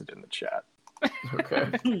post it in the chat.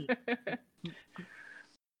 Okay.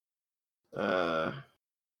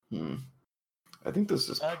 I think this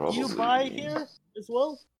is probably... Do you buy here as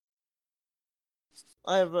well?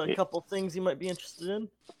 I have a couple things you might be interested in.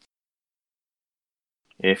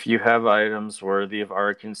 If you have items worthy of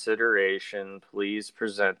our consideration, please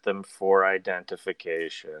present them for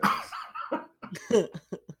identification.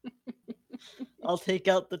 I'll take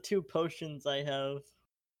out the 2 potions I have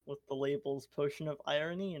with the labels Potion of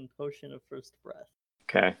Irony and Potion of First Breath.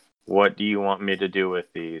 Okay. What do you want me to do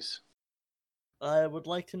with these? I would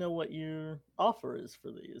like to know what your offer is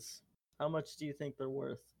for these. How much do you think they're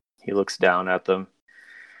worth? He looks down at them.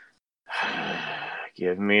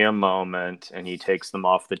 Give me a moment. And he takes them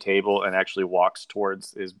off the table and actually walks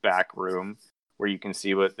towards his back room where you can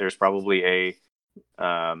see there's probably a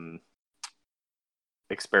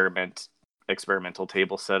experimental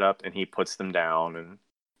table set up, and he puts them down, and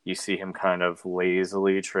you see him kind of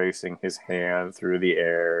lazily tracing his hand through the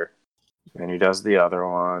air. And he does the other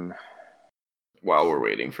one. While we're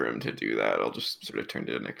waiting for him to do that, I'll just sort of turn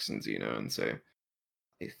to Nix and Zeno and say,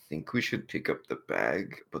 I think we should pick up the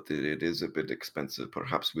bag, but it is a bit expensive.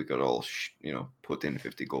 Perhaps we could all, put in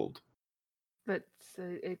 50 gold. That's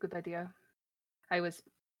a good idea. I was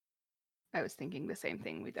thinking the same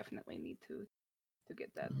thing. We definitely need to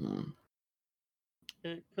get that. Mm-hmm.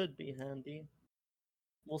 It could be handy.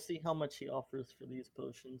 We'll see how much he offers for these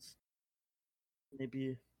potions.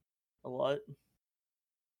 Maybe a lot.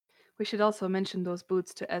 We should also mention those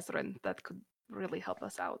boots to Ezran. That could really help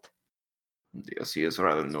us out. Yes, he is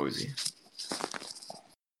rather noisy.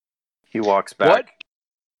 He walks back.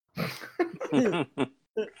 What?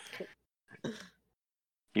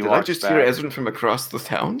 Did I just hear Ezran from across the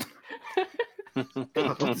town?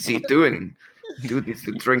 God, what is he doing? Dude needs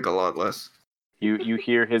to drink a lot less. You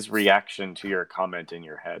hear his reaction to your comment in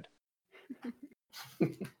your head.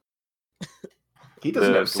 He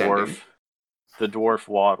doesn't have sending. The dwarf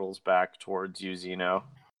waddles back towards you, Zeno.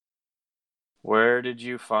 Where did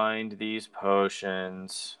you find these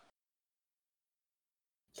potions?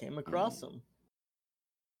 Came across them.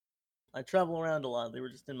 I travel around a lot. They were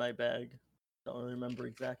just in my bag. Don't remember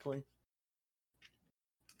exactly.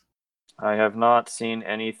 I have not seen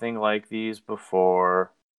anything like these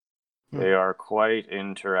before. They are quite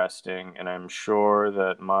interesting, and I'm sure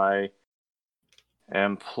that my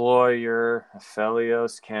employer,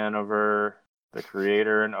 Aphelios Canover, the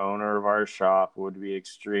creator and owner of our shop, would be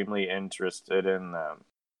extremely interested in them.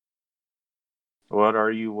 What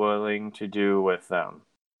are you willing to do with them?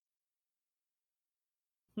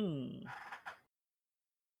 If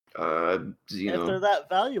they're that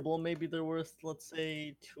valuable, maybe they're worth, let's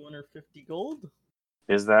say, 250 gold?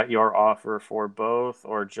 Is that your offer for both,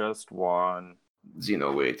 or just one?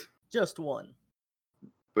 Zeno, wait. Just one.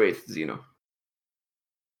 Wait, Zeno.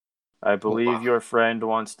 I believe your friend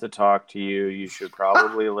wants to talk to you. You should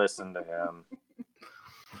probably listen to him.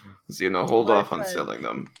 Zeno, hold off on selling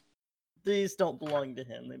them. These don't belong to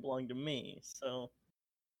him. They belong to me, so...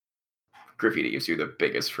 Graffiti gives you the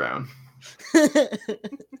biggest frown.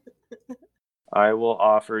 I will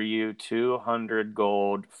offer you 200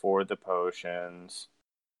 gold for the potions.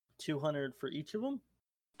 200 for each of them?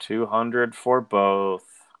 200 for both.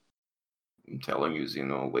 I'm telling you,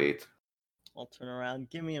 Zeno, wait. I'll turn around.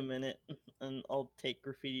 Give me a minute, and I'll take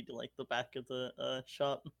Graffiti to, the back of the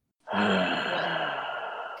shop.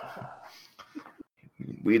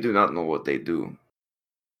 We do not know what they do,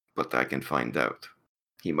 but I can find out.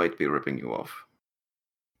 He might be ripping you off.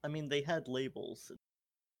 I mean, they had labels. A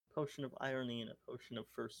potion of irony and a potion of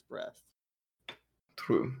first breath.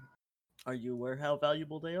 True. Are you aware how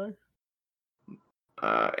valuable they are?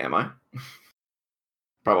 Am I?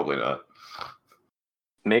 Probably not.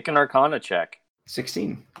 Make an Arcana check.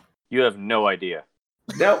 16. You have no idea.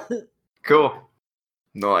 No. Cool.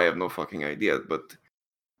 No, I have no fucking idea, but,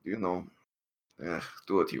 do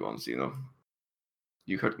what you want,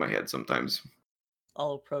 You hurt my head sometimes.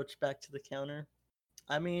 I'll approach back to the counter.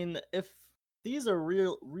 I mean, if these are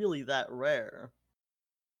really that rare,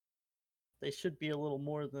 they should be a little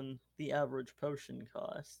more than the average potion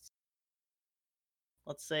costs.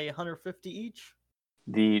 Let's say 150 each?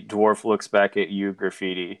 The dwarf looks back at you,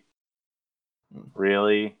 Graffiti.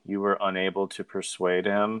 Really? You were unable to persuade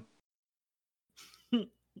him?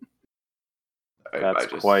 That's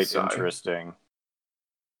quite interesting.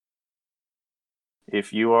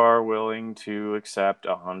 If you are willing to accept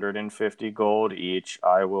 150 gold each,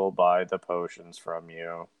 I will buy the potions from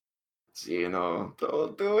you. Zeno,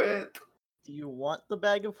 don't do it. Do you want the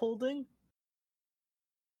bag of holding?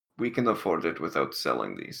 We can afford it without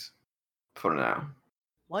selling these. For now.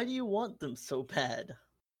 Why do you want them so bad?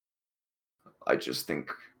 I just think...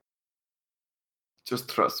 Just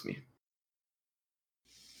trust me.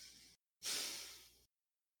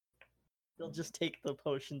 He'll just take the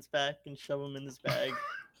potions back and shove them in his bag.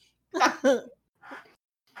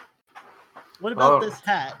 What about this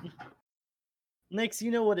hat? Nix, you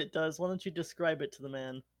know what it does. Why don't you describe it to the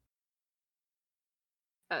man?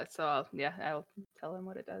 I'll tell him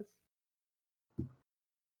what it does.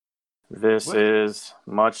 This What? is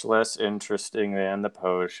much less interesting than the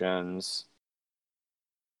potions.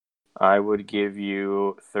 I would give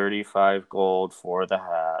you 35 gold for the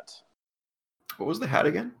hat. What was the hat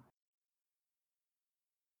again?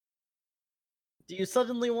 Do you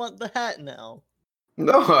suddenly want the hat now?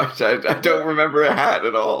 No, I don't remember a hat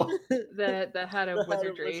at all. The hat of The hat of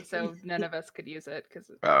wizardry, so wizardry. none of us could use it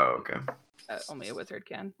because Oh, okay. only a wizard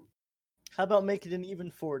can. How about make it an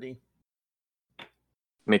even 40?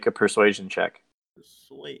 Make a persuasion check.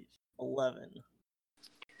 Persuade. 11.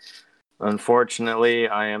 Unfortunately,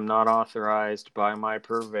 I am not authorized by my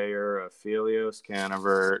purveyor, Aphelios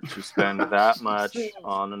Canaver, to spend that much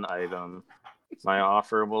on an item. My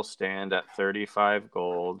offer will stand at 35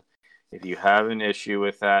 gold. If you have an issue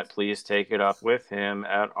with that, please take it up with him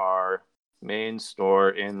at our main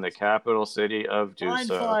store in the capital city of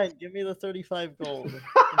Dusa. Fine. Give me the 35 gold. And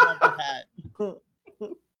have the hat.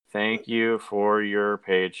 Thank you for your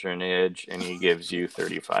patronage, and he gives you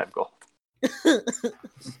 35 gold.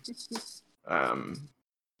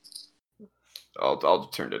 I'll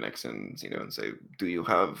turn to Nix and Zeno and say, do you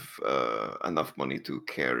have enough money to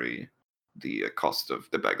carry the cost of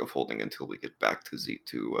the bag of holding until we get back to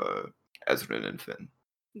Ezrin and Finn?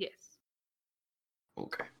 Yes.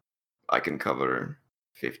 Okay. I can cover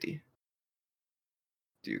 50.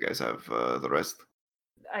 Do you guys have the rest?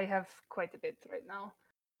 I have quite a bit right now.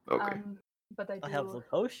 Okay. But I I have the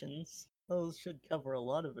potions. Those should cover a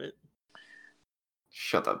lot of it.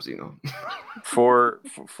 Shut up, Zeno. For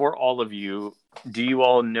all of you, do you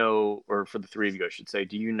all know, or for the three of you, I should say,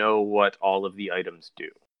 do you know what all of the items do?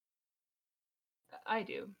 I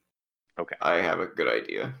do. Okay. I have a good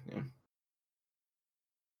idea. Yeah.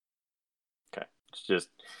 Okay. It's just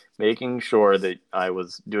making sure that I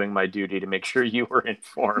was doing my duty to make sure you were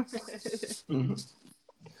informed.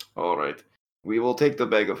 All right. We will take the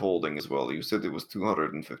bag of holding as well. You said it was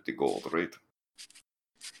 250 gold, right?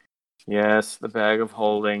 Yes, the bag of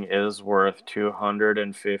holding is worth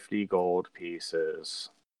 250 gold pieces.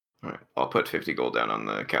 All right. I'll put 50 gold down on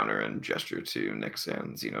the counter and gesture to Nix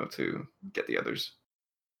and Zeno to get the others.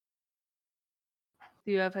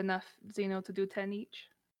 Do you have enough, Zeno, to do 10 each?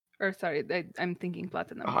 Or sorry, I'm thinking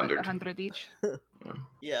platinum. 100. 100 each.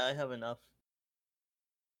 Yeah, I have enough.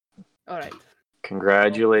 All right.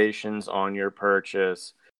 Congratulations on your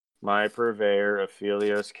purchase. My purveyor,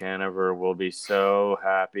 Aphelios Canaver, will be so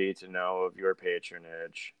happy to know of your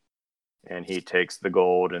patronage. And he takes the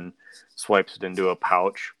gold and swipes it into a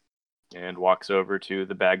pouch and walks over to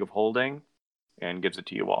the bag of holding and gives it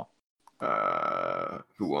to you all.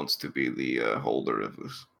 Who wants to be the holder of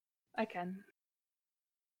this? I can.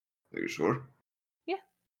 Are you sure? Yeah.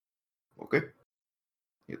 Okay.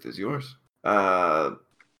 It is yours. Oh,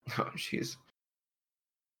 jeez.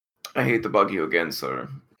 I hate to bug you again, sir.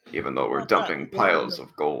 Even though we're Not dumping that. piles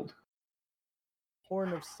of gold.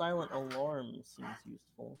 Horn of Silent Alarm seems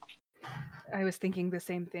useful. I was thinking the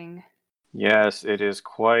same thing. Yes, it is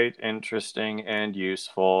quite interesting and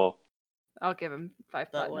useful. I'll give him 5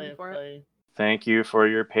 That platinum way, for it. Thank you for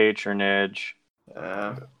your patronage.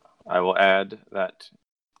 I will add that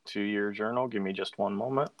to your journal. Give me just one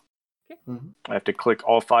moment. Okay. Mm-hmm. I have to click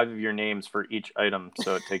all 5 of your names for each item,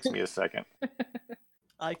 so it takes me a second.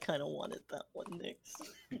 I kind of wanted that one, Nix.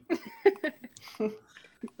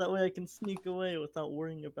 That way I can sneak away without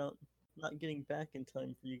worrying about not getting back in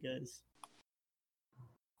time for you guys.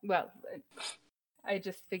 Well, I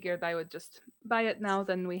just figured I would just buy it now,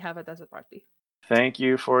 then we have it as a party. Thank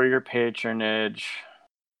you for your patronage.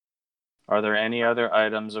 Are there any other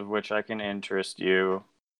items of which I can interest you?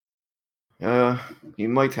 You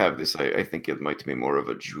might have this. I think it might be more of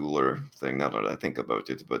a jeweler thing now that I think about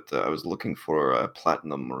it, but I was looking for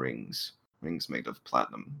platinum rings. Rings made of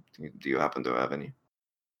platinum. Do you happen to have any?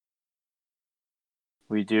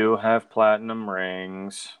 We do have platinum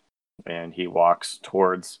rings. And he walks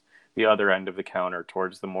towards the other end of the counter,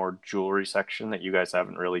 towards the more jewelry section that you guys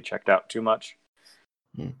haven't really checked out too much.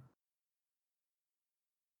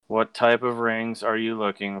 What type of rings are you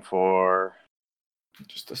looking for?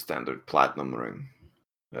 Just a standard platinum ring.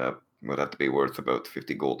 Would have to be worth about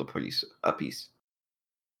 50 gold a piece.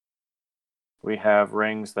 We have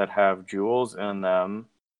rings that have jewels in them.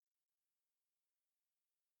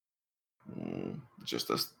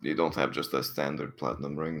 You don't have just a standard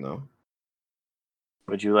platinum ring, no?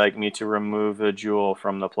 Would you like me to remove the jewel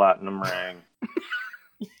from the platinum ring?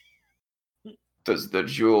 Does the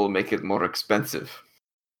jewel make it more expensive?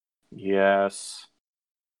 Yes.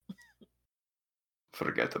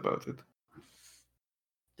 Forget about it.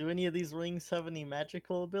 Do any of these rings have any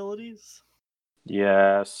magical abilities?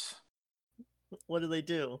 Yes. What do they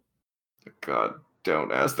do? God,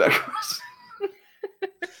 don't ask that question.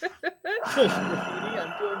 Shush, Graffiti,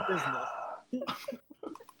 I'm doing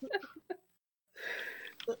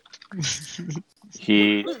business.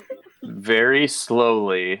 He very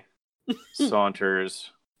slowly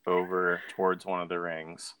saunters over towards one of the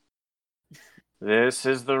rings. This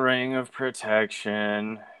is the ring of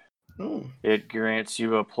protection. It grants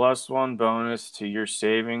you a +1 bonus to your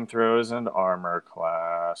saving throws and armor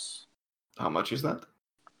class. How much is that?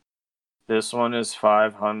 This one is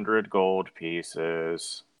 500 gold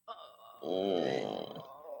pieces. Oh.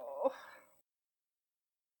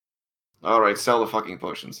 Alright, sell the fucking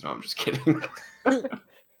potions. No, I'm just kidding.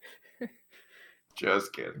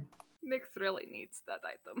 Just kidding. Nyx really needs that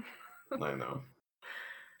item. I know.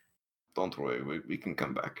 Don't worry, we can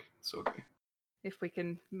come back. It's okay. If we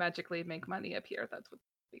can magically make money up here, that would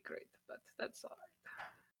be great, but that's alright.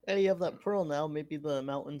 Hey, you have that pearl now. Maybe the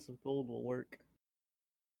mountains of gold will work.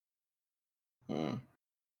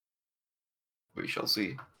 We shall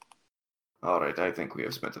see. Alright, I think we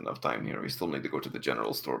have spent enough time here. We still need to go to the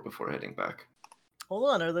general store before heading back. Hold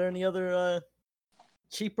on, are there any other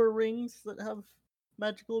cheaper rings that have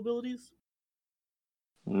magical abilities?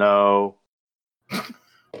 No.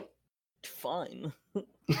 Fine.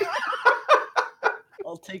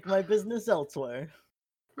 I'll take my business elsewhere.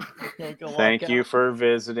 Thank you for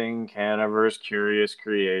visiting Canaver's Curious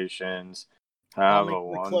Creations. Have a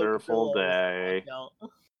wonderful day.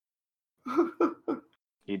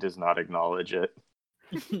 He does not acknowledge it.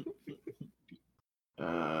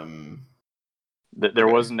 There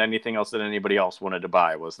wasn't anything else that anybody else wanted to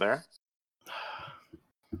buy, was there?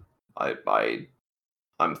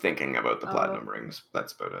 I'm thinking about the platinum rings.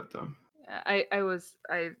 That's about it, though. I was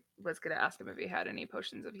gonna ask him if he had any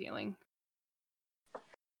potions of healing.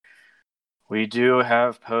 We do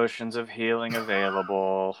have potions of healing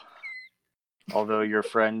available. Although your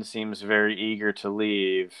friend seems very eager to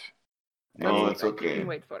leave. No, it's okay. You can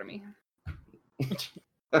wait for me.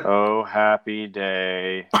 Oh, happy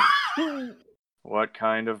day. What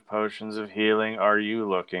kind of potions of healing are you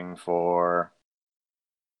looking for?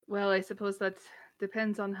 Well, I suppose that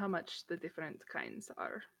depends on how much the different kinds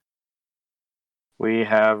are. We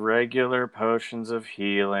have regular potions of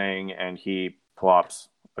healing, and he plops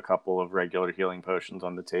a couple of regular healing potions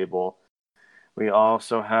on the table. We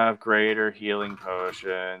also have greater healing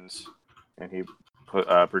potions, and he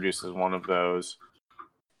produces one of those.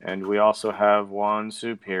 And we also have one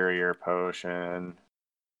superior potion.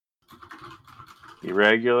 The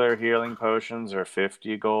regular healing potions are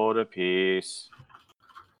 50 gold apiece.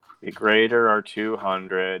 The greater are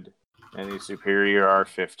 200, and the superior are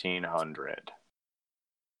 1,500.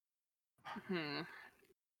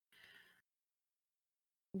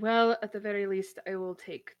 Well, at the very least, I will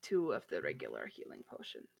take 2 of the regular healing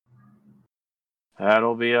potions.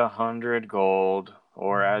 That'll be 100 gold,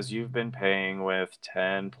 or as you've been paying with,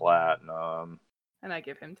 10 platinum. And I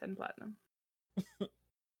give him 10 platinum.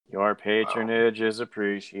 Your patronage is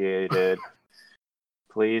appreciated.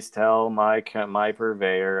 Please tell my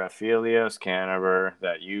purveyor, Aphelios Canaver,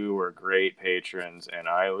 that you were great patrons and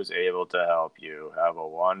I was able to help you. Have a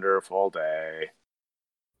wonderful day.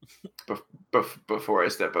 Before I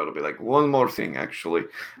step out, I'll be like, one more thing, actually.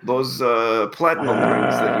 Those platinum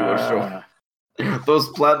rings that you were showing... Those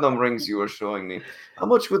platinum rings you were showing me, how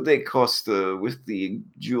much would they cost with the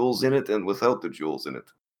jewels in it and without the jewels in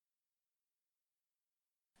it?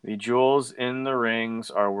 The jewels in the rings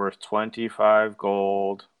are worth 25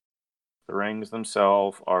 gold. The rings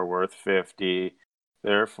themselves are worth 50.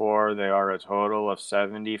 Therefore, they are a total of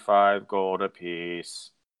 75 gold apiece.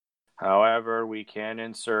 However, we can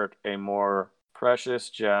insert a more precious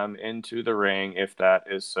gem into the ring if that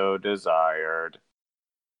is so desired.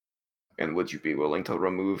 And would you be willing to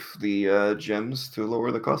remove the gems to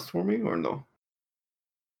lower the cost for me, or no?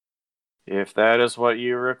 If that is what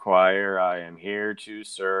you require, I am here to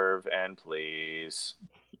serve and please.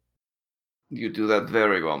 You do that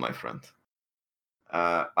very well, my friend.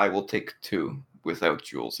 I will take 2 without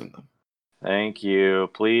jewels in them. Thank you.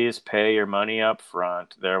 Please pay your money up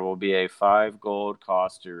front. There will be a 5 gold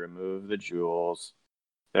cost to remove the jewels.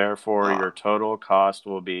 Therefore, your total cost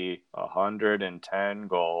will be 110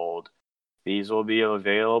 gold. These will be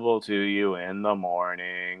available to you in the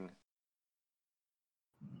morning.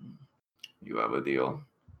 You have a deal.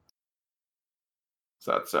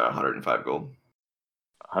 So that's 105 gold.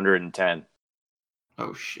 110.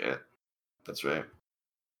 Oh, shit. That's right.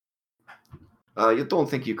 You don't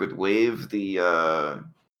think you could waive the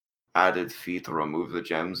added fee to remove the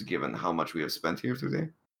gems, given how much we have spent here today?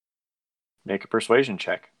 Make a persuasion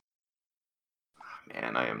check.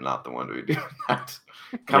 Man, I am not the one to be doing that.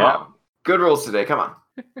 Come on. Good rolls today. Come on.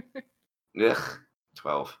 Ugh.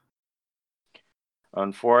 12.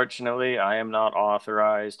 Unfortunately, I am not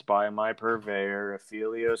authorized by my purveyor,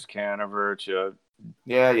 Aphelios Canover, to...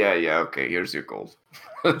 Yeah, okay, here's your gold.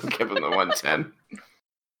 Give him the 110.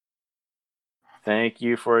 Thank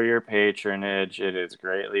you for your patronage. It is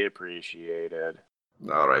greatly appreciated.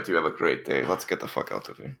 Alright, you have a great day. Let's get the fuck out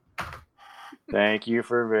of here. Thank you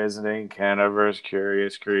for visiting Canover's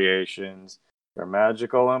Curious Creations, your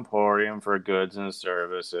magical emporium for goods and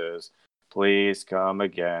services. Please come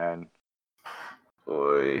again.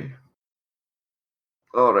 Oi.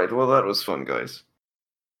 Alright, well that was fun, guys.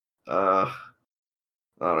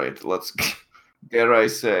 Alright, let's, dare I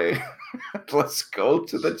say, let's go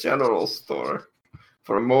to the general store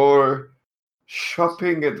for more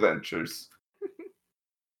shopping adventures.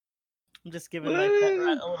 I'm just giving my pet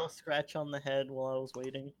rat a little scratch on the head while I was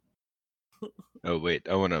waiting. Oh wait,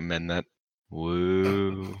 I want to amend that.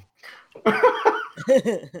 Woo.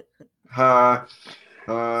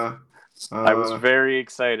 I was very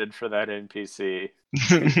excited for that NPC.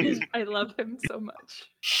 I love him so much.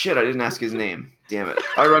 Shit, I didn't ask his name. Damn it.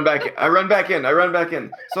 I run back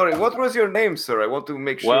in. Sorry, what was your name, sir? I want to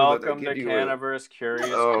make sure Welcome that I to give you Canover's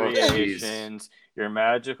Curious Creations, your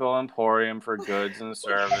magical emporium for goods and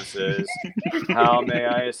services. How may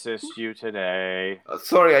I assist you today?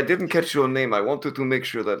 Sorry, I didn't catch your name. I wanted to make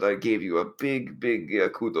sure that I gave you a big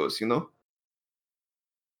kudos, you know?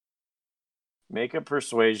 Make a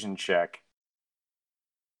persuasion check.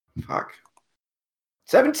 Fuck.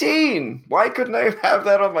 17! Why couldn't I have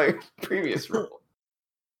that on my previous roll?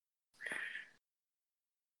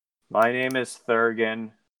 My name is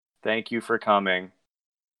Thurgan. Thank you for coming.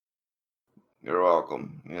 You're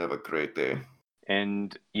welcome. You have a great day.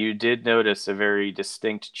 And you did notice a very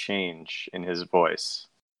distinct change in his voice.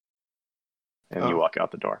 And you walk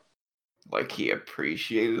out the door. Like he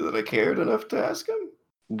appreciated that I cared enough to ask him?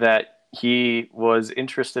 That he was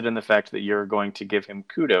interested in the fact that you're going to give him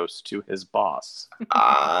kudos to his boss.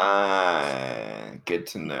 Good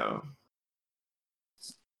to know.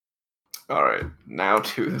 All right, now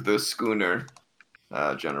to the schooner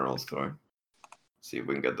general store. See if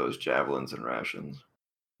we can get those javelins and rations.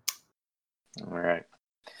 All right.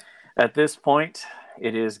 At this point,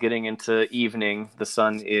 it is getting into evening. The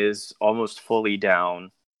sun is almost fully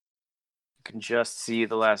down. You can just see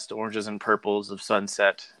the last oranges and purples of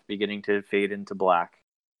sunset beginning to fade into black.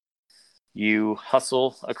 You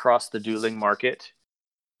hustle across the dueling market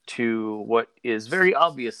to what is very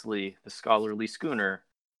obviously the scholarly schooner,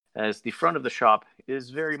 as the front of the shop is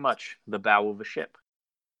very much the bow of a ship.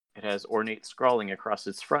 It has ornate scrawling across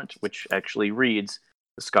its front, which actually reads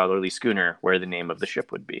the scholarly schooner, where the name of the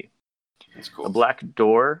ship would be. That's cool. A black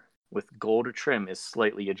door with gold trim is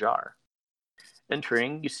slightly ajar.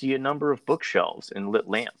 Entering, you see a number of bookshelves and lit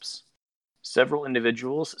lamps. Several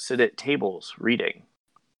individuals sit at tables reading.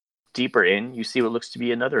 Deeper in, you see what looks to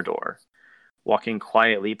be another door. Walking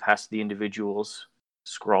quietly past the individuals,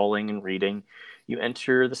 scrawling and reading, you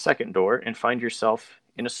enter the second door and find yourself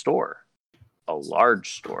in a store. A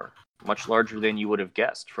large store, much larger than you would have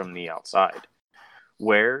guessed from the outside.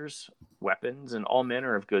 Wares, weapons, and all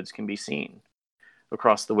manner of goods can be seen.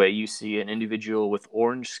 Across the way, you see an individual with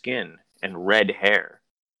orange skin and red hair.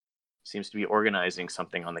 Seems to be organizing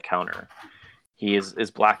something on the counter.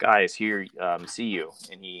 His black eyes here see you,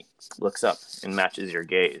 and he looks up and matches your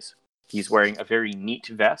gaze. He's wearing a very neat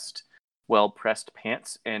vest, well-pressed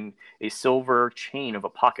pants, and a silver chain of a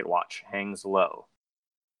pocket watch hangs low.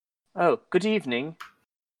 Oh, good evening.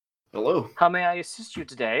 Hello. How may I assist you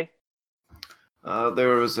today?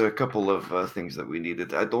 There was a couple of things that we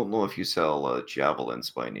needed. I don't know if you sell javelins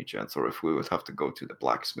by any chance, or if we would have to go to the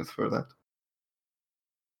blacksmith for that.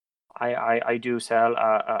 I do sell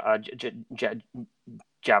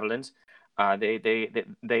javelins.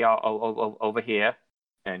 They are over here.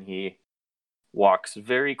 And he walks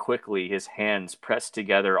very quickly, his hands pressed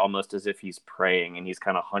together almost as if he's praying, and he's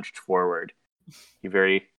kind of hunched forward. He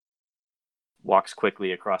walks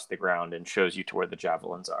quickly across the ground and shows you to where the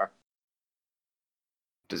javelins are.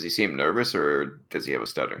 Does he seem nervous, or does he have a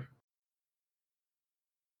stutter?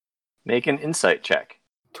 Make an insight check.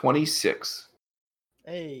 26.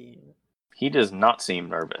 Hey. He does not seem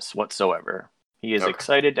nervous whatsoever. He is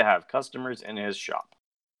excited to have customers in his shop.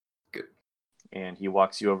 Good. And he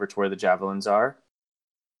walks you over to where the javelins are.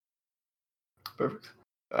 Perfect.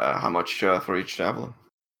 How much for each javelin?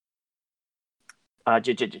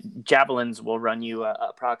 Javelins will run you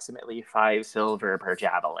approximately 5 silver per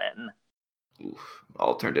javelin. Oof.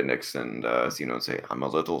 I'll turn to Nix and Zeno and say, I'm a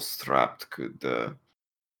little strapped. Could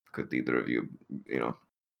either of you,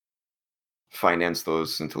 finance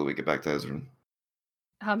those until we get back to Ezra?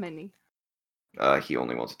 How many? He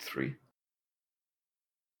only wanted 3.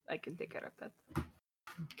 I can take care of that.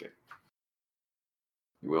 Okay.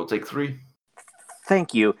 We'll take 3.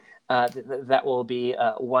 Thank you. That will be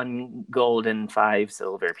 1 gold and 5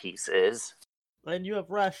 silver pieces. And you have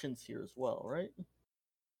rations here as well, right?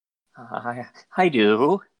 I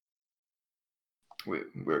do.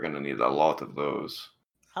 We're gonna need a lot of those.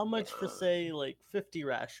 How much for, say, like 50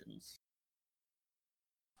 rations?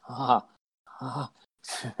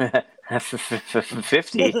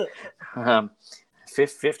 50.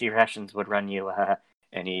 50 rations would run you,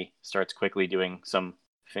 and he starts quickly doing some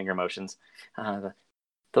finger motions.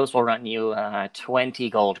 Those will run you 20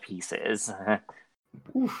 gold pieces.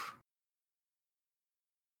 Oof.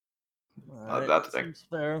 Right, that seems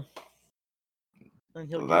fair. And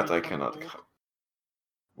he'll that give you I 20 cannot. gold.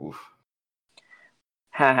 Oof.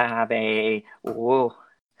 Have a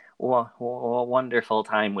wonderful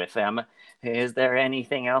time with them. Is there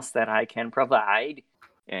anything else that I can provide?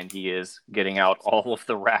 And he is getting out all of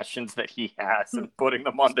the rations that he has and putting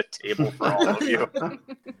them on the table for all of you. I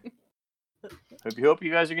hope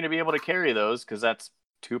you guys are going to be able to carry those, because that's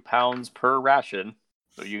 2 pounds per ration.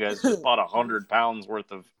 So you guys just bought 100 pounds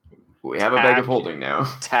worth of We have a bag of holding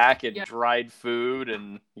now. tack and dried food,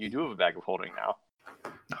 and you do have a bag of holding now.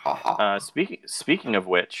 Speaking of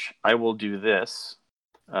which, I will do this.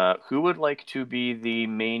 Who would like to be the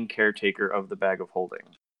main caretaker of the bag of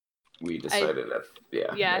holding? We decided that.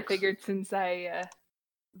 Yeah. Yeah, next. I figured since I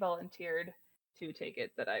volunteered to take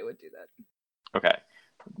it that I would do that. Okay.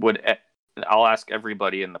 I'll ask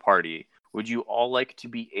everybody in the party. Would you all like to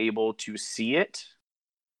be able to see it?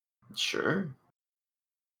 Sure.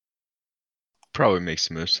 Probably makes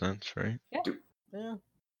the most sense, right? Yeah.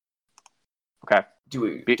 Okay.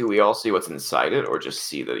 Do we all see what's inside it, or just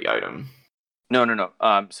see the item? No.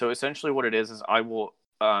 So essentially, what it is I will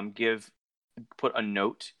put a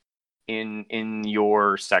note in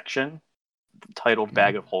your section titled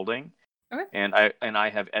 "Bag of Holding," Okay. and I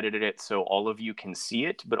have edited it so all of you can see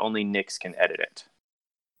it, but only Nyx can edit it.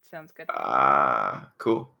 Sounds good.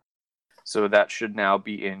 Cool. So that should now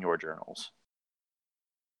be in your journals.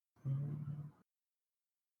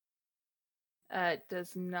 It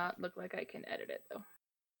does not look like I can edit it though.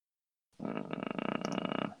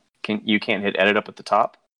 You can't hit edit up at the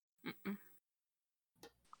top? Mm-mm.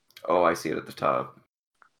 Oh, I see it at the top.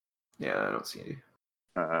 Yeah, I don't see anything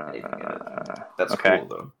in it. That's okay. cool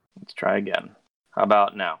though. Let's try again. How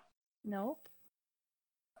about now? Nope.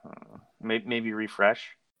 Maybe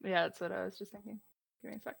refresh. Yeah, that's what I was just thinking.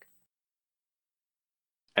 Give me a sec.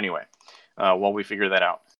 Anyway, while we figure that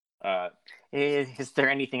out, is there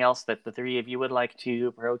anything else that the 3 of you would like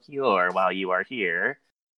to procure while you are here?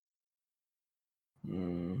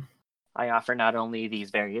 I offer not only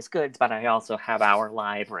these various goods, but I also have our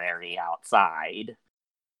library outside.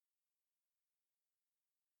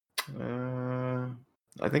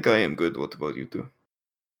 I think I am good. What about you two?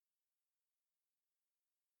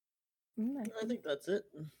 I think that's it.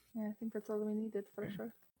 Yeah, I think that's all we needed for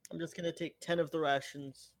sure. I'm just gonna take 10 of the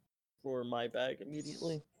rations for my bag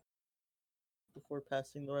immediately before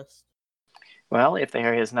passing the rest. Well, if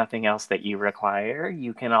there is nothing else that you require,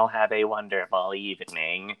 you can all have a wonderful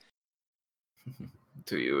evening.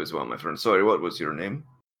 To you as well, my friend. Sorry, what was your name?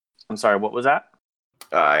 I'm sorry, what was that?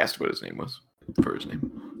 I asked what his name was. For his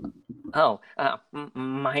name. Oh,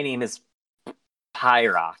 my name is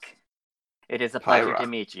Pyrock. It is a pleasure to Pyrock.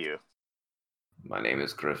 meet you. My name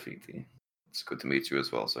is Graffiti. It's good to meet you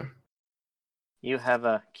as well, sir. You have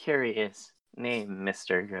a curious name,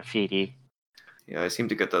 Mr. Graffiti. Yeah, I seem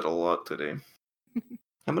to get that a lot today.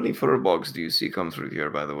 How many furbolgs do you see come through here,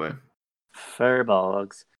 by the way?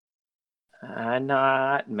 Furbolgs?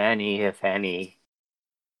 Not many, if any.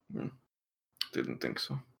 Didn't think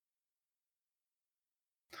so.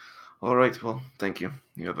 All right, well, thank you.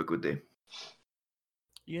 You have a good day.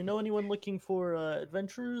 You know anyone looking for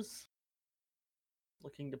adventurers?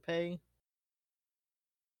 Looking to pay?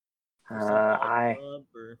 I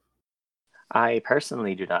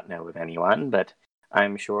personally do not know of anyone, but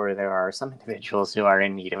I'm sure there are some individuals who are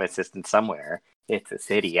in need of assistance somewhere. It's a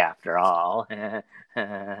city, after all.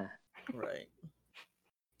 Right.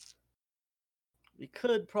 We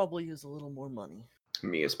could probably use a little more money.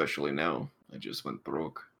 Me especially now. I just went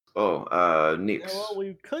broke. Oh, Nyx. Yeah, well,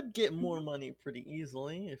 we could get more money pretty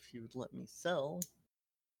easily if you would let me sell.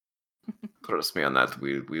 Trust me on that.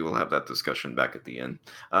 We will have that discussion back at the end.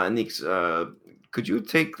 Nyx, could you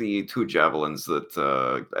take the 2 javelins that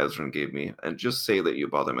Ezran gave me and just say that you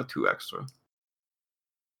bought them at 2 extra?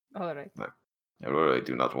 All right. I really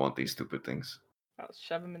do not want these stupid things. I'll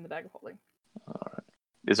shove them in the bag of holding. All right.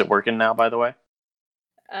 Is it working now, by the way?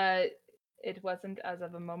 It wasn't as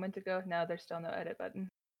of a moment ago. Now there's still no edit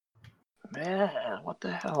button. Man, what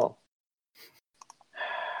the hell?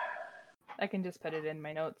 I can just put it in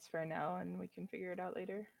my notes for now, and we can figure it out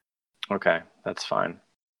later. Okay, that's fine.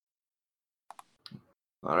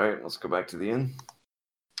 All right, let's go back to the inn.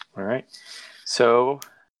 All right. So,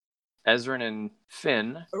 Ezrin and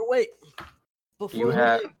Finn. Or wait, before You we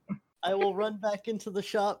have- leave, I will run back into the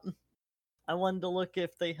shop. I wanted to look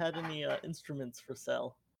if they had any instruments for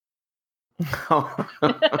sale.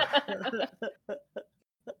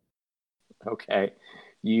 Okay.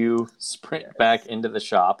 You sprint back into the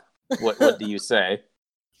shop. What do you say?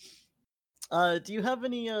 Do you have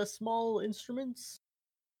any small instruments?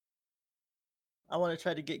 I want to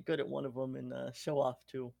try to get good at one of them and show off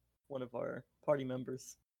to one of our party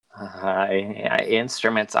members.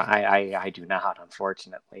 Instruments, I do not,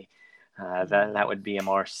 unfortunately. That would be a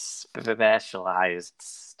more specialized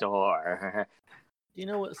store. Do you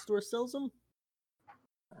know what store sells them?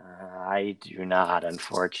 I do not,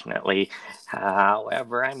 unfortunately.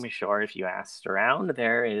 However, I'm sure if you asked around,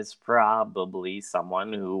 there is probably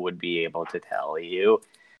someone who would be able to tell you.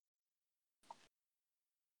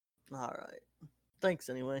 All right. Thanks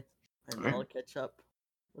anyway. And I'll catch up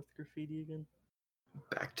with graffiti again.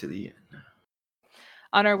 Back to the inn.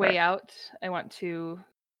 On our way out, I want to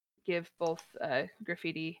give both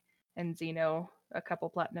Graffiti and Zeno a couple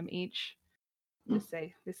platinum each. Just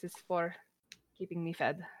say, this is for keeping me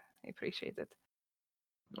fed. I appreciate it.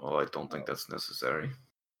 Oh, I don't think that's necessary.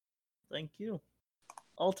 Thank you.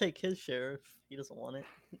 I'll take his share if he doesn't want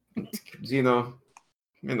it. Zeno,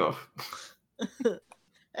 enough.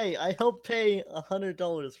 Hey, I helped pay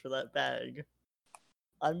 $100 for that bag.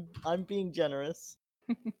 I'm being generous.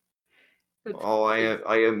 Oh,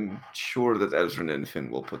 I am sure that Ezrin and Finn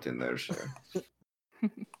will put in their share.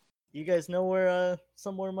 You guys know where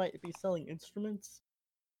somewhere might be selling instruments?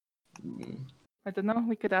 I don't know.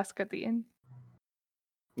 We could ask at the inn.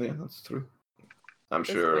 Yeah, that's true. I'm At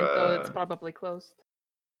this sure. point, though, it's probably closed.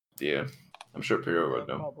 Yeah, I'm sure Piro would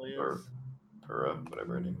know. Probably Or is. Pura,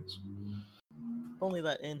 whatever her name is. If only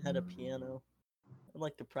that inn had a piano. I'd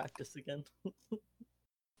like to practice again.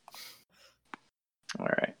 All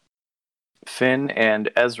right. Finn and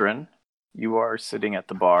Ezrin, you are sitting at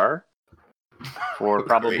the bar for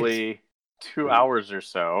probably 2 hours or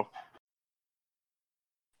so.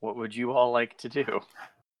 What would you all like to do?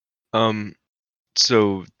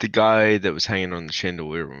 So the guy that was hanging on the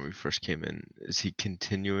chandelier when we first came in, is he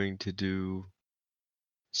continuing to do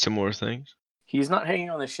similar things? He's not hanging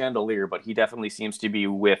on the chandelier, but he definitely seems to be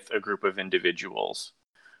with a group of individuals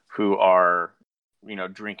who are,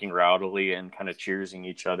 drinking rowdily and kind of cheersing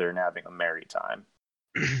each other and having a merry time.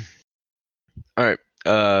 All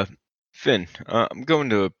right, Finn, I'm going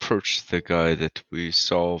to approach the guy that we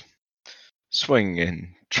saw swing and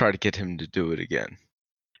try to get him to do it again.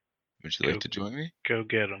 Would you like to join me? Go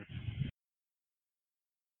get him.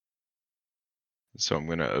 So I'm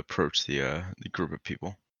going to approach the group of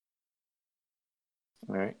people.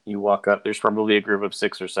 All right. You walk up. There's probably a group of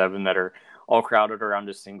 6 or 7 that are all crowded around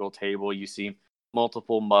a single table. You see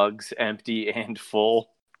multiple mugs, empty and full,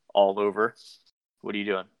 all over. What are you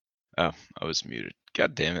doing? Oh, I was muted.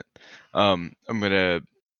 God damn it. I'm going to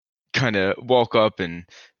kind of walk up and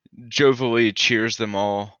jovially cheers them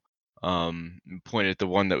all. Point at the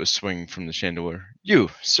one that was swinging from the chandelier. You,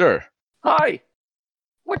 sir. Hi.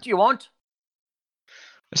 What do you want?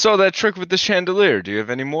 I saw that trick with the chandelier. Do you have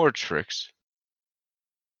any more tricks?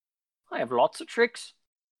 I have lots of tricks.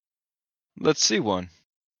 Let's see one.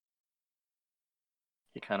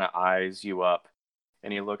 He kind of eyes you up,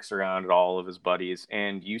 and he looks around at all of his buddies,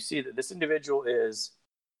 and you see that this individual is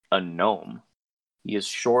a gnome. He is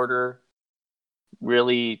shorter,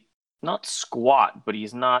 really not squat, but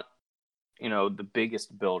he's not, the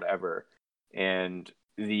biggest build ever. And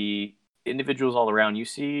the individuals all around, you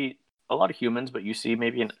see a lot of humans, but you see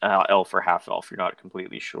maybe an elf or half elf. You're not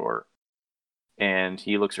completely sure. And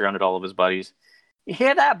he looks around at all of his buddies. You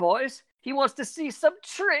hear that, boys? He wants to see some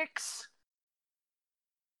tricks.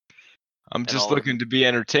 I'm just looking to be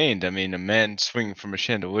entertained. I mean, a man swinging from a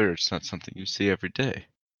chandelier, it's not something you see every day.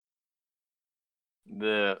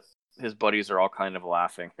 His buddies are all kind of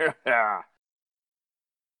laughing.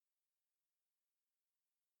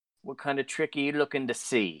 What kind of trick are you looking to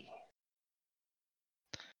see?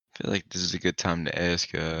 I feel like this is a good time to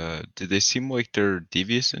ask, do they seem like they're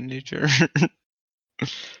devious in nature?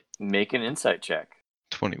 Make an insight check.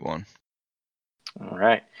 21. All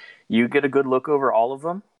right. You get a good look over all of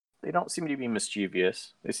them. They don't seem to be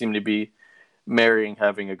mischievous. They seem to be merry and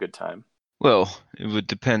having a good time. Well, it would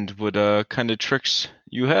depend what kind of tricks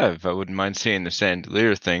you have. I wouldn't mind seeing the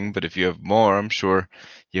chandelier thing, but if you have more, I'm sure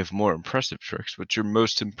you have more impressive tricks. What's your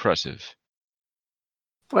most impressive?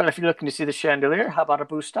 Well, if you're looking to see the chandelier, how about a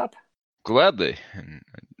boost up? Gladly, and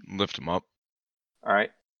I lift him up. All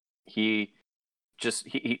right. He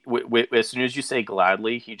as soon as you say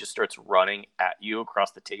gladly, he just starts running at you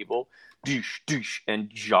across the table, doosh, doosh, and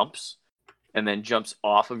jumps, and then jumps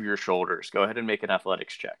off of your shoulders. Go ahead and make an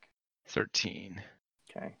athletics check. 13.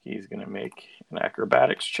 Okay, he's going to make an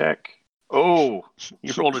acrobatics check. Oh,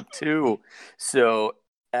 you rolled a 2. So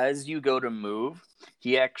as you go to move,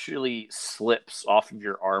 he actually slips off of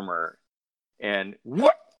your armor and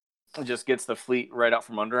what? Just gets the fleet right out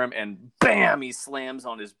from under him, and bam, he slams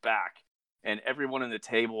on his back. And everyone in the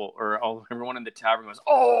table, everyone in the tavern goes,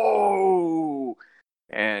 oh!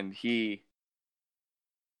 And he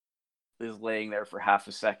is laying there for half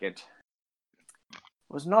a second.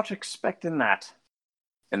 Was not expecting that.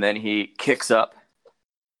 And then he kicks up.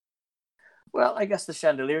 Well, I guess the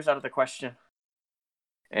chandelier's out of the question.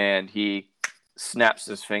 And he snaps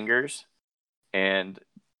his fingers, and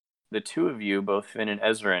the two of you, both Finn and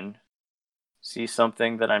Ezrin, see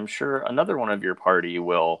something that I'm sure another one of your party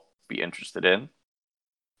will be interested in.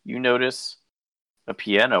 You notice a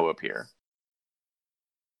piano appear.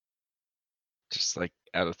 Just like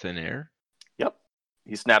out of thin air? Yep.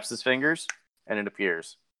 He snaps his fingers, and it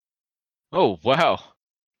appears. Oh, wow.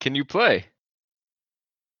 Can you play?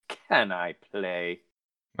 Can I play?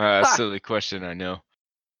 Silly question, I know.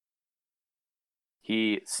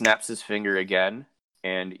 He snaps his finger again,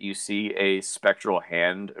 and you see a spectral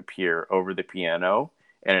hand appear over the piano,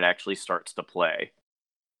 and it actually starts to play.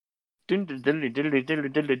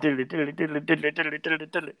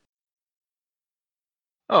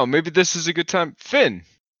 Oh, maybe this is a good time. Finn,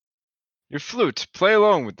 your flute. Play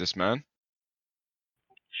along with this, man.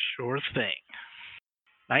 Sure thing.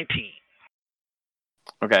 19.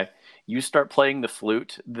 Okay. You start playing the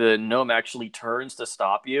flute. The gnome actually turns to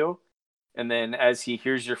stop you. And then as he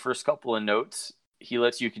hears your first couple of notes, he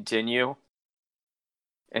lets you continue.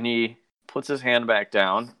 And he puts his hand back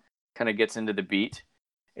down, kind of gets into the beat.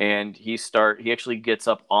 And he actually gets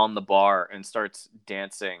up on the bar and starts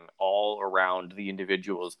dancing all around the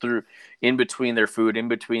individuals, in between their food, in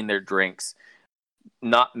between their drinks,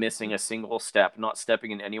 not missing a single step, not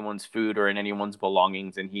stepping in anyone's food or in anyone's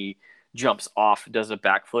belongings. And he jumps off, does a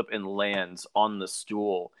backflip, and lands on the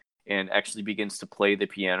stool and actually begins to play the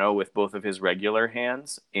piano with both of his regular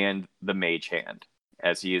hands and the mage hand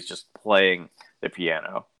as he is just playing the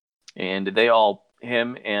piano. And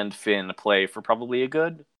him and Finn play for probably a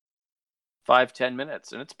good 5-10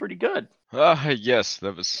 minutes, and it's pretty good. Yes,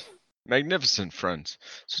 that was magnificent, friends.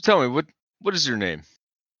 So tell me, what is your name?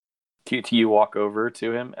 Do you walk over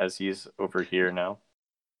to him as he's over here now?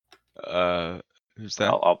 Who's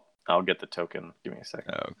that? I'll get the token. Give me a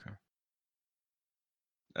second. Oh, okay.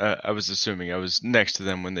 I was assuming I was next to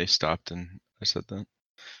them when they stopped, and I said that.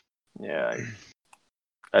 Yeah,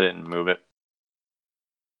 I didn't move it.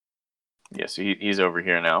 Yeah, so he's over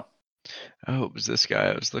here now. Oh, it was this guy.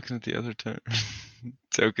 I was looking at the other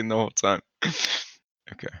token the whole time.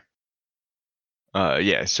 Okay.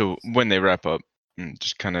 Yeah, so when they wrap up,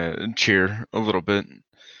 just kind of cheer a little bit.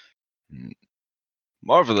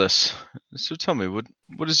 Marvelous. So tell me, what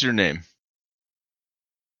is your name?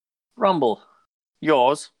 Rumble.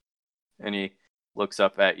 Yours. And he looks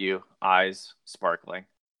up at you, eyes sparkling.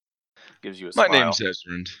 Gives you a smile. My name's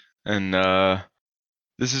Ezrin, and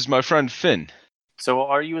this is my friend Finn. So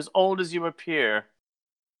are you as old as you appear?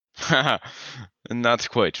 Not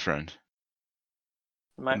quite, friend.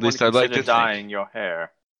 You might At want least to I'd like consider to dyeing your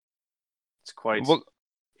hair. It's quite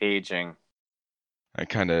aging. I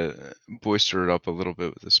kind of boister it up a little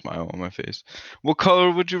bit with a smile on my face. What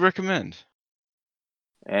color would you recommend?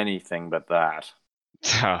 Anything but that.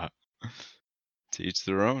 To each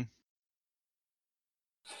their own.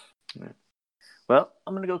 Well,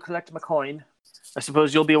 I'm going to go collect my coin. I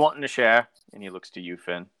suppose you'll be wanting to share. And he looks to you,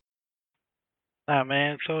 Finn. Ah,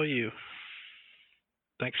 man, it's all you.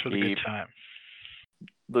 Thanks for the good time.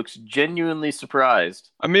 Looks genuinely surprised.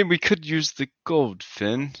 I mean, we could use the gold,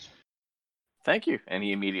 Finn. Thank you. And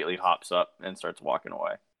he immediately hops up and starts walking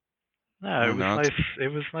away. No, it was nice. It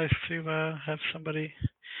was nice to have somebody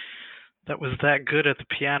that was that good at the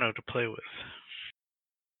piano to play with.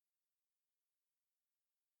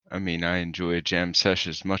 I mean, I enjoy a jam session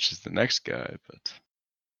as much as the next guy, but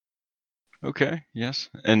okay, yes.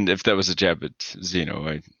 And if that was a jab at Zeno,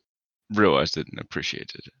 I realized it and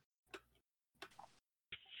appreciated it.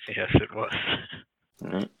 Yes, it was.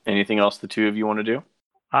 Right. Anything else the two of you want to do?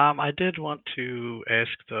 I did want to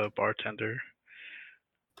ask the bartender.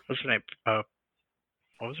 What's her name? What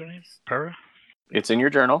was her name? Purra? It's in your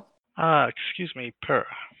journal. Excuse me, Purra.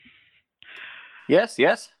 Yes.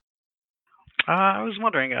 I was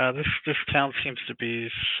wondering. This town seems to be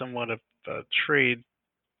somewhat of a trade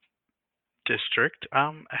district.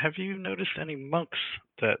 Have you noticed any monks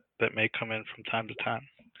that may come in from time to time?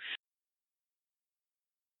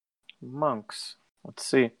 Monks. Let's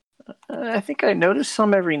see. I think I noticed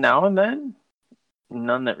some every now and then.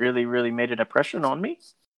 None that really made an impression on me.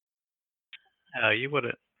 You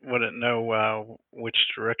wouldn't know which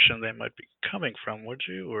direction they might be coming from, would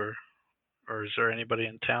you? Or is there anybody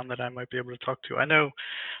in town that I might be able to talk to? I know,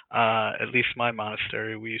 at least my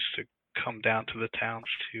monastery, we used to come down to the towns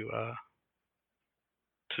to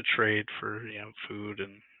trade for food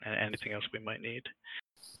and anything else we might need.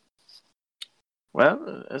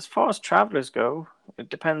 Well, as far as travelers go, it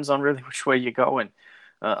depends on really which way you're going.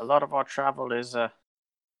 A lot of our travel is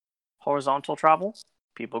horizontal travel.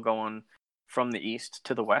 People going from the east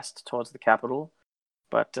to the west towards the capital.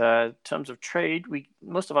 But in terms of trade,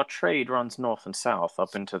 most of our trade runs north and south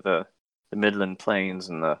up into the Midland Plains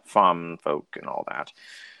and the farm folk and all that.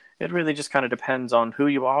 It really just kind of depends on who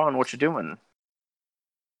you are and what you're doing.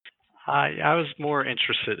 I was more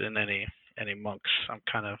interested in any monks. I'm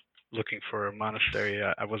kind of looking for a monastery.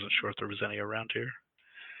 I wasn't sure if there was any around here.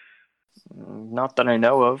 Not that I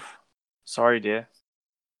know of. Sorry, dear.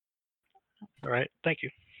 All right, thank you.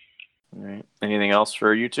 All right. Anything else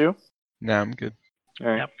for you two? Nah, I'm good. All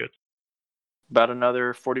right. Yeah, I'm good. About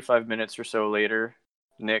another 45 minutes or so later,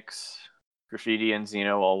 Nyx, Graffiti, and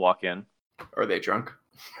Zeno all walk in. Are they drunk?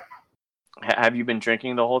 Have you been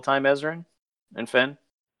drinking the whole time, Ezrin and Finn?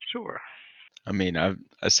 Sure. I mean, I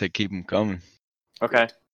say keep them coming. Okay.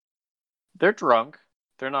 They're drunk.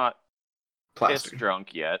 They're not piss Plastic.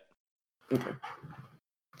 drunk yet. Okay.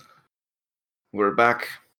 We're back.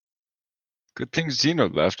 Good thing Zeno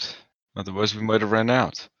left. Otherwise, we might have ran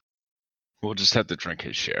out. We'll just have to drink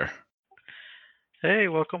his share. Hey,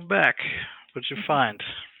 welcome back. What'd you find?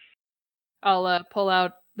 I'll pull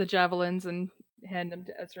out the javelins and hand them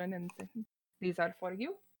to Ezrin and say, these are for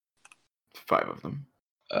you. 5 of them.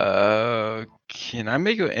 Can I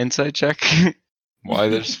make an insight check? Why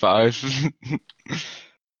there's 5?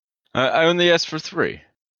 I only asked for 3.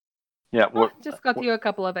 Yeah. Just got you a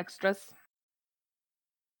couple of extras.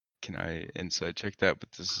 Can I insight check that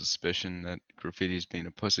with the suspicion that Graffiti's being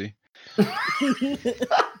a pussy?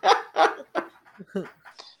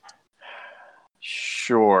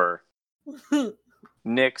 Sure.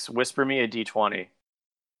 Nyx, whisper me a d20.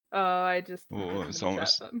 Oh, I just Oh, it's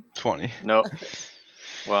almost 20. Nope.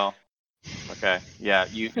 Well, okay. Yeah,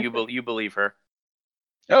 you believe her.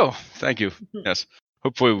 Oh, thank you. Yes.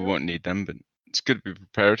 Hopefully we won't need them, but it's good to be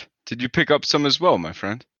prepared. Did you pick up some as well, my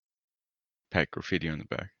friend? Pat Graffiti on the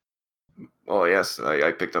back. Oh, yes,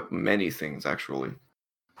 I picked up many things, actually.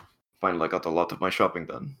 Finally got a lot of my shopping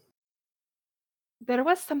done. There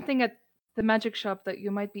was something at the magic shop that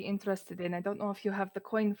you might be interested in. I don't know if you have the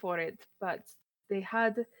coin for it, but they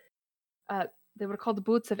had, they were called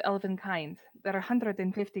Boots of Elvenkind. They're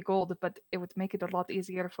 150 gold, but it would make it a lot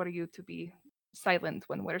easier for you to be silent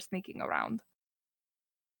when we're sneaking around.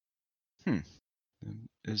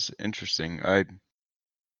 Is interesting. I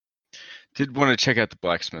did want to check out the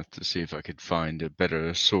blacksmith to see if I could find a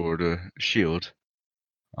better sword or shield.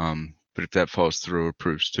 But if that falls through or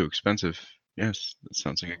proves too expensive, yes, that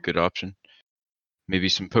sounds like a good option. Maybe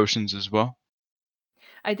some potions as well.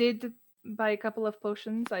 I did buy a couple of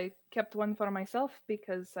potions. I kept one for myself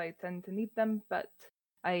because I tend to need them, but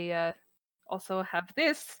I also have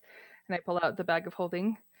this, and I pull out the bag of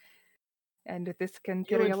holding. And this can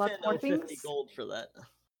carry a lot more things. 50 gold for that,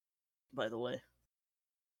 by the way.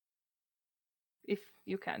 If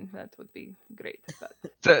you can, that would be great.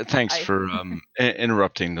 But Thanks for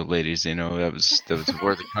interrupting the ladies. You know, that was a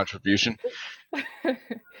worthy contribution.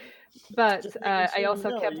 But Sure I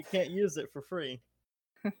also kept. You can't use it for free.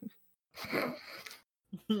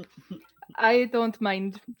 I don't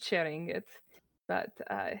mind sharing it, but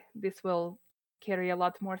this will carry a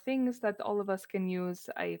lot more things that all of us can use.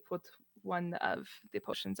 I put one of the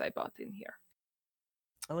potions I bought in here.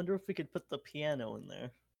 I wonder if we could put the piano in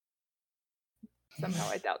there. Somehow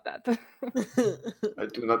I doubt that. I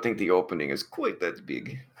do not think the opening is quite that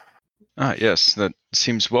big. Ah, yes, that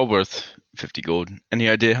seems well worth 50 gold. Any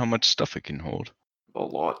idea how much stuff it can hold? A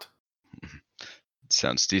lot. It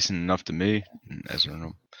sounds decent enough to me. Ezra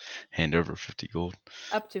will hand over 50 gold.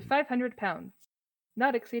 Up to 500 pounds,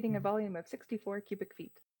 not exceeding a volume of 64 cubic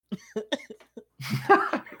feet.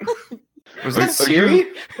 Was that Siri?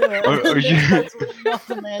 Are you? That's not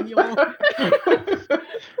the manual.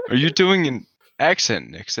 Are you doing an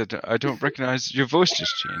accent, Nick? I don't recognize. Your voice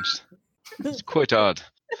just changed. It's quite odd.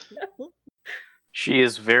 She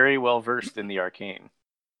is very well versed in the arcane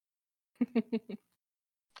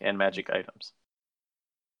and magic items.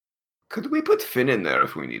 Could we put Finn in there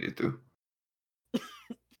if we needed to?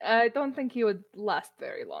 I don't think he would last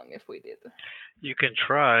very long if we did. You can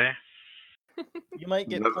try. You might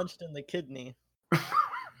get Nope. punched in the kidney.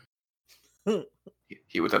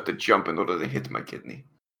 He would have to jump in order to hit my kidney.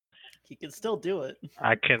 He can still do it.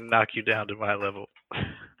 I can knock you down to my level.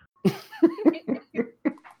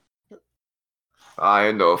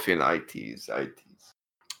 I know, Finn. I tease. I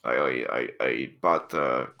bought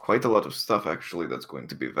quite a lot of stuff actually. That's going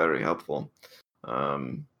to be very helpful.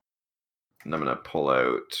 And I'm gonna pull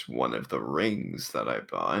out one of the rings that I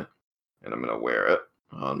bought, and I'm gonna wear it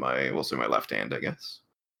on my left hand, I guess.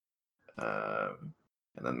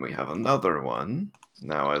 And then we have another one.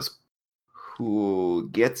 Now, as who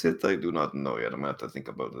gets it, I do not know yet. I'm gonna have to think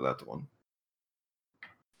about that one.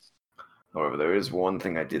 However, there is one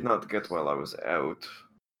thing I did not get while I was out,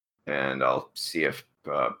 and I'll see if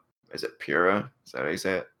is it Pyrrha? Is that how you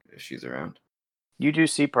say it? If she's around, You do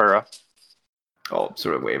see Pura. I'll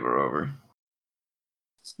sort of wave her over.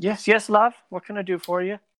 Yes, love. What can I do for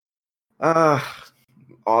you?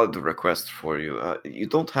 Odd request for you. You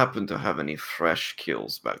don't happen to have any fresh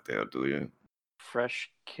kills back there, do you?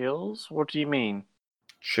 Fresh kills? What do you mean?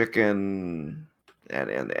 Chicken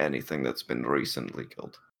and anything that's been recently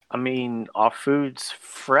killed. I mean, our food's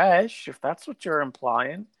fresh, if that's what you're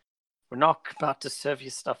implying. We're not about to serve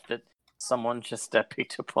you stuff that someone just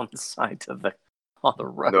picked up on the side of the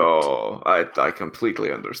road. No, I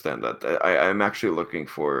completely understand that. I'm actually looking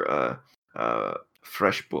for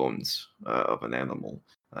fresh bones of an animal.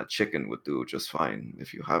 Chicken would do just fine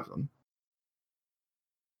if you have them.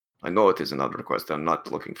 I know it is an odd request. I'm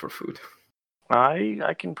not looking for food.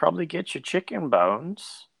 I can probably get you chicken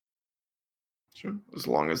bones. Sure, as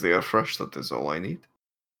long as they are fresh, that is all I need.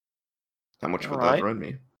 How much would that run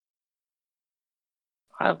me?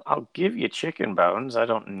 I'll give you chicken bones. I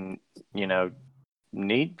don't,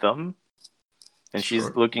 need them. And she's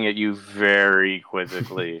looking at you very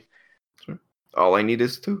quizzically. Sure. All I need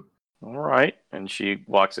is 2. All right. And she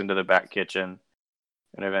walks into the back kitchen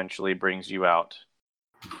and eventually brings you out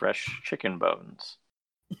fresh chicken bones.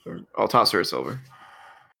 Sure. I'll toss her a silver.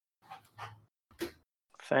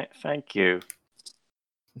 Thank you.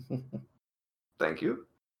 Thank you.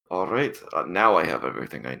 All right. Now I have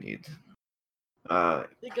everything I need. I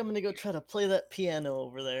think I'm gonna go try to play that piano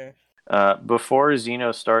over there. Before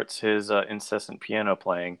Zeno starts his incessant piano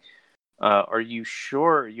playing, are you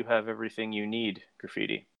sure you have everything you need,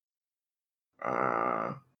 Graffiti?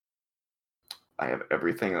 I have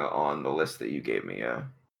everything on the list that you gave me, yeah.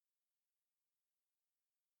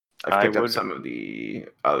 I've picked up some of the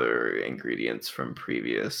other ingredients from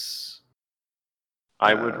previous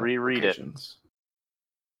I would reread occasions.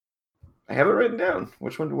 I have it written down.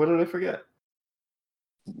 Which one? What did I forget?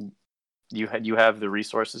 You have the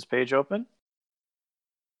resources page open?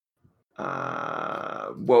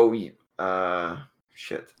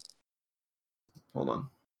 Shit. Hold on.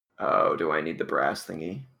 Oh, do I need the brass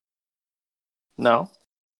thingy? No.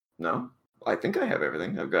 No? I think I have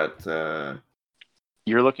everything. I've got...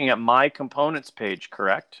 You're looking at my components page,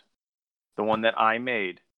 correct? The one that I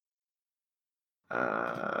made.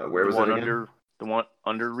 Where was it again? The one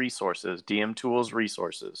under resources. DM Tools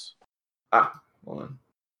resources. Hold on.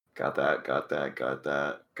 Got that.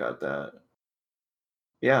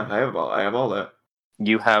 Yeah, I have all that.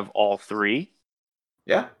 You have all 3?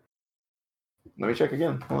 Yeah. Let me check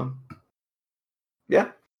again. Hold on.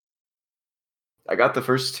 Yeah. I got the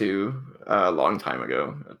first 2 a long time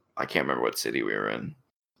ago. I can't remember what city we were in.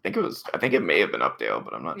 I think it may have been Updale,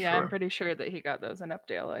 but I'm not sure. Yeah, I'm pretty sure that he got those in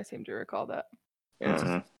Updale. I seem to recall that. Yeah.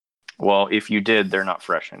 Mm-hmm. Well, if you did, they're not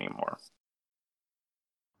fresh anymore.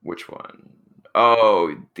 Which one?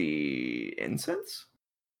 Oh, the incense?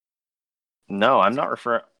 No, I'm not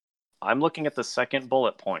referring. I'm looking at the second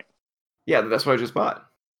bullet point. Yeah, that's what I just bought.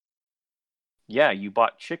 Yeah, you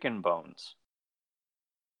bought chicken bones.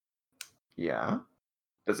 Yeah.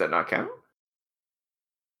 Does that not count?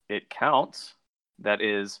 It counts. That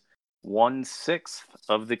is 1/6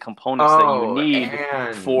 of the components that you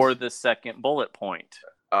need for the second bullet point.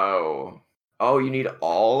 Oh, you need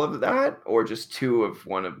all of that, or just 2 of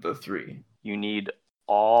one of the 3? You need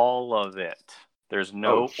all of it. There's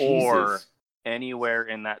no or anywhere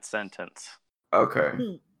in that sentence.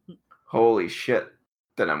 Okay. Holy shit.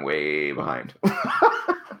 Then I'm way behind.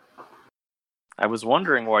 I was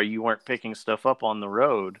wondering why you weren't picking stuff up on the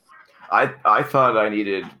road. I thought I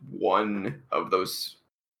needed 1 of those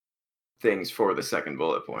things for the second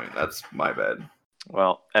bullet point. That's my bad.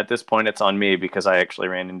 Well, at this point, it's on me because I actually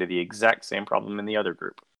ran into the exact same problem in the other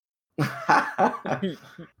group.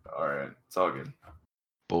 All right. It's all good.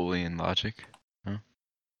 Boolean logic. Huh?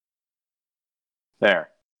 There.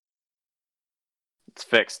 It's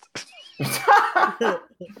fixed.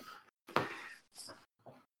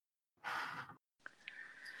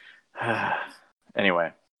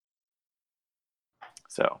 Anyway,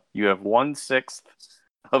 so you have 1/6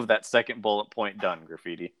 of that second bullet point done,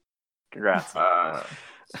 Graffiti. Congrats.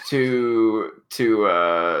 To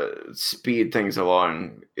speed things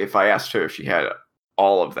along, if I asked her if she had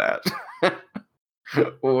all of that,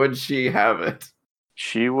 would she have it?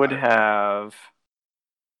 She would have.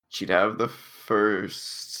 She'd have the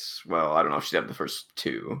first. Well, I don't know if she'd have the first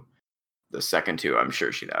two. The second two, I'm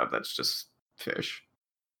sure she'd have. That's just fish.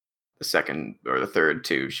 The second or the third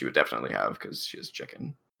two, she would definitely have because she has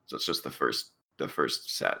chicken. So it's just the first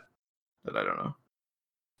set that I don't know.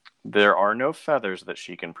 There are no feathers that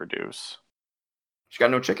she can produce. She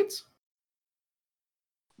got no chickens?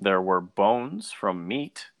 There were bones from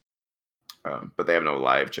meat. But they have no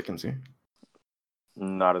live chickens here?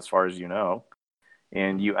 Not as far as you know.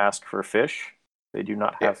 And you asked for fish. They do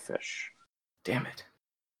not have fish. Damn it.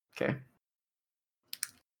 Okay.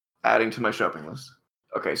 Adding to my shopping list.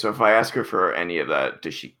 Okay, so if I ask her for any of that,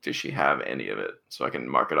 does she have any of it? So I can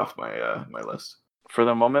mark it off my my list. For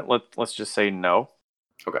the moment, let's just say no.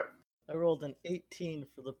 Okay. I rolled an 18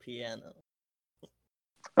 for the piano.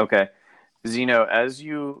 Okay. Zeno, as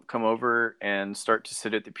you come over and start to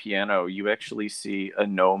sit at the piano, you actually see a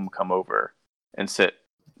gnome come over and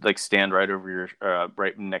stand right over your,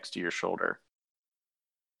 right next to your shoulder.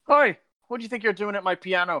 Hi, what do you think you're doing at my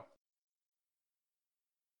piano?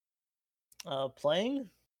 Playing?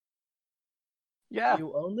 Yeah.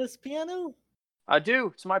 You own this piano? I do.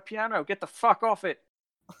 It's my piano. Get the fuck off it.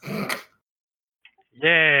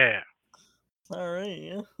 Yeah.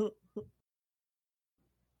 Alright.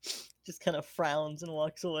 Just kind of frowns and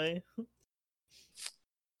walks away.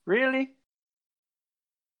 Really?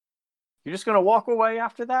 You're just gonna walk away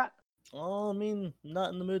after that? Oh, I mean,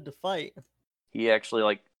 not in the mood to fight. He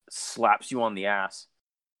actually, slaps you on the ass.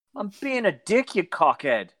 I'm being a dick, you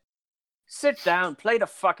cockhead. Sit down, play the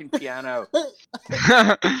fucking piano.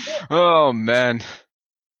 Oh, man.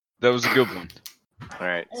 That was a good one.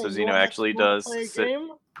 Alright, Hey, so you Zeno wanna actually play does a sit.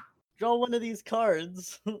 game? Draw one of these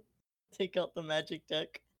cards. Take out the magic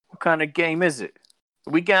deck. What kind of game is it?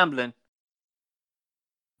 Are we gambling?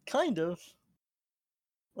 Kind of.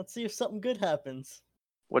 Let's see if something good happens.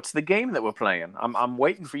 What's the game that we're playing? I'm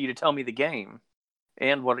waiting for you to tell me the game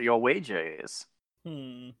and what your wager is.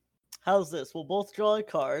 How's this? We'll both draw a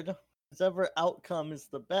card. Whichever outcome is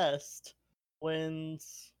the best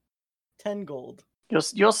wins 10 gold.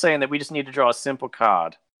 You're saying that we just need to draw a simple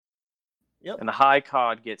card. Yep. And the high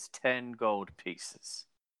card gets 10 gold pieces.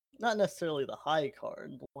 Not necessarily the high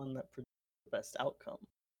card, the one that produces the best outcome.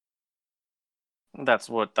 That's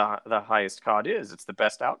what the highest card is. It's the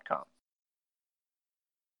best outcome.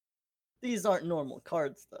 These aren't normal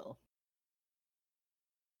cards, though.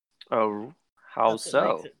 Oh, how That's what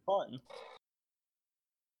so? makes it fun.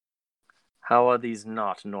 How are these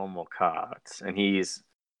not normal cards? And he's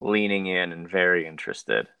leaning in and very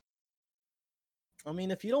interested. I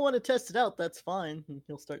mean, if you don't want to test it out, that's fine.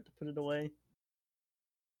 He'll start to put it away.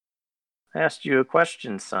 I asked you a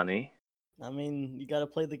question, Sonny. I mean, you gotta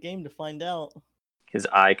play the game to find out. His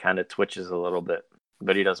eye kind of twitches a little bit,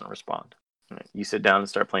 but he doesn't respond. Right, you sit down and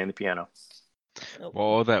start playing the piano. Nope. While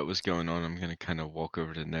all that was going on, I'm gonna kind of walk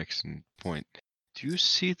over to Nex and point. Do you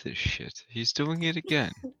see this shit? He's doing it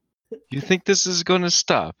again. You think this is gonna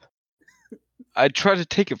stop? I try to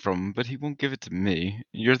take it from him, but he won't give it to me.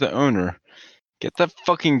 You're the owner. Get that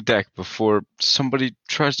fucking deck before somebody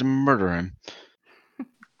tries to murder him.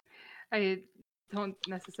 I don't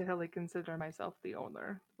necessarily consider myself the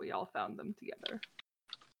owner. We all found them together.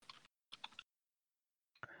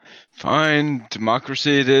 Fine,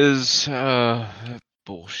 democracy it is.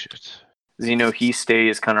 Bullshit. Zeno, he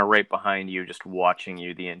stays kind of right behind you, just watching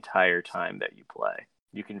you the entire time that you play.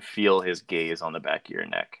 You can feel his gaze on the back of your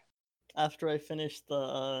neck. After I finish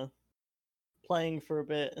the playing for a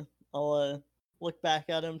bit, I'll look back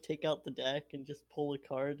at him, take out the deck, and just pull a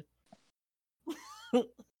card.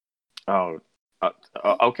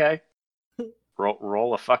 Okay.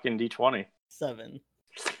 Roll a fucking d20. 7.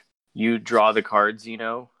 You draw the card,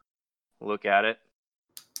 Zeno. Look at it.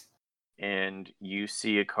 And you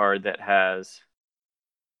see a card that has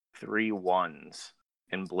 3 1s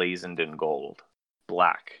emblazoned in gold.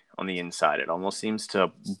 Black on the inside. It almost seems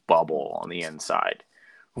to bubble on the inside.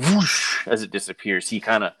 Whoosh! As it disappears, he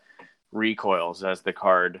kind of recoils as the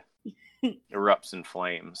card erupts in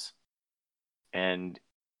flames. And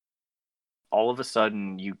all of a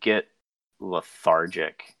sudden, you get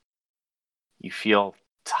lethargic. You feel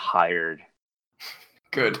tired.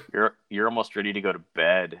 Good. You're almost ready to go to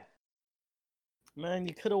bed. Man,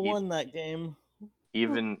 you could have won that game.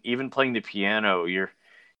 even playing the piano, you're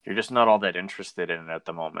just not all that interested in it at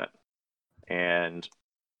the moment. And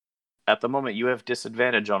at the moment, you have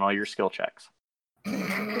disadvantage on all your skill checks.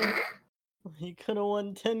 You could have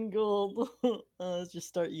won 10 gold. Let's just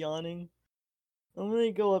start yawning. I'm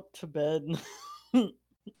gonna go up to bed.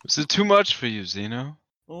 Is it too much for you, Zeno?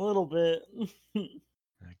 A little bit.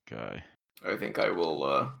 That guy. I think I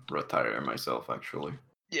will retire myself, actually.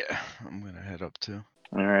 Yeah, I'm gonna head up too.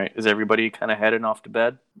 All right. Is everybody kind of heading off to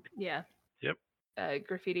bed? Yeah. Yep.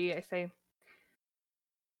 Graffiti, I say.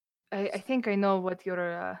 I think I know what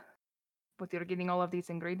you're getting all of these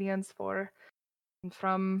ingredients for. And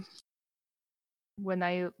from when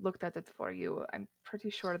I looked at it for you, I'm pretty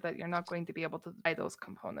sure that you're not going to be able to buy those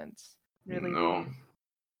components. Really, No.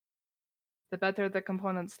 the better the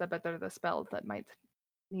components, the better the spell. That might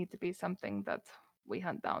need to be something that we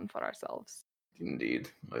hunt down for ourselves. Indeed.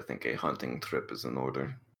 I think a hunting trip is in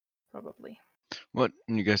order. Probably. What?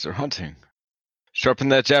 You guys are hunting? Sharpen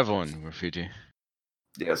that javelin, Graffiti.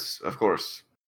 Yes, of course.